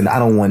 Yes. Nothing. I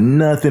don't want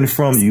nothing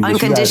from you.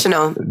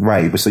 Unconditional.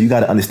 Right. But so you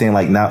got to understand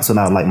like now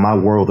like my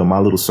world or my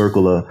little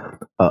circle of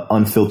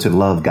unfiltered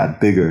love got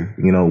bigger,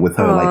 with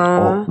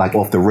her like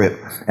off the rip.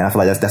 And I feel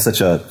like that's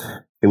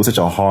it was such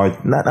a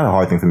hard, not a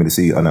hard thing for me to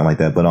see or nothing like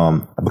that, but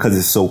because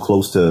it's so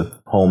close to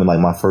home and like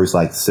my first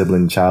like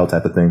sibling child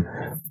type of thing.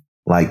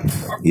 Like,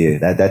 yeah,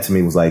 that to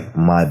me was like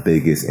my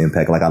biggest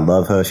impact. Like, I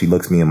love her. She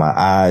looks me in my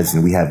eyes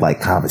and we have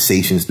like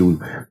conversations through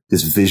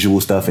this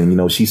visual stuff.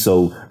 And, she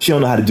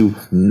don't know how to do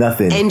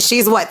nothing. And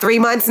she's what, 3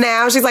 months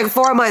now? She's like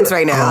 4 months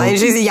right now. And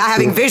y'all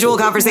having visual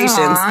conversations.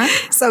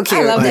 Aww. So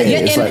cute. I love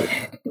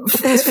that.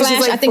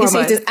 Flash, I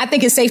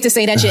think it's safe to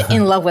say that you're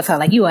in love with her.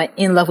 Like, you are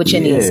in love with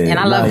your niece. And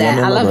I love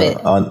that. I love it.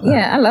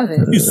 I love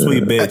it. You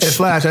sweet bitch. And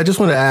Flash, I just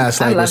want to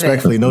ask, like,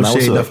 respectfully, no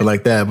shade, nothing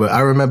like that. But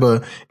I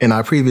remember in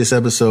our previous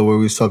episode where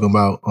we was talking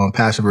about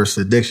passion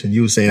versus addiction,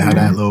 you were saying how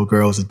that little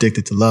girl is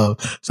addicted to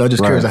love. So I'm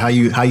just curious how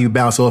you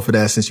bounce off of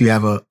that since you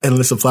have an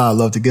endless supply of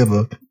love to give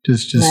her.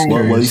 Just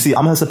well, you see,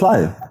 I'm her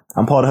supplier.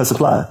 I'm part of her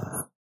supply.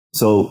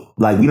 So,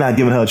 like, we're not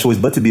giving her a choice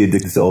but to be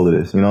addicted to all of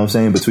this. You know what I'm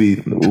saying?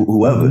 Between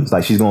whoever. It's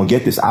like, she's going to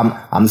get this. I'm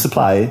the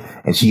supplier,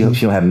 and she don't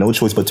have no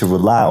choice but to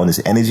rely on this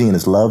energy and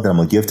this love that I'm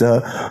going to give to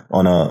her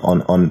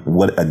on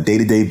what a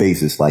day-to-day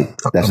basis. Like,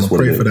 that's just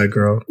what it is. Pray for that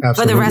girl.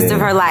 Absolutely. For the rest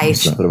of her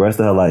life. For the rest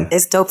of her life.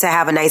 It's dope to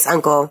have a nice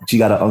uncle. She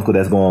got an uncle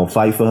that's going to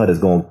fight for her, that's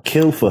going to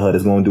kill for her,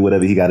 that's going to do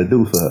whatever he got to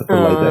do for her.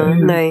 Like that.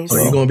 Nice. So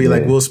you're going to be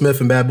like Will Smith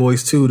and Bad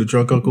Boys 2, the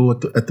drunk uncle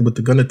with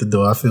the gun at the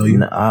door. I feel you.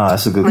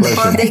 That's a good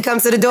question. They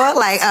comes to the door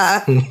like,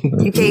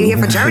 you came here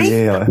for Journey?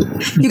 Yeah.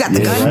 You got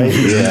the gun? Right?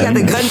 You got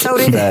the gun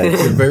toted?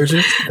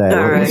 Virgin? All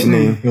right. What's your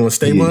name? You want to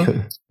stay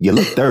one? You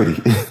look dirty.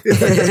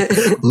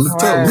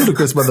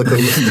 Ludicrous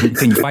motherfucker.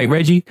 Can you fight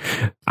Reggie?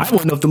 I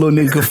want to know if the little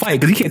nigga can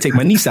fight because he can't take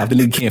my niece out. The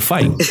nigga can't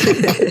fight.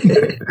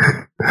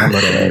 I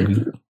love that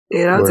movie.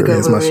 Yeah, that's a good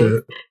movie. My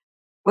shit.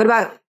 What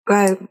about, go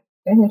ahead.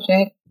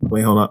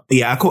 Wait, hold up.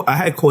 Yeah, I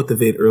had caught the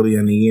vid earlier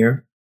in the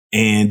year,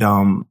 and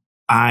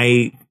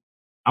I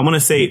want to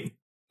say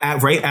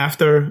right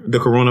after the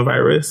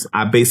coronavirus,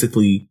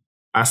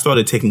 I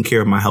started taking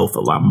care of my health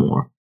a lot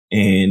more.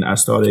 And I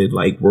started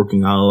like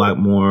working out a lot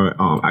more.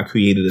 I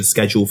created a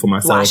schedule for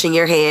myself. Washing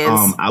your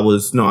hands.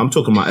 I'm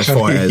talking about as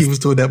far as he was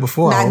doing that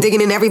before. Not digging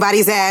in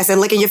everybody's ass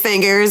and licking your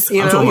fingers.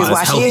 He was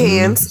washing your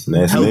hands.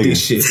 Healthy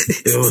shit.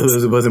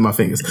 It wasn't my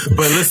fingers.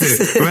 But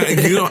listen,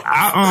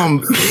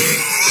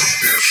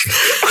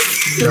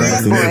 Boy.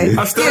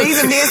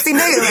 He's a nasty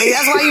nigga. Like,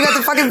 that's why you got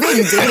the fucking vid.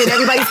 You digging in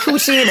everybody's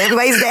coochie and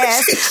everybody's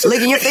ass,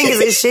 licking your fingers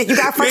and shit. You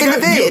got fucking the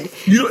vid.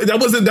 That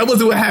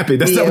wasn't what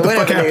happened. That's not what the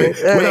fuck happened.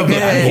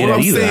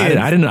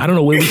 I don't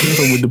know where we came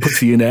from with the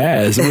pussy in the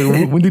ass.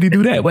 When did he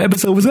do that? What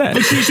episode was that?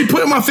 She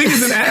put my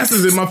fingers in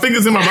asses and my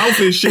fingers in my mouth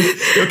and shit.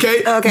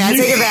 Okay, I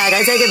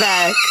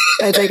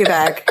take it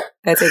back.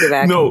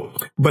 No,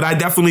 but I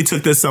definitely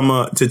took this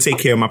summer to take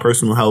care of my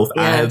personal health.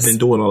 Yes. I have been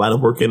doing a lot of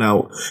working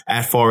out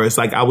as far as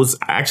like I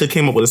actually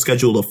came up with a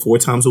schedule of 4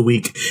 times a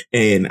week,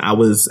 and I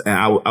was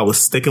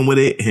sticking with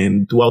it.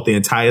 And throughout the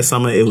entire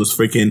summer, it was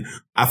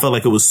I felt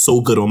like it was so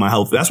good on my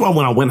health. That's why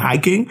when I went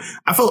hiking,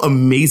 I felt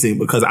amazing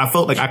because I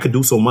felt like I could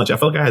do so much. I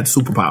felt like I had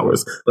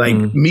superpowers. Like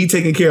me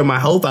taking care of my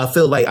health, I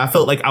felt like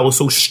I was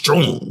so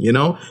strong,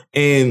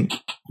 and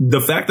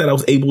the fact that I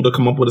was able to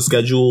come up with a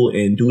schedule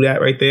and do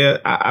that right there,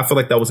 I feel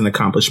like that was an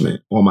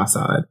accomplishment on my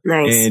side.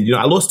 Nice. And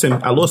I lost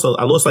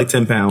like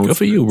 10 pounds. Good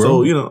for you,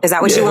 bro. So is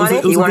that what you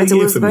wanted? You wanted to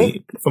lose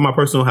weight for my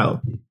personal health?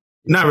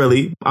 Not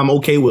really. I'm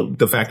okay with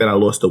the fact that I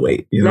lost the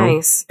weight.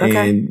 Nice.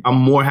 Okay. And I'm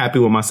more happy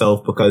with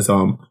myself because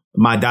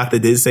my doctor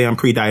did say I'm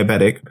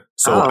pre-diabetic.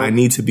 So I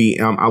need to be,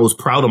 I was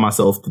proud of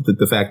myself,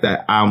 the fact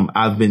that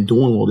I've been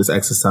doing all this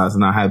exercise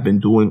and I have been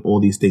doing all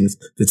these things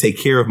to take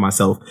care of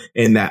myself,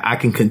 and that I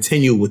can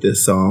continue with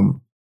this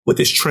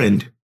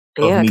trend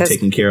of me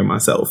taking care of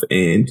myself.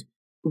 And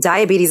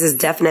diabetes is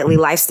definitely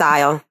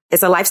lifestyle.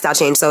 It's a lifestyle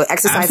change. So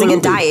exercising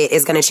and diet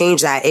is going to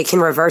change that. It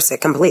can reverse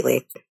it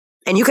completely.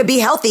 And you could be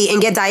healthy and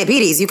get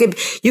diabetes. You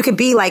could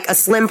be like a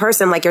slim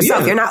person like yourself.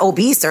 Yeah. You're not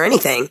obese or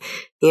anything,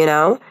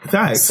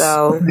 Facts.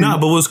 So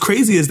but what's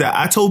crazy is that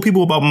I told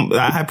people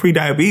I had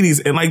pre-diabetes,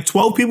 and like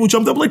 12 people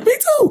jumped up like, me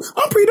too.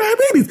 I'm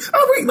pre-diabetes.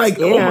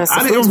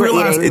 I didn't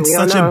realize it's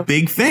such a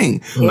big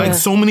thing. Yeah. Like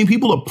so many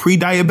people are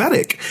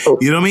pre-diabetic.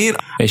 You know what I mean?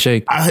 Hey,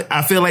 Shake.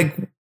 I feel like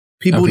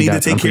people need to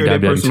take care of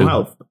their personal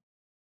health.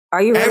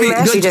 Are you really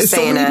actually just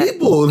saying that?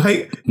 People,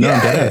 like,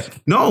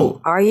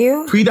 no. Are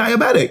you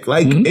pre-diabetic?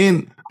 Like,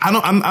 and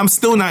I'm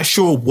still not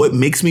sure what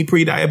makes me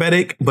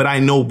pre-diabetic, but I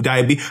know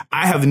diabetes.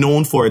 I have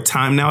known for a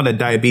time now that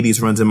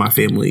diabetes runs in my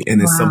family,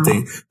 and it's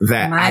something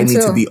that I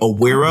need to be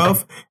aware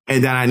of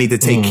and that I need to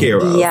take care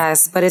of.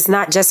 Yes, but it's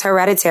not just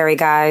hereditary,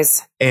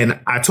 guys. And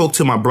I talk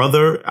to my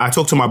brothers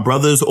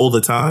all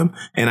the time,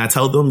 and I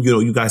tell them,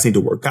 you guys need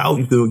to work out.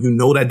 You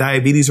know that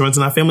diabetes runs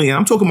in our family, and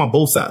I'm talking about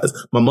both sides,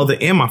 my mother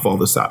and my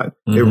father's side.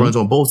 It runs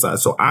on both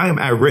sides, so I am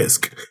at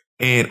risk.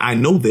 And I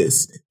know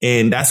this.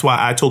 And that's why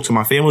I talk to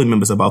my family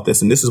members about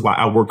this. And this is why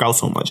I work out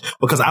so much,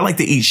 because I like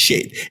to eat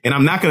shit. And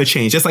I'm not going to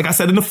change. Just like I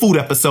said in the food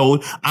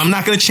episode, I'm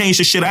not going to change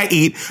the shit I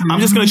eat. I'm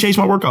just going to change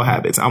my workout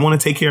habits. I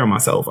want to take care of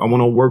myself. I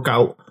want to work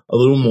out a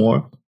little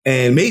more.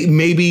 And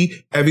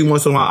maybe every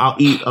once in a while I'll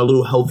eat a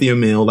little healthier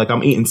meal. Like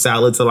I'm eating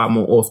salads a lot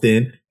more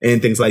often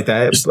and things like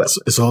that.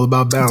 It's all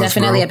about balance.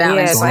 Definitely a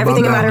balance. Yeah, so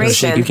everything in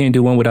moderation. You can't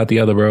do one without the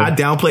other, bro. I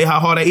downplay how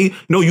hard I eat.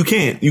 No, you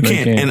can't. You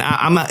can't. And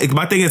I'm not.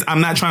 My thing is,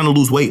 I'm not trying to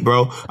lose weight,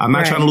 bro. I'm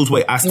not trying to lose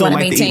weight. I still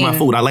like to eat my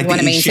food. I like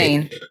to eat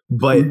shit.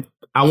 But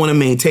I want to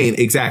maintain.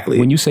 Exactly.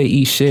 When you say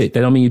eat shit, that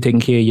don't mean you're taking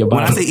care of your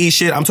body. When I say eat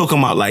shit, I'm talking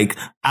about like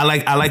I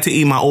like to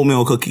eat my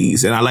oatmeal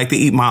cookies, and I like to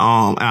eat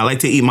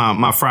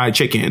my fried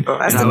chicken. Oh,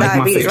 that's and I like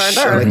my fish. Right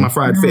there. I like my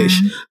fried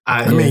fish.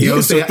 I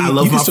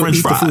love my French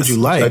fries. The food you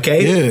like.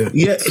 Okay.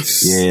 Yeah.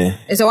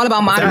 It's all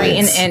about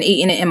moderating and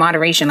eating it in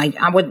moderation. Like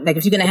I would, like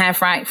if you're gonna have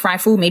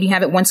fried food, maybe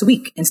have it once a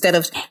week instead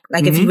of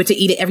like if you were to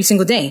eat it every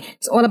single day.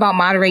 It's all about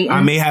moderating.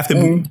 I may have to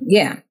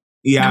be.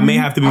 Yeah, I may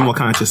have to be more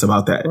conscious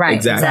about that. Right.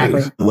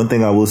 Exactly. One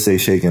thing I will say,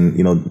 Shaken,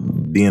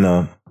 being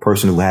a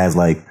person who has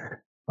like,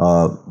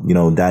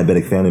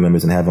 diabetic family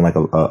members and having like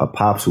a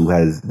pops who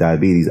has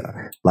diabetes,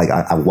 like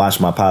I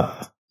watched my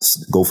pop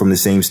go from the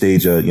same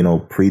stage of,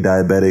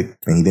 pre-diabetic,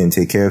 and he didn't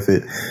take care of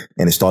it.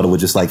 And it started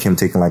with just like him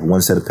taking like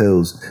one set of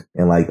pills.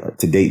 And like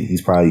to date, he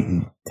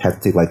had to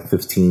take like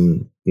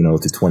 15,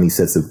 to 20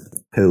 sets of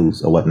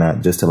pills or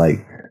whatnot just to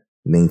like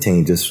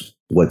maintain just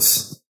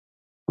what's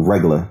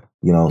regular.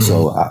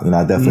 So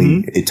I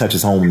definitely, it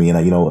touches home with me,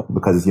 and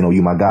because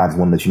you my God, I just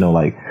want to let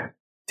like,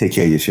 take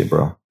care of your shit,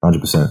 bro.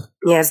 100%.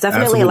 Yeah, it's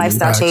definitely a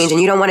lifestyle change, and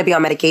you don't want to be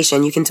on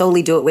medication. You can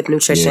totally do it with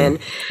nutrition.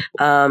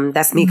 Yeah.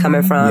 That's me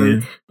coming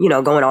from,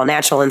 going all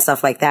natural and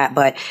stuff like that.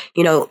 But,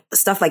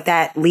 stuff like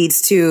that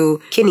leads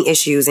to kidney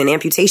issues and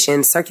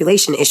amputations,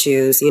 circulation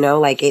issues,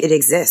 like it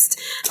exists.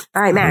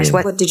 All right, Mash,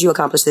 what did you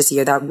accomplish this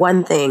year? That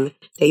one thing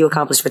that you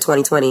accomplished for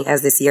 2020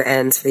 as this year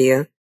ends for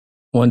you?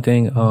 One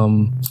thing,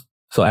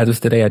 so as of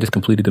today, I just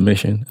completed the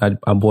mission.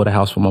 I bought a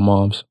house for my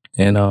mom's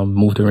and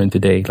moved her in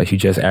today. Like she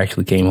just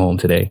actually came home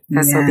today.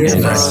 That's so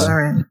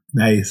beautiful.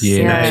 Nice. Yeah.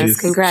 Yes, nice.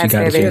 Congrats, she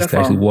got baby. a chance to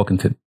actually walk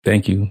into.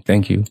 Thank you.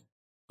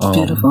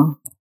 Beautiful.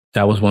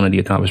 That was one of the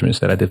accomplishments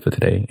that I did for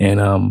today. And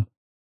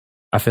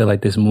I feel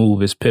like this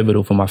move is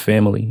pivotal for my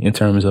family in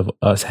terms of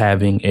us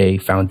having a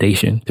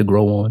foundation to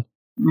grow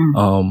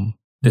on.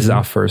 This is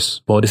our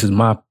this is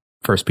my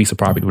first piece of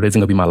property, but it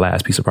isn't going to be my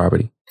last piece of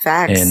property.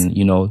 Facts.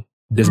 And,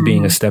 this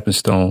being a stepping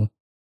stone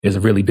is a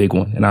really big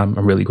one, and I'm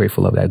really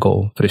grateful of that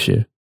goal for this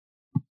year.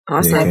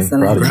 Awesome.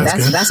 Excellent.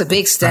 That's a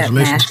big step,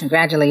 Mash.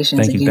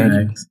 Congratulations Thank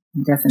again.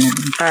 you.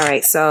 Definitely. All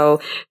right.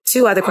 So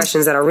 2 other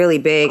questions that are really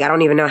big. I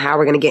don't even know how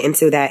we're going to get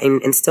into that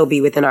and still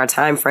be within our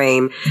time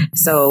frame.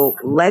 So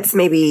let's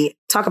maybe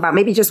talk about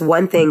maybe just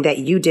one thing that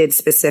you did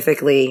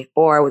specifically,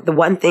 or the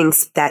one thing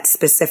that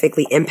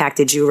specifically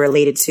impacted you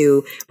related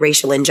to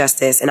racial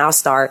injustice. And I'll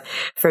start.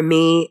 For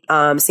me,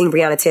 seeing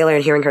Breonna Taylor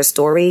and hearing her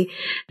story,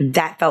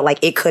 that felt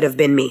like it could have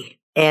been me.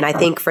 And I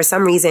think for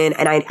some reason,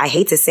 and I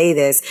hate to say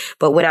this,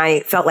 but when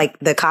I felt like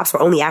the cops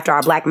were only after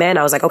our black men,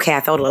 I was like, okay,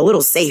 I felt a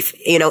little safe,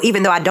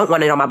 even though I don't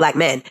want it on my black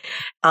men.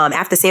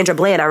 After Sandra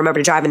Bland, I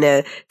remember driving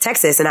to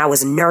Texas and I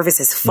was nervous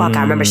as fuck.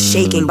 I remember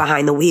shaking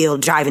behind the wheel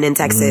driving in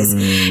Texas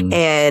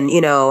and,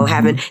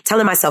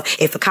 telling myself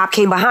if a cop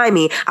came behind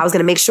me, I was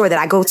going to make sure that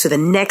I go to the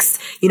next,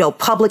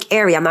 public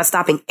area. I'm not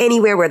stopping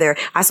anywhere where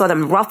I saw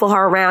them ruffle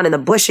her around in the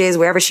bushes,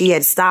 wherever she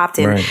had stopped.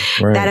 And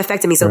that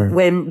affected me. So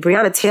when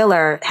Breonna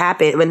Taylor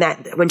happened,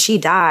 when she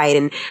died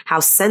and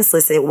how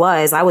senseless it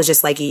was, I was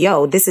just like,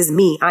 yo, this is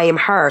me. I am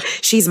her.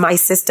 She's my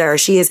sister.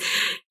 She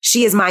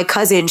is my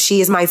cousin.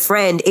 She is my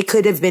friend. It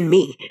could have been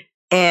me.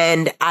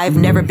 And I've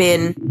never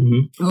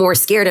been more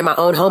scared in my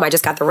own home. I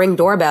just got the Ring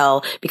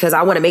doorbell because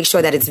I want to make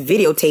sure that it's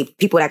videotaped.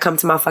 People that come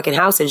to my fucking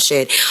house and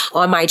shit.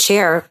 On my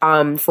chair,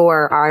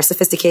 for our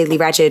Sophisticatedly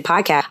Ratchet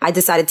podcast, I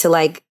decided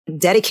to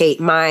dedicate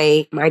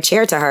my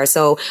chair to her.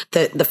 So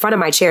the front of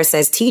my chair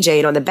says TJ,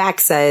 and on the back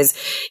says,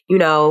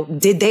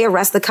 did they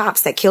arrest the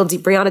cops that killed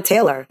Breonna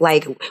Taylor?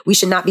 Like, we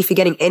should not be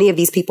forgetting any of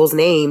these people's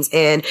names.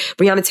 And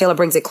Breonna Taylor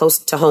brings it close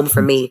to home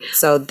for me.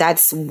 So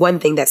that's one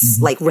thing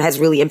that's has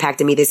really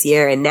impacted me this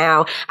year. And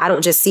now I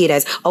don't just see it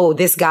as, oh,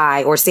 this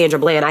guy or Sandra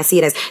Bland. I see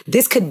it as,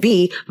 this could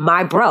be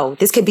my bro.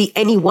 This could be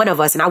any one of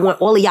us. And I want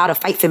all of y'all to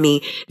fight for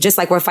me, just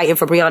like we're fighting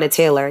for Breonna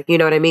Taylor. You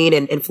know what I mean?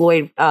 And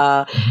Floyd,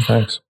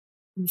 Thanks.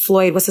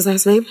 Floyd, what's his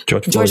last name?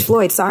 George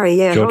Floyd. Sorry.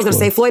 Yeah. I was going to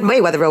say Floyd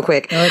Mayweather real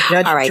quick. All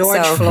right.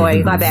 George so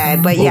Floyd. My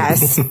bad. But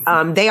yes,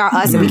 they are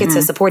us and we get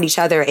to support each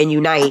other and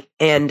unite.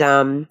 And,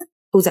 who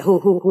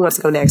wants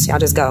to go next? Y'all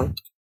just go.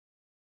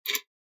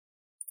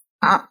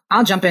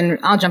 I'll jump in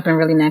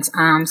really next.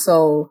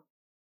 The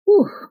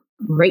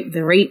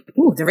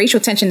racial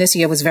tension this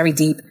year was very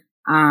deep.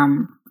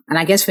 And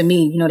I guess for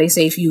me, they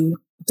say if you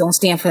don't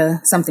stand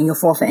for something, you'll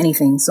fall for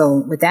anything.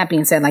 So with that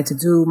being said, like to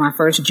do my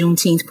first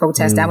Juneteenth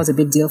protest, that was a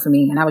big deal for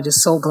me. And I was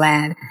just so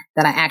glad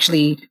that I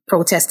actually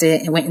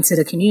protested and went into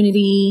the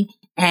community.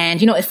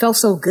 And, it felt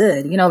so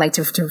good, like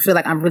to feel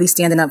like I'm really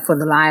standing up for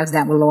the lives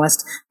that were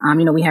lost.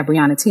 We had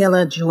Breonna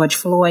Taylor, George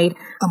Floyd,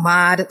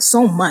 Ahmaud,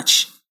 so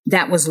much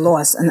that was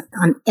lost.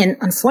 And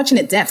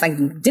unfortunate death, like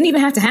didn't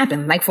even have to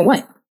happen. Like for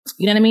what?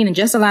 You know what I mean? And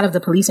just a lot of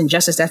the police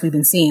injustice that we've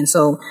been seeing.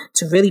 So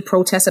to really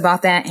protest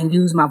about that and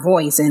use my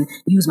voice and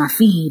use my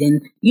feed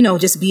and,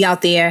 just be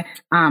out there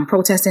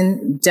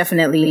protesting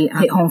definitely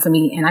hit home for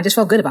me. And I just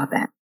felt good about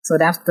that. So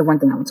that's the one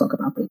thing I would talk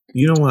about.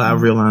 You know what I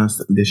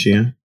realized this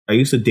year? I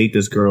used to date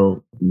this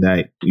girl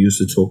that used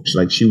to talk,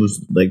 like she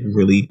was like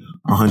really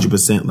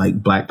 100%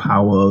 like Black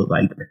power.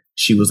 Like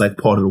she was like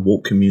part of the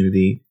woke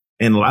community.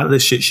 And a lot of the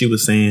shit she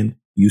was saying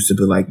used to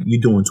be like,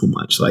 you're doing too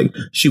much. Like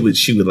she would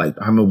like,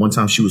 I remember one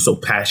time she was so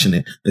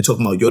passionate and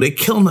talking about, they're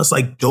killing us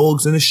like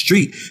dogs in the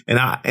street. And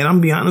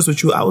I'm be honest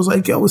with you, I was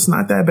like, it's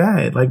not that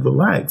bad. Like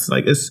relax.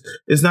 Like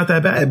it's not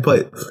that bad.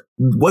 But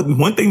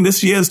one thing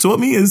this year has taught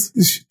me is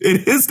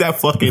it is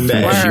that fucking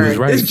bad. She was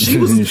right. She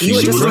was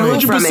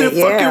 100%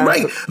 fucking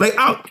right. Like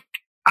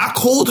I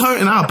called her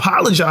and I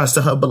apologized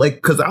to her, but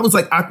like, cause I was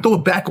like, I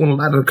thought back on a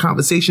lot of the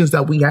conversations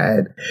that we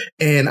had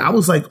and I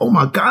was like, oh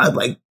my God,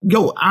 like,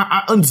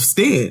 I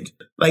understand.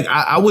 Like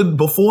I would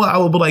be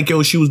like,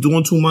 she was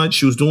doing too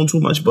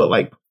much. But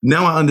like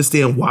now I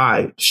understand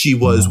why she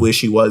was where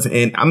she was.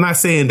 And I'm not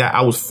saying that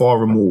I was far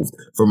removed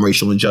from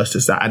racial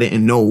injustice. I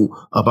didn't know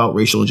about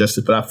racial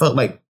injustice, but I felt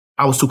like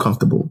I was too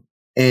comfortable.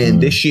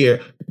 And this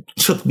year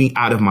took me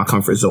out of my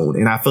comfort zone.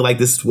 And I feel like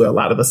this is where a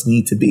lot of us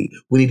need to be.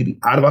 We need to be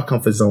out of our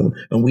comfort zone.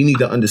 And we need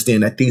to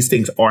understand that these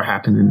things are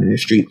happening in the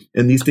street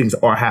and these things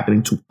are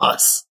happening to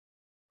us.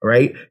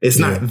 Right? It's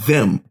not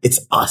them. It's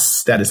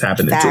us that is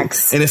happening to.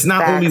 And it's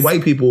not only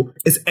white people.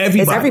 It's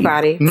everybody. It's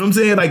everybody. You know what I'm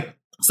saying? Like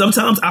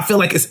sometimes I feel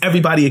like it's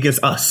everybody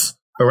against us.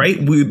 All right?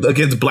 We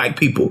against Black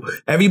people.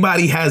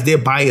 Everybody has their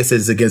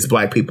biases against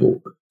Black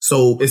people.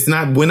 So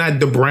we're not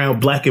the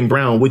Black and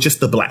brown. We're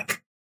just the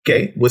Black.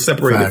 Okay, we're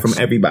separated from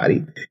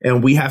everybody,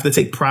 and we have to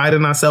take pride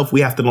in ourselves. We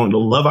have to learn to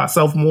love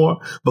ourselves more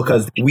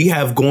because we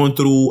have gone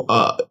through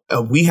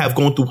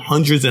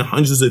hundreds and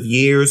hundreds of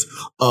years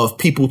of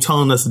people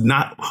telling us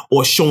not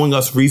or showing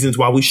us reasons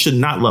why we should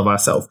not love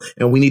ourselves,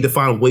 and we need to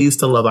find ways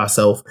to love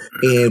ourselves,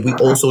 and we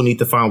also need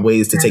to find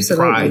ways to take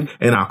pride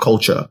in our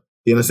culture.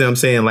 You understand what I'm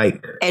saying?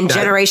 Like, and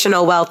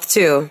generational wealth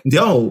too.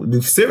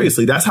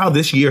 Seriously, that's how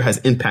this year has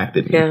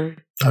impacted me. Yeah.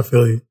 I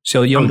feel you.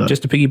 So,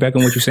 just to piggyback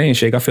on what you're saying,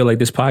 Shake, I feel like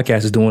this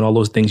podcast is doing all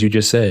those things you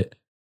just said.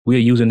 We are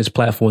using this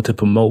platform to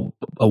promote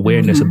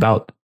awareness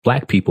about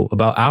Black people,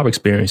 about our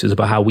experiences,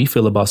 about how we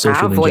feel about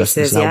social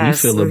injustice, how we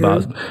feel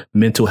about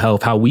mental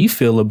health, how we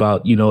feel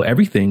about,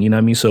 everything, you know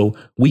what I mean? So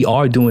we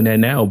are doing that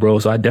now, bro.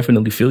 So I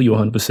definitely feel you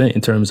 100%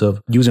 in terms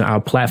of using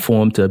our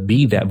platform to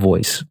be that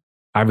voice.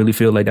 I really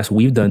feel like that's what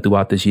we've done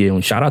throughout this year.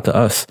 And shout out to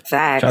us.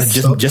 Facts.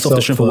 Just off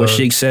the strength of what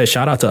Shake said,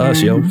 shout out to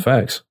us, yo.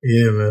 Facts.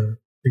 Yeah, man.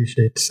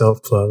 Appreciate the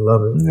self-plug.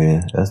 Love it.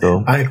 Yeah, that's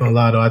dope. I ain't gonna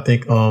lie though. I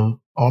think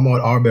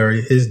Ahmaud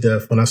Arbery, his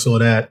death, when I saw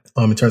that,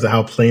 in terms of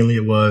how plainly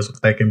it was,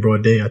 like in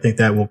broad day, I think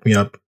that woke me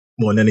up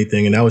more than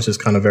anything. And that was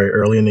just kind of very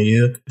early in the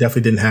year.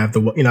 Definitely didn't have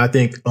I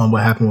think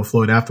what happened with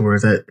Floyd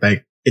afterwards, that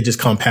like it just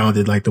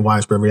compounded like the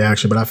widespread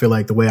reaction. But I feel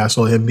like the way I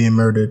saw him being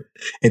murdered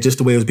and just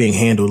the way it was being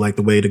handled, like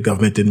the way the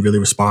government didn't really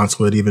respond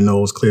to it, even though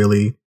it was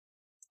clearly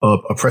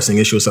a pressing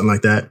issue or something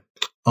like that.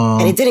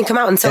 And it didn't come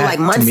out until like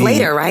months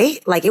later,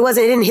 right? Like it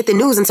didn't hit the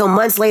news until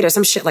months later,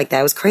 some shit like that.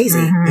 It was crazy.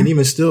 And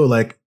even still,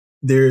 like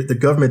the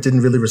government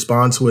didn't really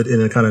respond to it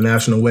in a kind of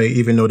national way,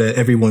 even though that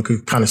everyone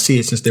could kind of see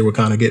it since they were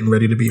kind of getting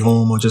ready to be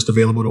home or just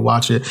available to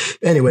watch it.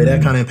 Anyway,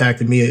 that kind of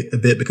impacted me a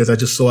bit because I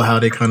just saw how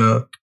it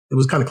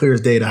was kind of clear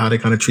as day to how they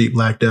kind of treat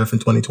Black death in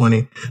 2020,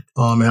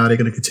 and how they're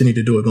going to continue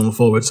to do it going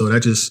forward. So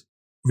that just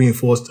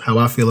reinforced how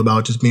I feel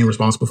about just being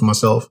responsible for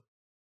myself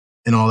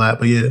and all that.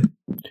 But yeah.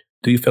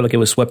 Do you feel like it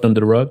was swept under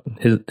the rug,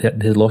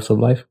 his loss of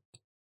life?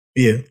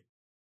 Yeah.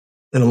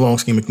 In the long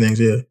scheme of things,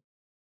 yeah.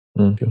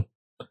 Okay.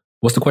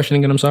 What's the question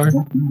again? I'm sorry.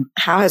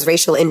 How has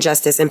racial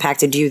injustice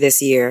impacted you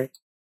this year?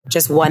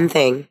 Just one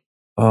thing.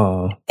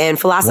 And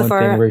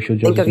philosopher,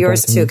 think of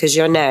yours too, because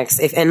you're next.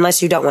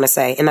 Unless you don't want to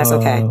say, and that's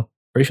okay.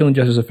 Racial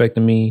injustice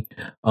affected me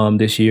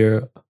this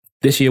year.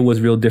 This year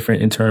was real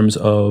different in terms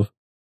of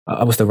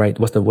what's the right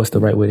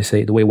way to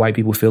say it? The way white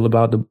people feel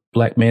about the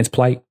Black man's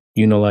plight.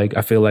 Like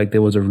I feel like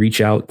there was a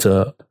reach out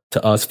to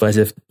us for as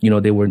if,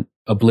 they were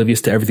oblivious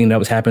to everything that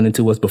was happening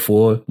to us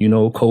before,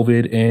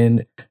 COVID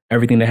and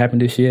everything that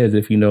happened this year, as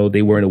if,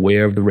 they weren't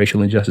aware of the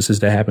racial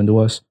injustices that happened to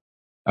us.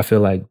 I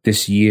feel like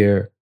this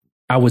year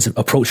I was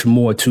approached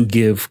more to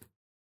give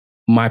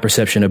my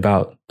perception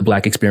about the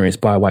Black experience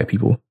by white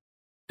people.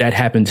 That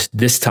happened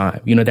this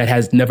time, that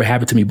has never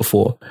happened to me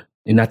before.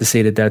 And not to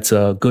say that that's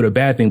a good or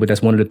bad thing, but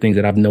that's one of the things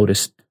that I've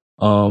noticed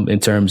in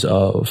terms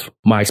of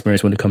my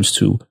experience when it comes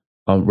to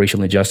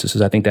racial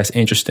injustices. I think that's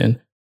interesting.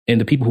 And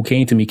the people who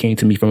came to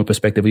me from a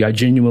perspective where I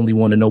genuinely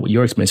want to know what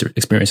your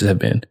experiences have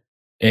been.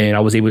 And I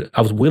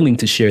was willing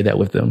to share that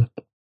with them.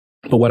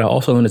 But what I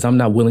also learned is I'm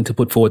not willing to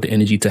put forward the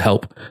energy to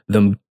help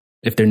them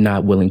if they're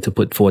not willing to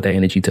put forward that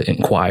energy to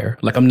inquire.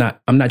 Like I'm not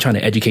trying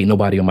to educate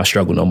nobody on my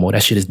struggle no more.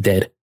 That shit is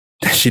dead.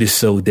 That shit is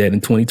so dead. In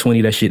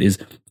 2020, that shit is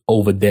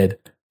over dead.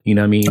 You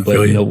know what I mean? But,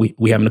 you know,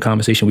 we having a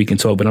conversation, we can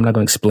talk, but I'm not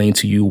going to explain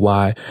to you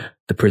why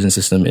the prison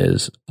system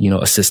is, you know,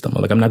 a system.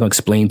 Like, I'm not going to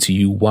explain to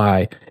you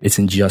why it's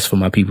unjust for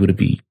my people to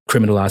be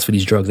criminalized for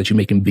these drugs that you're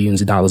making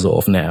billions of dollars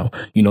off now.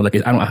 You know, like,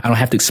 I don't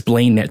have to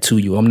explain that to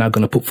you. I'm not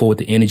going to put forward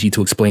the energy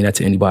to explain that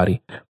to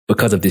anybody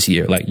because of this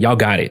year. Like, y'all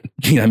got it.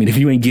 You know what I mean? If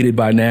you ain't get it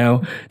by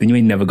now, then you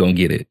ain't never going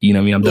to get it. You know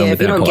what I mean? I'm done with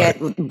that part. If you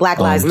don't get Black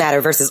Lives Matter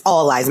versus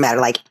All Lives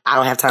Matter, like, I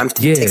don't have time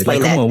to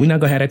explain that. Come on, we're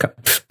not going to have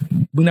that.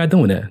 We're not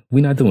doing that.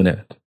 We're not doing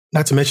that.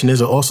 Not to mention,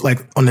 there's also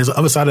there's the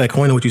other side of that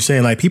coin of what you're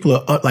saying. Like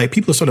people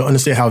sort of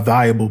understand how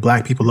valuable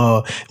Black people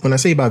are. When I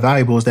say by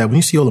valuable, is that when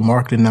you see all the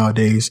marketing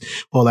nowadays,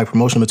 or like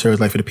promotional materials,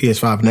 like for the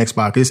PS5 and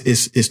Xbox,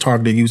 it's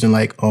targeted using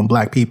like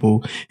Black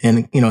people,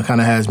 and you know, kind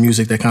of has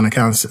music that kind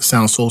of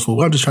sounds soulful.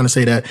 Well, I'm just trying to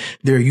say that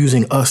they're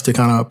using us to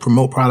kind of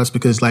promote products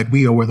because like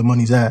we are where the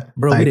money's at,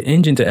 bro. Like, we're the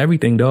engine to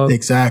everything, dog.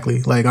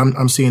 Exactly. Like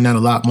I'm seeing that a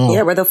lot more.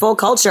 Yeah, we're the full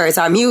culture. It's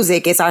our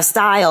music. It's our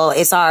style.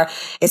 It's our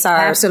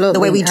absolutely the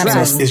way we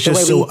dress. It's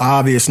just so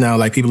obvious now.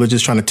 Like people are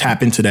just trying to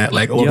tap into that.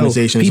 Like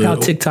organizations. Peep how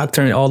TikTok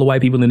turned all the white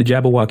people into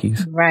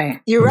Jabberwockies.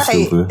 Right. You're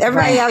right.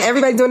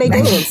 Everybody doing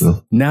their dance.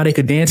 Now they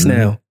could dance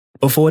now.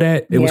 Before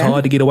that, it was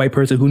hard to get a white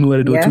person who knew how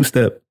to do a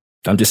two-step.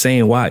 I'm just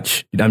saying,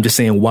 watch.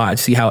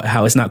 See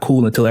how it's not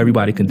cool until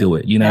everybody can do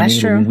it. You know what I mean?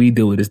 True. When we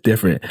do it, it's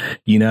different.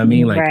 You know what I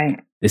mean?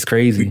 Like, it's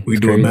crazy. We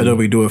do it better.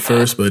 We do it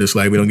first, but it's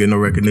like we don't get no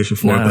recognition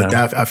for it. But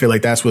I feel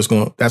like that's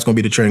going to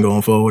be the trend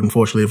going forward.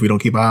 Unfortunately, if we don't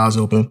keep our eyes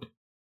open.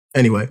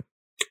 Anyway.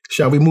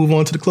 Shall we move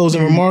on to the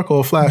closing remark,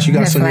 or Flash? You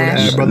got something to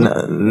add,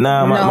 brother?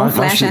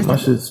 My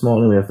shit's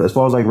small anyway. As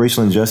far as like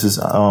racial injustice,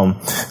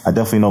 I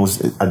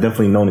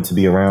definitely known it to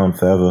be around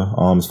forever.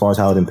 As far as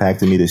how it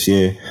impacted me this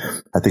year,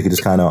 I think it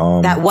just kind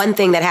of that one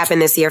thing that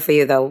happened this year for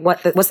you though.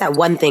 What's that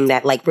one thing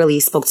that like really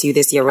spoke to you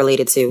this year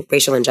related to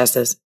racial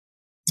injustice?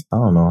 I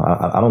don't know.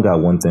 I don't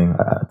got one thing.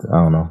 I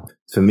don't know.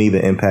 For me,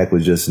 the impact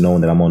was just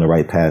knowing that I'm on the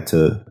right path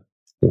to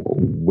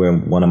where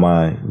one of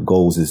my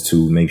goals is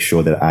to make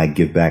sure that I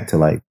give back to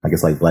like, I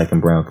guess like Black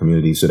and brown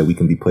communities so that we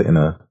can be put in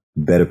a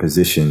better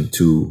position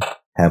to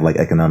have like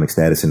economic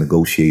status and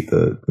negotiate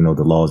the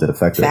laws that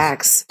affect us.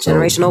 Facts.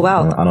 Generational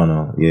wealth. I don't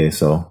know. Yeah.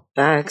 So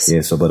facts.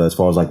 Yeah. So, but as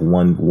far as like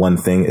one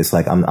thing, it's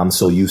like, I'm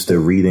so used to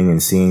reading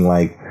and seeing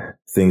like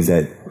things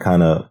that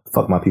kind of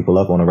fuck my people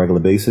up on a regular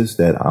basis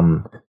that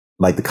I'm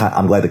glad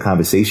the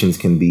conversations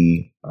can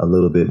be a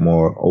little bit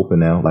more open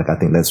now. Like, I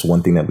think that's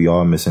one thing that we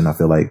are missing. I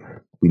feel like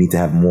we need to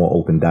have more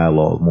open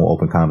dialogue, more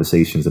open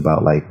conversations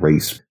about like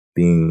race,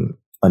 being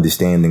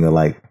understanding of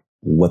like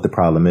what the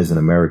problem is in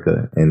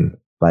America, and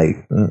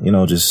like, you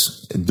know,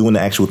 just doing the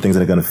actual things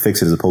that are going to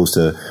fix it as opposed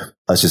to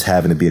us just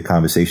having to be a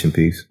conversation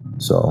piece.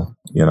 So,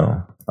 you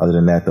know, other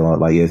than that though,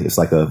 like it's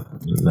like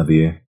another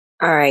year.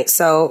 All right.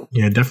 So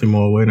yeah, definitely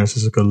more awareness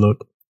is a good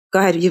look. Go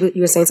ahead. You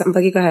were saying something,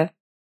 Buggy? Go ahead.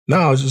 No,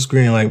 I was just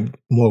agreeing, like,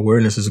 more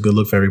awareness is a good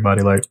look for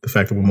everybody. Like, the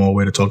fact that we're more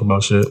aware to talk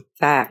about shit.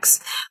 Facts.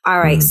 All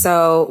right.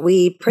 So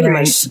we pretty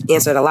much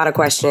answered a lot of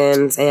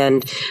questions.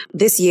 And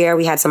this year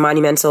we had some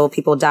monumental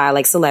people die,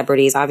 like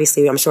celebrities.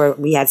 Obviously, I'm sure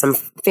we had some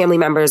family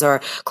members or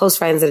close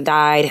friends that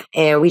died.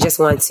 And we just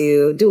want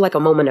to do like a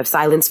moment of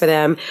silence for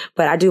them.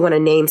 But I do want to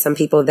name some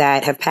people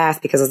that have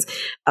passed because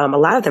a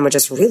lot of them were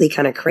just really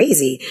kind of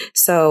crazy.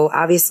 So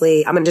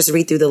obviously, I'm going to just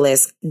read through the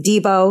list.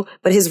 Debo,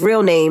 but his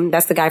real name,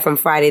 that's the guy from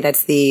Friday.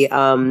 That's the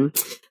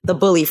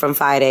bully from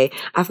Friday.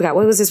 I forgot,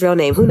 what was his real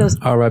name? Who knows?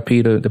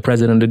 R.I.P. the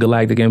president of the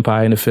Galactic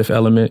Empire and the Fifth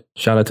Element.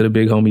 Shout out to the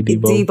big homie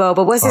Debo.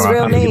 But what's his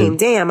real name?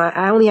 Damn,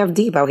 I only have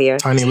Debo here.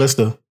 Tiny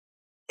Lister.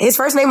 His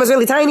first name was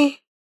really Tiny?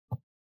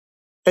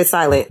 It's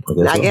silent,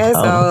 I guess.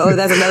 Oh,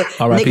 that's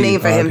another nickname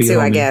for him too, homie.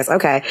 I guess.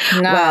 Okay.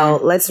 No.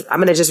 Well, I'm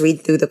going to just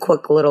read through the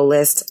quick little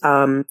list.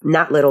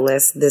 Not little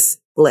list, this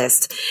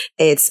list.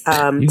 It's,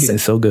 you're getting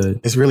so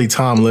good. It's really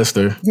Tom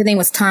Lister. His name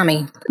was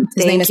Tommy.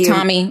 His name is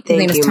Tommy. His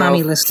name is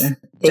Tommy Lister.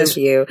 Thank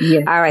you. Yeah.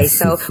 All right.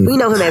 So we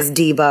know him as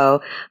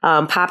Debo.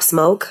 Pop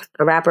Smoke,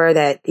 a rapper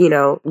that, you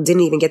know,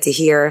 didn't even get to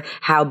hear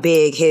how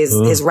big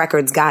his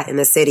records got in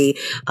the city,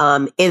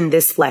 in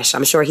this flesh.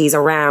 I'm sure he's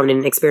around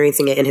and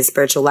experiencing it in his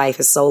spiritual life.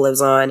 His soul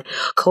lives on.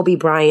 Kobe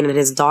Bryant and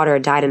his daughter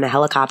died in a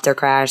helicopter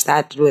crash.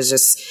 That was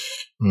just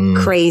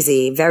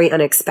crazy, very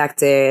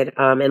unexpected,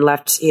 and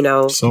left, you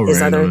know, so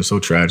his random and so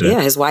tragic. Yeah,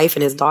 his wife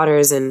and his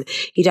daughters, and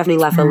he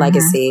definitely left a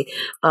legacy.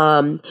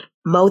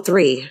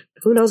 Mo3.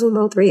 Who knows who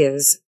Mo3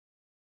 is?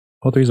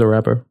 Mo3's a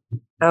rapper.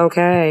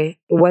 Okay.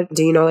 What,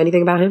 do you know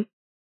anything about him?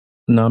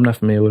 No, I'm not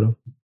familiar with him.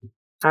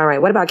 All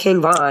right. What about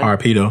King Von?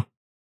 R.I.P. though.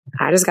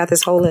 I just got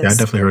this whole list. Yeah, I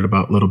definitely heard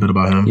a little bit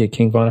about him. Yeah,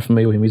 King Von, I'm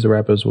familiar with him. He's a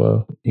rapper as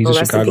well. He's a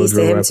Chicago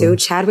drill rapper. Too.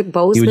 Chadwick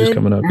Boseman. He was just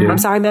coming up. Yeah. I'm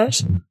sorry,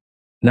 Mash.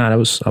 Nah, I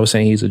was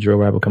saying he's a drill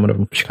rapper coming up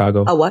from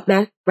Chicago. A what,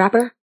 Matt?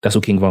 Rapper? That's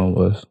what King Von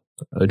was.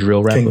 A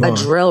drill rapper. A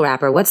drill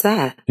rapper. What's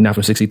that? You're not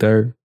from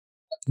 63rd?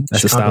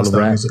 That's a style of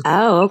rap.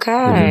 Oh,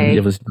 okay.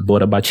 It was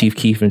brought up by Chief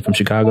Keef and from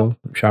Chicago,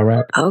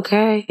 Chirac.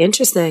 Okay,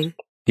 interesting.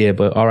 Yeah,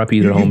 but R.I.P.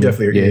 to the homie.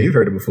 Definitely, you've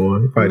heard it before.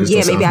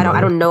 Yeah, maybe I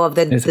don't know of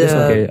the. It's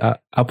okay.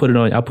 I'll put it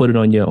on. I'll put it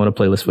on a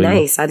playlist for you.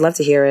 Nice. I'd love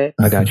to hear it.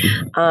 I got you.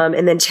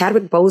 And then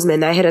Chadwick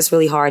Boseman, that hit us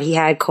really hard. He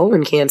had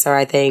colon cancer,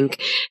 I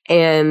think,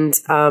 and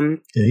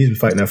he's been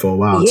fighting that for a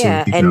while.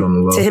 Yeah, too,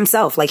 and to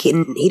himself, like he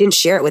didn't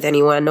share it with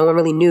anyone. No one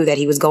really knew that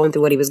he was going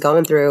through what he was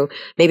going through.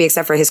 Maybe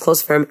except for his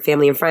close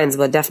family and friends,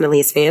 but definitely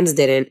his fans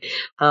didn't.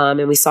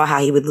 And we saw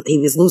how he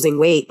was losing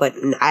weight, but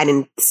I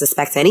didn't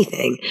suspect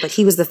anything. But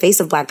he was the face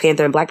of Black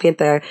Panther, and Black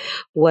Panther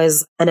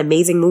was an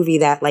amazing movie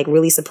that like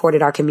really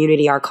supported our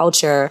community, our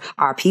culture,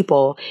 our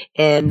people.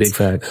 And big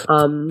facts.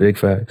 Big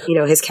facts. You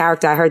know, his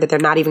character, I heard that they're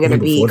not even going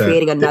to be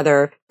creating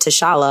another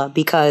T'Challa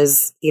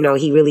because, you know,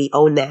 he really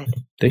owned that.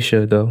 They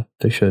should though.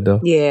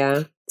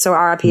 Yeah. So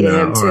R.I.P.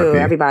 to him too,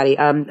 everybody.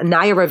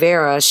 Naya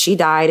Rivera, she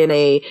died in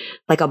a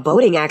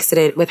boating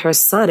accident with her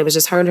son. It was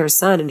just her and her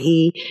son, and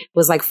he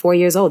was like 4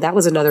 years old. That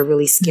was another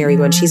really scary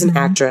one. She's an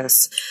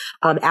actress.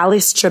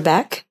 Alex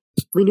Trebek.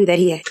 We knew that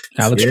he had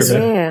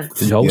Yeah,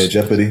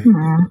 Jeopardy.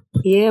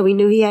 Yeah, we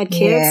knew he had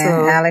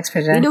cancer. Yeah, Alex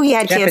Trebek. We knew he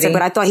had cancer,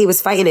 but I thought he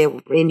was fighting it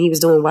and he was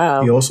doing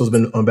well. He also has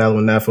been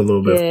battling that for a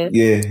little bit.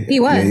 Yeah.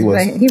 He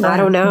was. I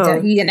don't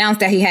know. He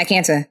announced that he had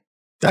cancer.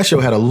 That show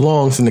had a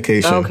long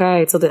syndication.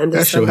 Okay, till the end of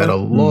that show had a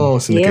long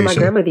syndication. Yeah, my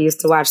grandmother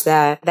used to watch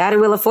that. That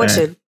and Wheel of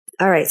Fortune.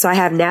 All right, so I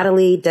have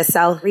Natalie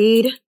Desselle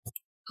Reid.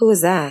 Who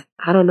is that?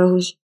 I don't know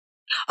who she.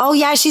 Oh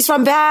yeah, she's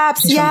from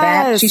Babs. She's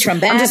from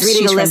Babs. I'm just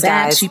reading the list,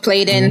 guys. She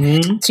played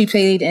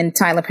in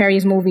Tyler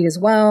Perry's movie as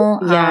well.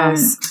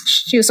 Yes,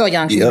 she was so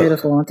young. She's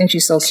beautiful. I think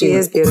she's so cute. She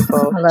is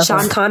beautiful.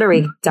 Sean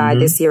Connery died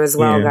this year as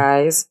well,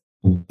 guys.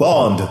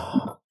 Bond.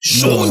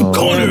 Sean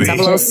Connery.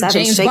 007.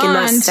 James Shaking Bond.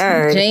 Not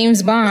Stirred.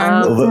 James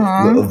Bond.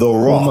 The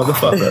Rock.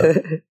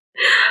 Motherfucker.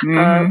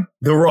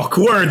 The Rock.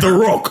 Word, The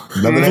Rock.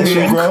 Remember that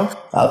shit, bro?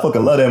 I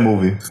fucking love that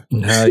movie.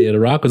 Hell yeah, The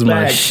Rock was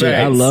my shit.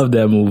 I love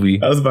that movie.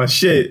 That was my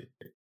shit.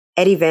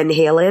 Eddie Van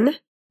Halen.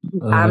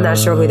 I'm not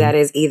sure who that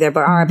is either,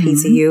 but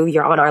R.I.P. to you.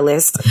 You're on our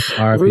list.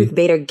 Ruth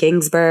Bader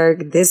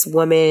Ginsburg. This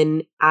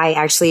woman, I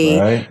actually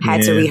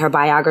had to read her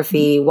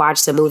biography,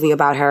 watched a movie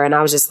about her, and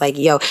I was just like,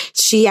 yo,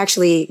 she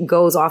actually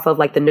goes off of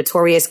like the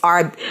notorious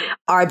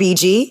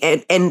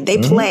RBG, and they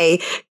play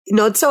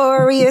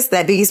Notorious,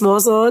 that Biggie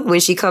Smalls song, when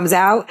she comes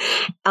out.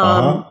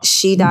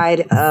 She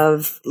died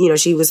of,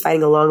 she was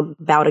fighting a long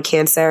bout of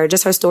cancer.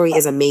 Just her story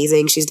is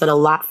amazing. She's done a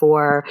lot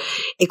for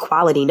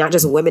equality, not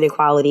just women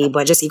equality,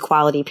 but just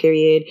equality,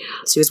 period.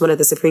 She was one of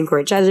the Supreme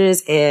Court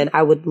judges, and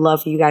I would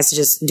love for you guys to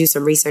just do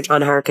some research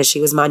on her because she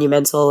was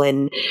monumental,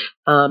 and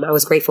I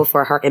was grateful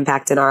for her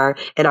impact in our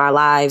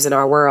lives, in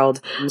our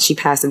world. She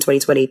passed in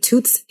 2020.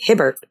 Toots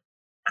Hibbert.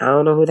 I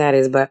don't know who that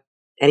is, but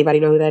anybody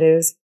know who that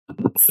is?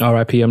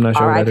 R.I.P. I'm not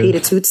sure. R.I.P. to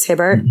Toots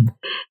Hibbert.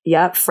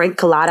 Yep. Frank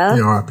Collada.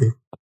 Yeah, R.I.P.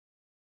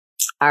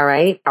 All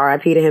right.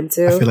 R.I.P. to him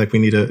too. I feel like we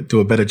need to do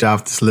a better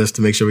job with this list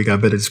to make sure we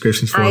got better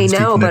descriptions for I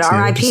know, but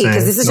R.I.P.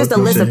 because this is just a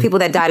list of people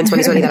that died in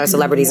 2020 that are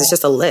celebrities. It's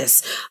just a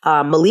list.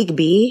 Malik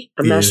B.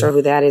 I'm not sure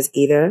who that is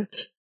either.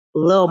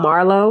 Lil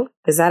Marlo.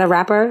 Is that a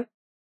rapper?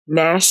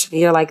 Mash.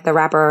 You're like the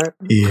rapper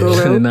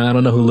guru. No, I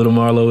don't know who Lil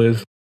Marlo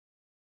is.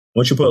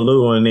 Once you put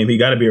Lil on the name, he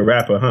got to be a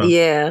rapper, huh?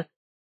 Yeah.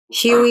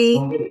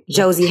 Huey,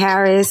 Josie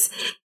Harris,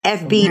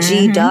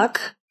 FBG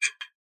Duck.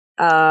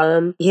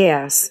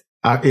 Yes.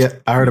 I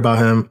heard about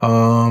him.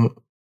 No,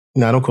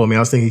 don't quote me. I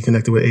was thinking he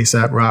connected with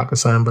ASAP Rock or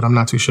something, but I'm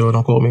not too sure.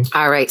 Don't quote me.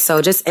 All right. So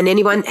and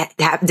anyone,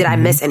 did I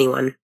miss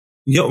anyone?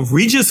 Yo,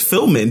 Regis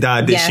Philbin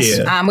died this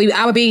year.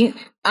 I would be,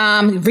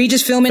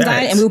 Regis Philbin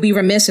died, and we would be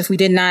remiss if we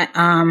did not,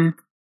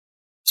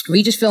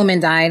 Regis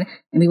Philbin died,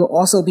 and we will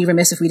also be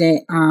remiss if we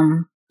didn't,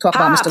 talk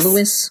about Mr.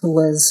 Lewis, who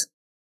was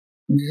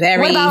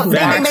very... What about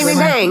Bang, Bang, Bang,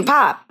 Bang,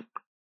 Pop?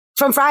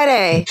 From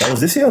Friday. That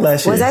was this year or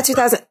last year? Was that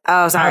 2000?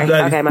 Oh, sorry.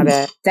 Okay, my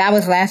bad. That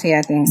was last year,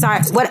 I think.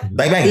 Sorry. What?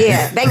 Bang, bang.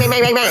 Yeah. Bang, bang,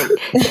 bang, bang, bang.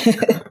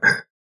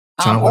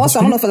 Also,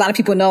 I don't know if a lot of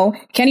people know,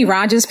 Kenny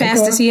Rogers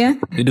passed this year.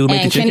 The dude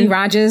make the chicken? Kenny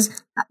Rogers,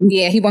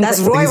 he won. That's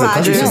Roy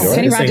Rogers. No,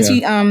 Kenny Rogers,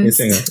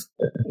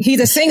 he's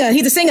a singer.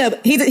 He's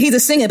a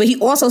singer, but he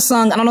also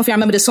sung, I don't know if y'all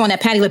remember the song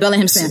that Patti LaBelle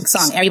and him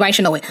sung. Everybody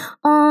should know it.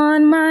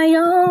 On my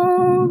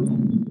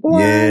own.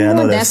 Yeah, I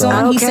know that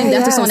song. Okay,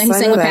 that's the song that he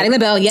sang with Patti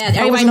LaBelle. Yeah,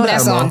 everybody know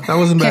that song. That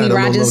wasn't bad. Kenny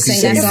Rogers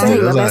sang that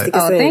song.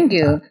 Oh, thank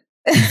you.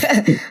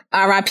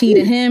 R.I.P.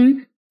 to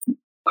him.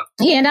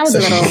 Yeah, that was a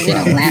little,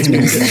 last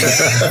minute.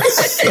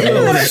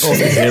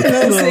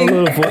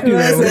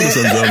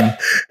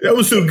 That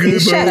was so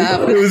good, Shut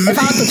up.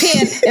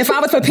 If I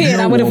was prepared,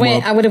 I would have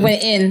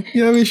went in.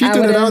 Yeah, I mean, she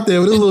threw it out there. It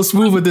was a little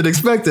smoother than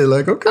expected.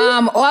 Like, okay.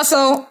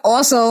 Also,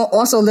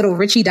 little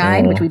Richie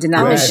died, which we did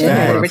not mention.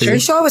 Are you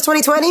sure it was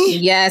 2020?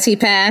 Yes, he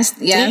passed.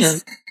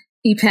 Yes,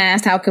 he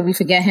passed. How could we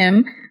forget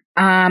him?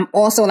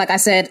 Also, like I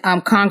said,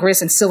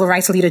 Congress and civil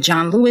rights leader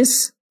John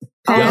Lewis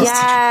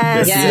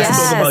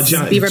Yes.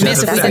 Be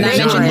remiss if we did not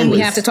mention him. We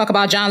have to talk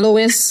about John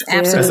Lewis.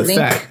 Absolutely.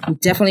 That's a fact. We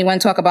definitely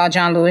want to talk about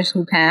John Lewis,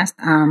 who passed.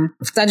 So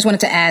I just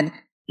wanted to add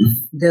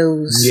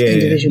those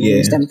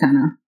individuals that we kind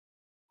of.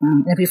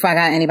 If you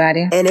forgot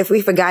anybody. And if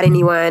we forgot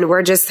anyone,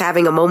 we're just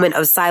having a moment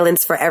of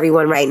silence for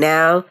everyone right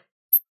now.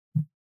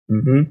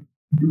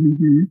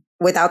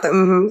 Without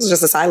the it's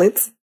just a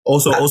silence.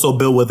 Also,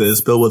 Bill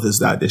Withers. Bill Withers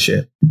died this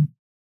year.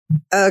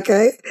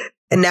 Okay.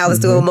 And now let's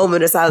do a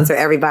moment of silence for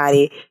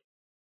everybody.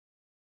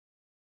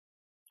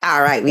 All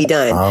right, we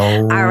done.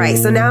 All right,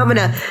 so now I'm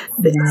gonna.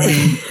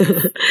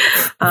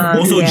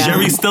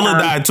 Jerry Stiller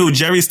died too.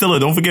 Jerry Stiller,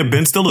 don't forget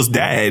Ben Stiller's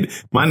dad,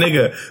 my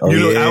nigga. I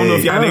don't know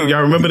if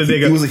y'all remember the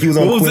nigga. He was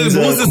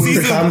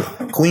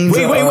on Queens.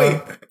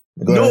 Wait.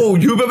 No,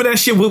 you remember that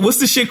shit? What's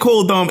the shit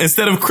called?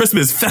 Instead of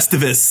Christmas,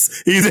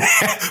 Festivus. He's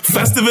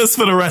Festivus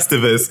for the rest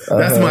of us.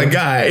 That's my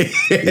guy.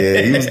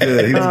 Yeah, he was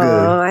good.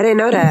 I didn't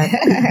know that.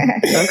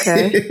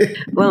 Okay.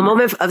 Well, a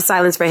moment of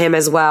silence for him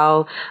as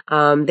well.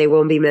 They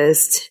will be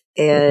missed.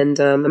 And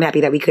I'm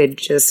happy that we could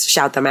just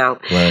shout them out.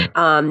 Right.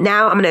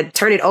 Now I'm going to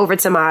turn it over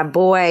to my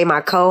boy,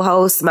 my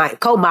co-host, my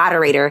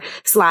co-moderator,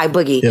 Sly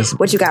Boogie. Yes.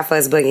 What you got for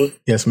us, Boogie?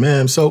 Yes,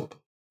 ma'am. So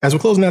as we're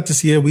closing out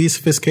this year, we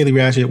Sophisticatedly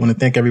Ratchet want to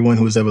thank everyone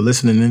who is ever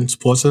listening and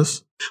supports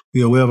us.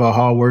 We are aware of our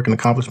hard work and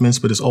accomplishments,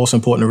 but it's also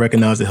important to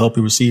recognize the help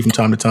we receive from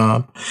time to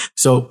time.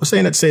 So we're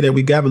saying that to say that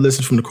we gather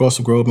listeners from across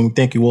the globe, and we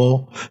thank you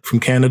all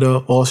from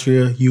Canada,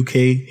 Austria, UK,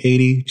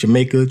 Haiti,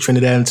 Jamaica,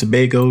 Trinidad and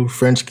Tobago,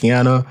 French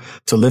Gyana,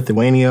 to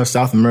Lithuania,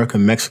 South America,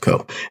 and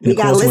Mexico. And we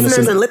got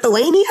listeners in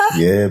Lithuania?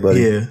 Yeah,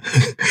 buddy. Yeah.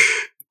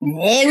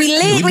 Hey,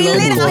 we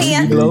lit out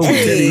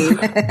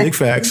here. Big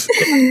facts.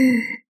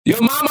 Yo,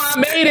 mama, I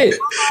made it.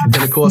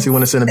 And of course, we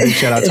want to send a big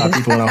shout out to our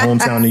people in our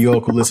hometown, New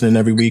York, who listen in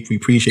every week. We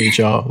appreciate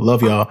y'all.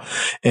 Love y'all.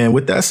 And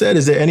with that said,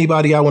 is there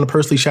anybody I want to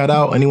personally shout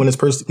out? Anyone that's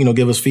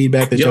give us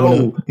feedback that y'all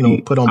want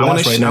to put on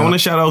blast right now? I want to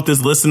shout out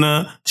this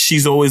listener.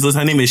 She's always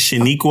listening. Her name is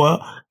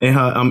Shaniqua, and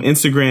her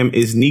Instagram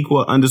is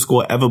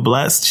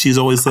Niqua_everblessed. She's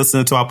always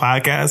listening to our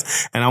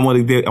podcast, and I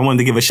wanted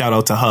to give a shout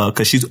out to her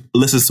because she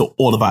listens to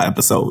all of our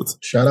episodes.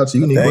 Shout out to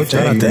you,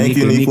 Niqua. Thank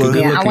you, Niqua.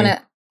 Yeah,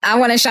 I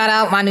want to shout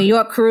out my New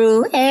York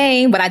crew.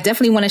 Hey, but I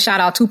definitely want to shout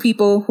out two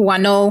people who I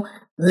know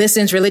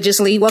listens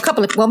religiously. Well,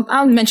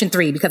 I'll mention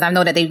three because I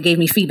know that they gave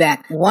me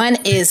feedback. One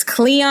is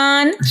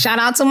Cleon. Shout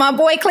out to my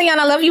boy Cleon.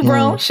 I love you,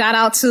 bro. Shout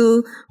out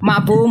to my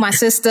boo, my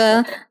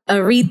sister,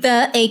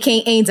 Aretha,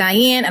 aka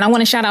Diane. And I want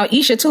to shout out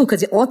Isha too,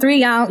 because all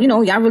three of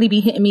y'all, y'all really be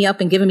hitting me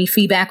up and giving me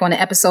feedback on the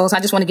episodes. I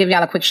just want to give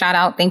y'all a quick shout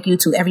out. Thank you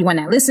to everyone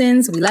that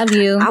listens. We love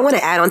you. I want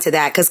to add on to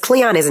that because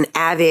Cleon is an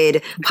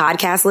avid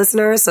podcast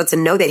listener. So to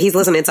know that he's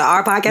listening to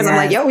our podcast, I'm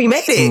like, yo, we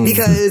made it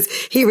because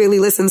he really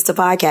listens to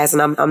podcasts.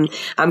 And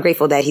I'm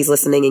grateful that he's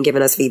listening and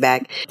giving us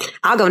feedback.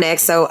 I'll go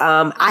next. So,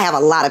 I have a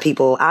lot of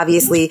people.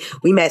 Obviously,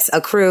 we met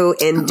a crew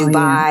in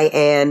Dubai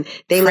and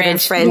they live in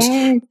French,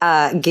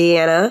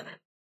 Gyana.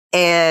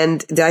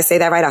 And did I say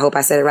that right? I hope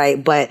I said it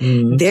right. But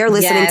they're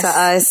listening to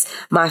us.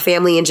 My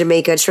family in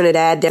Jamaica,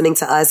 Trinidad, listening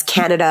to us.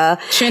 Canada.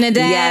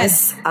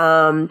 Yes.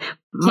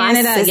 My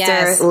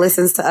sister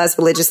listens to us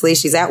religiously.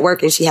 She's at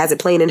work and she has it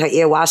playing in her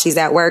ear while she's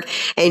at work.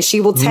 And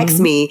she will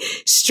text me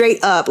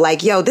straight up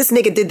like, yo, this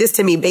nigga did this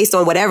to me based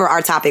on whatever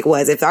our topic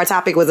was. If our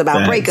topic was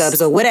about breakups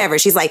or whatever,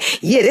 she's like,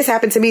 yeah, this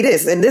happened to me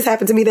this and this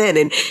happened to me then.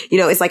 And,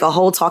 it's like a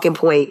whole talking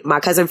point. My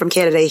cousin from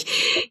Canada,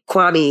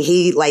 Kwame,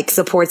 he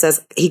supports us.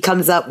 He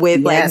comes up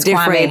with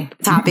different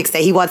topics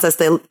that he wants us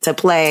to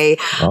play.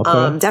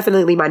 Okay.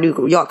 Definitely my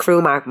New York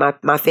crew,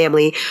 my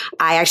family.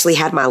 I actually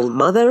had my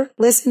mother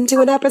listen to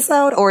an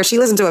episode, or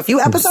she listened to a few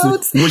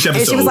episodes. Which episode?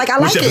 And she was like, I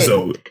like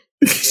it.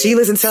 She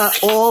listened to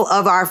all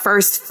of our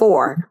first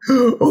 4.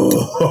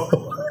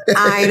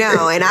 I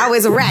know. And I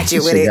was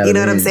ratchet with it. You know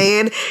what I'm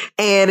saying?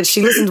 And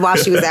she listened while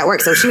she was at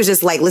work. So she was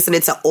just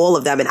listening to all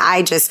of them. And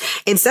I just,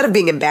 instead of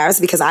being embarrassed,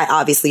 because I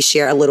obviously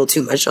share a little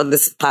too much on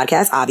this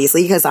podcast,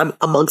 obviously, because I'm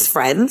amongst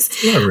friends.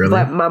 Yeah, really.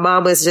 But my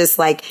mom was just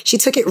she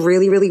took it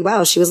really, really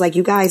well. She was like,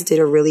 you guys did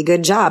a really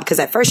good job. Because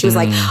at first she was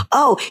like,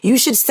 oh, you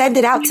should send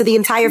it out to the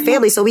entire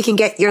family so we can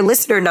get your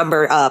listener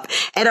number up.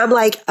 And I'm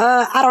like,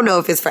 I don't know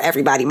if it's for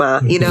everybody,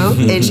 Ma,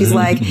 And she's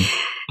like,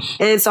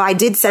 and so I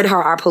did send her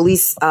our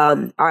police,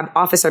 our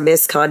officer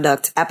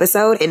misconduct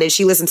episode. And then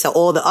she listened to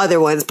all the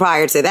other ones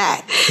prior to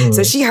that.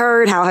 So she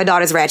heard how her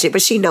daughter's ratchet,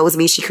 but she knows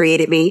me. She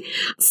created me.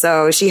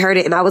 So she heard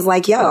it. And I was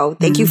like, yo,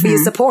 thank you for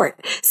your support.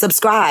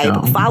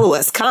 Subscribe, follow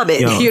us,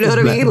 comment. You know what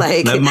I mean?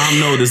 Let mom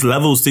know there's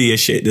levels to your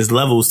shit.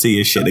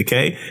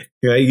 Okay?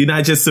 You're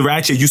not just a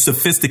ratchet, you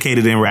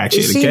sophisticated and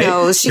ratchet. She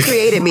knows. She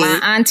created me.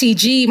 My auntie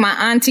G.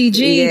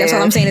 Yeah. That's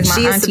all I'm saying is my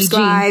auntie G. She is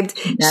subscribed.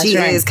 She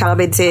is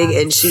commenting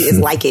and she is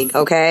liking.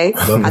 Okay.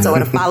 I told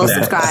her to follow,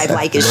 subscribe,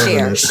 like, and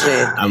share.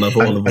 Shit. I love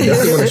all of I it.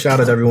 definitely want to shout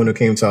out everyone who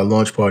came to our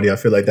launch party. I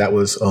feel like that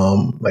was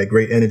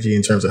great energy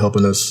in terms of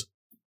helping us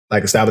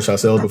establish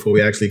ourselves before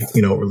we actually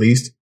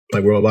released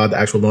worldwide, the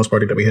actual launch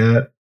party that we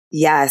had.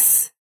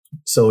 Yes.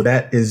 So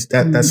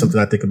that's something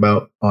I think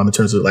about in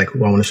terms of who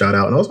I want to shout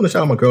out. And I also want to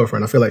shout out my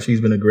girlfriend. I feel like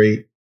she's been a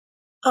great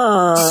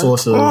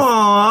source of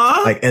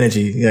like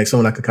energy, like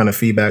someone I could kind of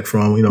feedback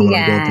from, you know, when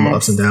I'm going through my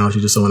ups and downs.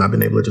 She's just someone I've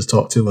been able to just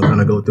talk to and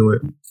kind of go through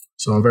it.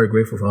 So I'm very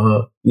grateful for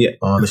her. Yeah.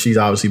 And she's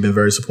obviously been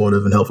very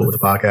supportive and helpful with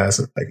the podcast,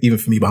 like even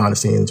for me behind the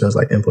scenes in terms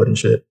of like input and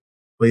shit.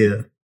 But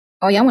yeah.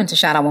 Oh yeah, I wanted to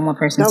shout out one more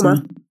person. No,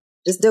 man.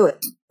 Just do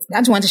it. I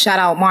just wanted to shout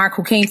out Mark,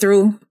 who came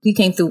through. He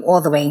came through all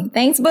the way.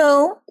 Thanks, boo.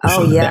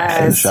 Oh,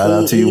 yes. Shout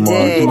out to you,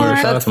 Mark.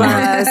 Shout out to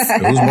Mark.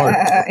 Who's Mark?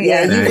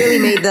 Yeah, you really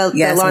made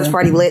the launch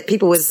party lit.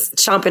 People was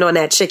chomping on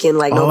that chicken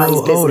like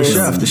nobody's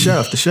business.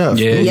 The chef.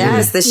 Yeah,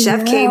 yes, the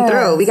chef came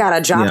through. We got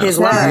to drop his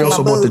love. He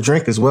also bought the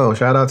drink as well.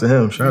 Shout out to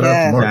him. Shout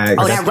out to Mark.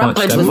 Oh, that rum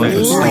punch was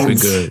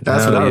lit.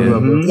 That's what I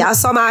remember. Y'all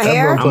saw my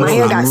hair? My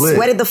hair got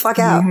sweated the fuck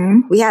out.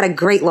 We had a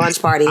great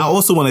launch party. I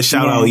also want to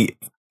shout out.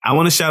 I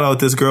want to shout out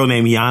this girl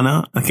named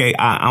Gyana. Okay,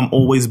 I'm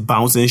always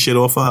bouncing shit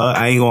off of her.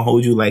 I ain't gonna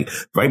hold you. Like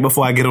right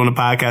before I get on the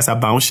podcast, I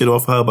bounce shit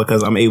off of her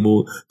because I'm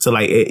able to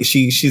like.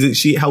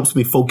 She helps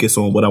me focus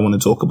on what I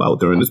want to talk about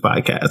during this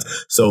podcast.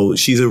 So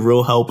she's a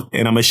real help,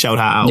 and I'm gonna shout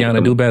her out.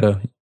 Gyana, do better.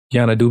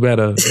 Gyana, do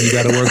better. You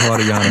got to work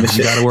harder, Gyana.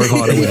 You got to work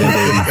harder with it,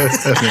 baby.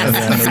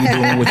 I know you're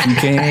doing what you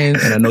can,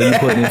 and I know you're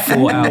putting in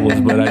 4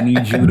 hours, but I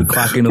need you to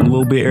clock in a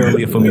little bit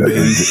earlier for me,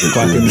 baby.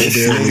 Clock in a little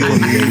bit earlier for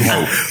me,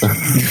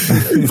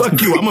 baby.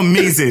 Fuck you. I'm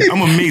amazing.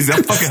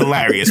 I'm fucking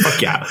hilarious.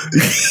 Fuck y'all.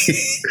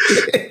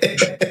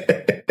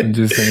 I'm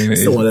just saying.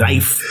 So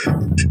life.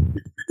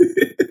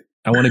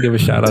 I want to give a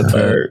shout out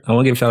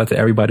to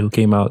everybody who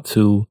came out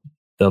to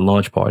the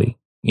launch party.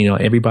 You know,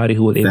 everybody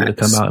who was able to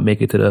come out and make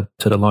it to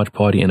the launch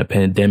party in a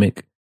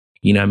pandemic.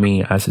 You know what I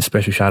mean? That's a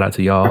special shout out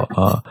to y'all.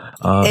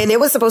 And it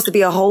was supposed to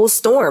be a whole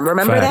storm.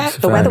 Remember that?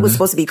 The weather was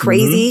supposed to be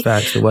crazy.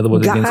 Facts. The weather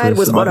was against us. God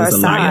was on our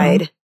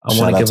side. I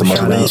want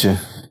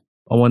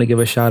to give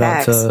a shout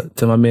out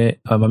to my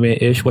man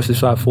Ish. What's his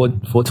spot?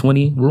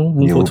 420 room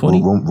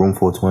 420. Room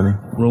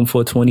 420. Room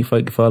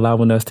 420 for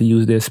allowing us to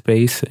use their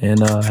space and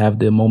have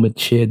the moment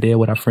shared there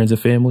with our friends and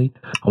family.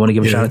 I want to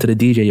give a shout out to the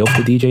DJ. Yo, what's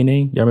the DJ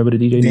name? Y'all remember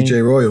the DJ name?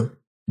 DJ Royal.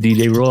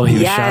 DJ Royal.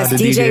 Yes,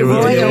 DJ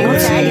Royal. We'll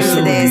tag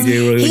into this.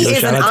 He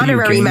is an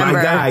honorary member.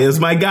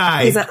 My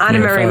guy. He's an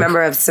honorary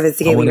member of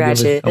Sophisticatedly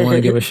Ratchet. I want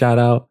to give a shout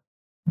out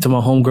to my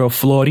homegirl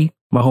Florty.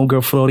 My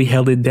homegirl Florty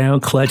held it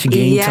down, clutch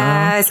game time.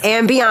 Yes,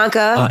 and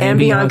Bianca. And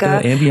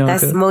Bianca.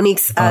 That's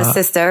Monique's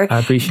sister. I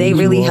appreciate They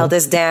really you all. held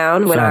us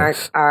down when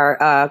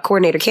our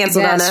coordinator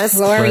canceled on us.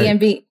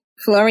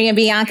 Flori and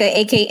Bianca,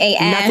 aka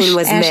Ash. Nothing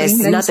was missed.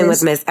 Nothing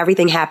was missed.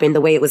 Everything happened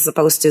the way it was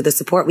supposed to. The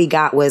support we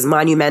got was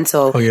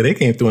monumental. Oh yeah, they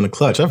came through in the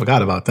clutch. I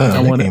forgot about that.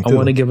 I want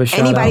to give a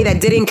shout Anybody out.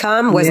 that didn't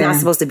come was not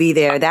supposed to be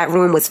there. That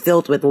room was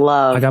filled with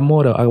love. I got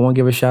more though. I want to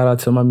give a shout out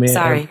to my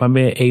man, my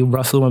man A.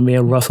 Russell, my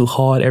man Russell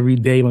Hard every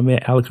day, my man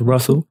Alex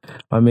Russell.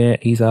 My man,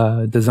 he's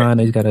a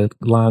designer. He's got a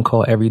line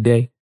called Every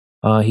Day.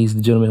 He's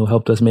the gentleman who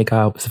helped us make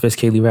our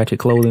Sophisticatedly Ratchet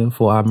clothing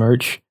for our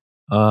merch.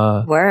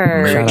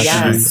 Word. Shout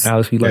out to you,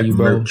 Alex. We love you,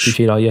 bro.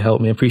 Appreciate all your help,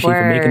 man. Appreciate you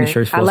for making the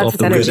shirts for us off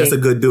the That's a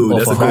good dude.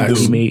 That's a good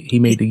dude. He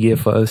made the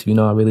gift for us. You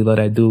know, I really love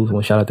that dude. I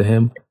want to shout out to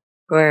him.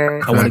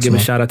 Word. I want to give a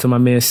shout out to my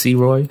man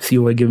C-Roy.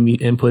 C-Roy giving me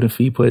input and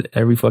feedput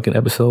every fucking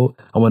episode.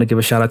 I want to give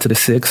a shout out to the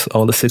 6,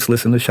 all the 6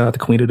 listeners. Shout out to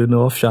Queen of the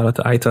North. Shout out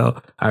to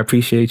Ital. I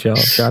appreciate y'all.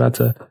 Shout out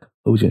to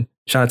Ujin.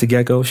 Shout out to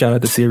Gecko. Shout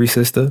out to Siri's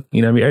sister.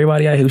 You know what I mean?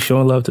 Everybody out here who's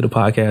showing love to the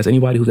podcast.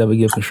 Anybody who's ever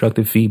given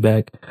constructive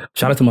feedback.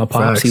 Shout out to my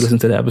pops. He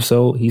listened to the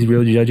episode. He's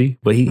real judgy.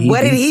 But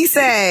what did he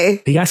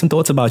say? He got some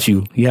thoughts about you.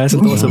 About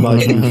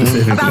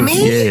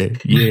me?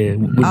 Yeah.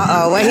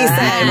 What he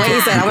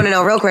said? I want to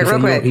know real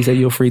quick. He said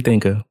you're a free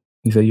thinker.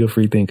 I'm gonna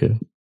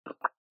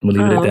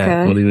leave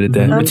it at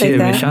that. But yeah,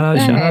 man,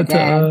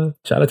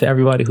 shout out to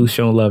everybody who's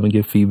shown love and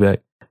give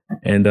feedback.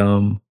 And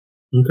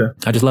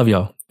I just love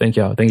y'all. Thank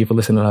y'all. Thank you for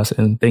listening to us,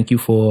 and thank you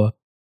for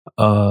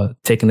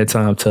taking the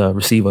time to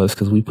receive us,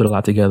 because we put a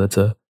lot together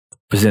to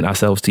present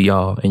ourselves to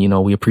y'all. And you know,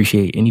 we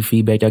appreciate any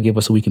feedback y'all give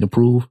us so we can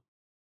improve.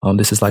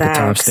 This is like a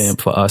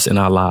timestamp for us in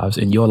our lives,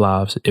 in your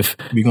lives. If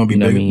we're gonna be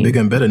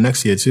bigger and better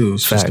next year too.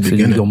 It's just the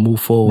beginning. So we're gonna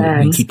move forward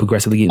and keep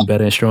progressively getting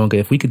better and stronger.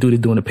 If we could do this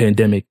during the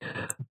pandemic,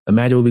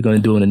 imagine what we're gonna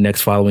do in the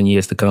next following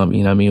years to come.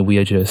 You know what I mean? We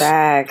are just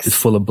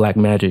full of black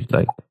magic.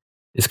 Like,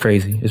 it's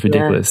crazy. It's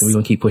ridiculous. We're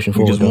gonna keep pushing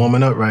forward. We're just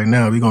warming up right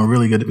now. We're gonna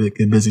really get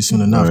busy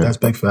soon enough. Right. That's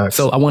big facts.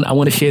 So I want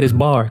to share this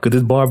bar, because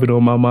this bar been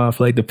on my mind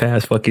for like the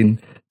past fucking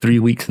 3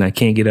 weeks, and I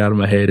can't get it out of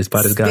my head. It's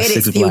by this guy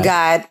 6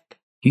 Black.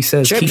 He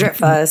says, drip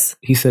fuzz.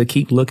 He said,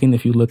 keep looking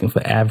if you're looking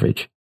for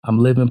average. I'm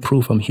living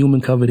proof. I'm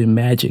human covered in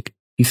magic.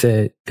 He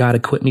said, God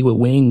equipped me with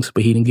wings,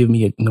 but he didn't give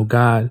me no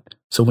God.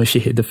 So when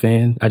shit hit the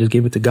fan, I just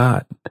gave it to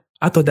God.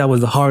 I thought that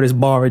was the hardest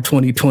bar in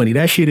 2020.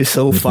 That shit is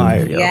so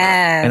fire, yo.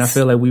 Yes. And I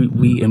feel like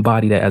we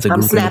embody that as a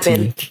group. I'm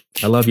snapping.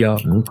 I love y'all.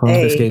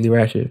 Sophisticatedly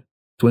Ratchet.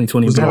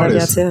 2020. Who's the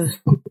artist?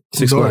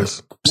 6 Black.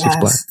 6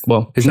 Black.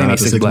 Well, his name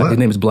is 6 Black. His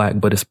name is Black,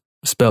 but it's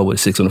spelled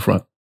with 6 on the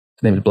front.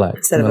 His name is Black.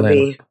 Instead of a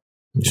B.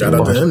 Shout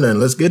out to him then.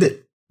 Let's get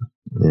it.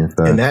 Yeah,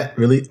 and that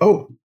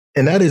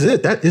is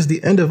it. That is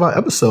the end of our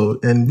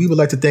episode. And we would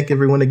like to thank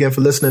everyone again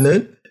for listening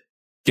in.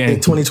 I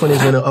think 2020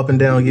 has been an up and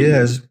down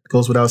year, as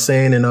goes without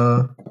saying. And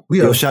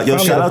Shout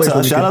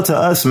out to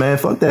us, man.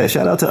 Fuck that.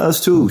 Shout out to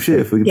us too.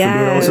 Shit. Shout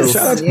out to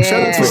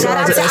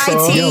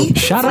IT.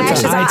 Shout out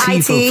to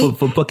IT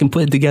for fucking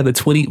putting together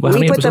 20. How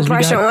many put the episodes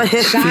pressure we got? on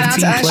him.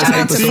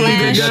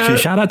 15+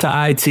 shout out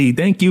to IT.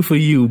 Thank you for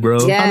you,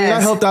 bro. Yes. I mean,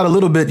 I helped out a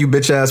little bit, you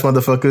bitch ass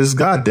motherfuckers.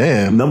 God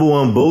damn. Number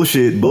one,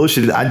 bullshit.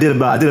 I did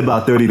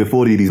about 30 to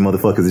 40 of these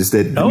motherfuckers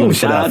instead.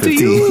 Shout out to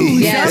 15. you.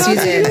 Yes, you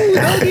did.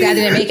 That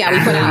didn't make out. We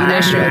put out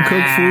extra.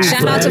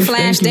 Shout out to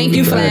Flash. Thank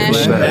you,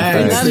 Flash. We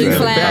love you,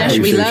 Flash.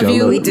 We love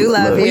you. We do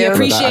love you. We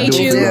appreciate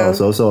you.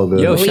 So it's all good.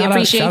 Yo, We shout out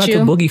appreciate to you.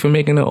 Boogie for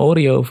making the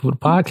audio for the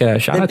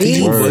podcast. Shout out to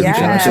you, Boogie. Yes.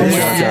 Shout out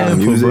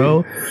to you,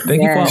 bro.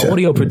 Thank you for our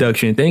audio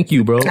production. Thank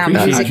you, bro. Our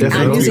I music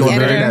definitely gonna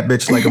bury editor. that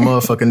bitch like a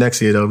motherfucker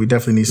next year though. We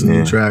definitely need some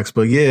new tracks.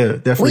 But yeah,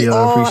 definitely We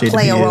all appreciate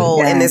play the a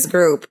role in this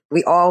group.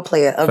 We all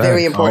play a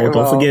very important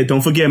role.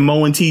 Don't forget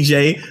Mo and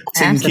TJ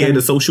taking care of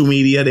the social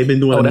media. They've been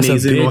doing that's a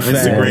amazing big on fact.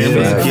 Instagram.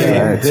 Let's get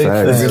it.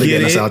 Let's really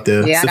get get us it. out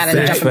there. Yeah, I got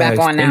to jump back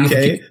on now.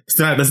 Okay,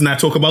 let's not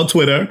talk about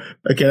Twitter.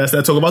 Okay, let's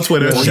not talk about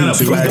Twitter. Shut up,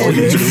 Flash.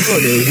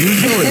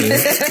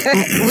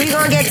 We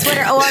gonna get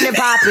Twitter on and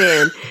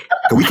popping.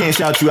 We can't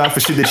shout you out for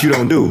shit that you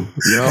don't do.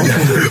 You know?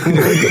 We're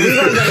gonna get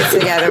it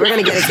together. We're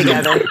gonna get it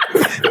together.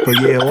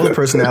 But yeah, all the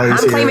personalities I'm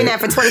here. claiming that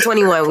for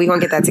 2021. We're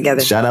gonna get that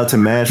together. Shout out to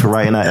Mash for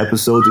writing our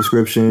episode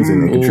descriptions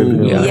and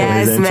contributing.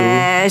 Yes,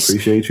 Mash.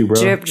 Appreciate you,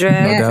 bro. Drip, drip.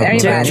 Yes,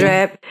 everybody.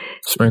 Drip.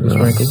 Sprinkle.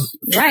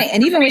 Right,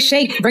 and even with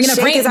Shake bringing up,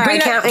 Shake is our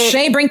accountant.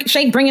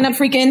 Shake bringing up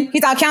freaking,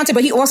 he's our accountant,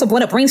 but he also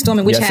brought up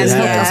brainstorming, which has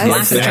helped us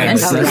blossom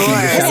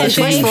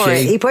tremendously. Of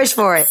course. He pushed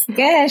for it.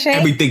 Go ahead, Shake.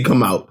 Everything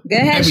come out. Go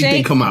ahead, Everything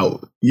Shake. come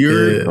out.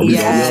 You're Don't be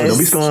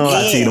spilling on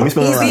IT. Don't be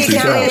spilling on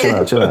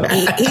IT. Chill out.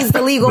 He's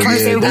the legal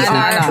person.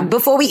 I know.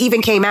 Before we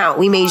even came out,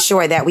 we made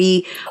sure that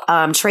we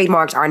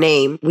trademarked our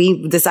name.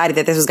 We decided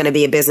that this was going to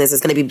be a business.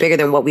 It's going to be bigger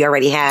than what we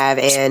already have.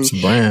 And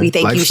we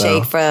thank you,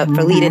 Shake, for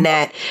leading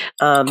that,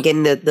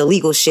 getting the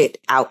legal shit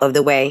out of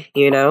the way,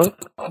 you know?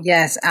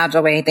 Yes, out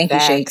the way. Thank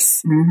you, Shake.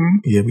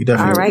 Yeah, we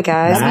definitely. All right,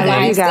 guys. I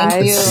love you guys.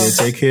 Thank you. Yeah,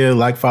 take care.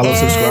 Like, follow,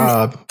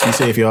 subscribe. Be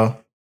safe, y'all.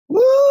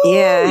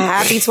 Yeah,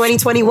 happy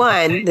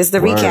 2021. This is the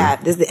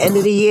recap. This is the end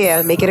of the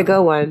year. Make it a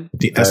good one.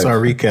 The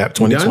SR Recap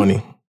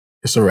 2020.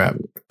 It's a wrap.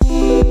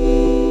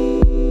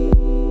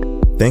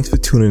 Thanks for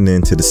tuning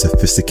in to the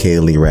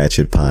Sophisticatedly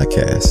Ratchet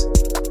Podcast.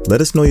 Let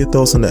us know your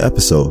thoughts on the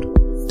episode.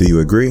 Do you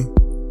agree?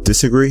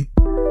 Disagree?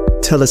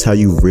 Tell us how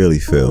you really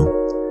feel.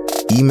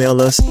 Email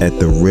us at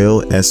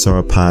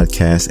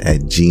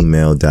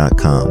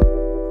therealsrpodcast@gmail.com.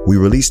 We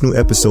release new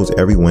episodes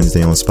every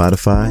Wednesday on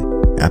Spotify,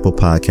 Apple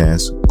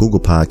Podcasts,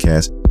 Google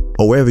Podcasts,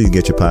 or wherever you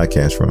get your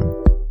podcasts from.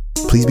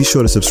 Please be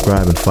sure to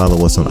subscribe and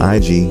follow us on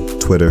IG,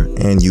 Twitter,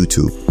 and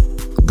YouTube.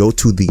 Go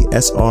to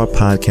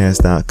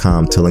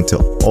thesrpodcast.com to link to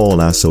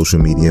all our social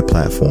media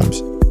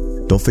platforms.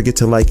 Don't forget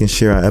to like and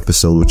share our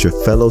episode with your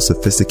fellow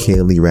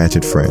Sophisticatedly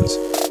Ratchet friends.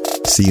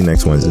 See you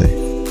next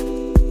Wednesday.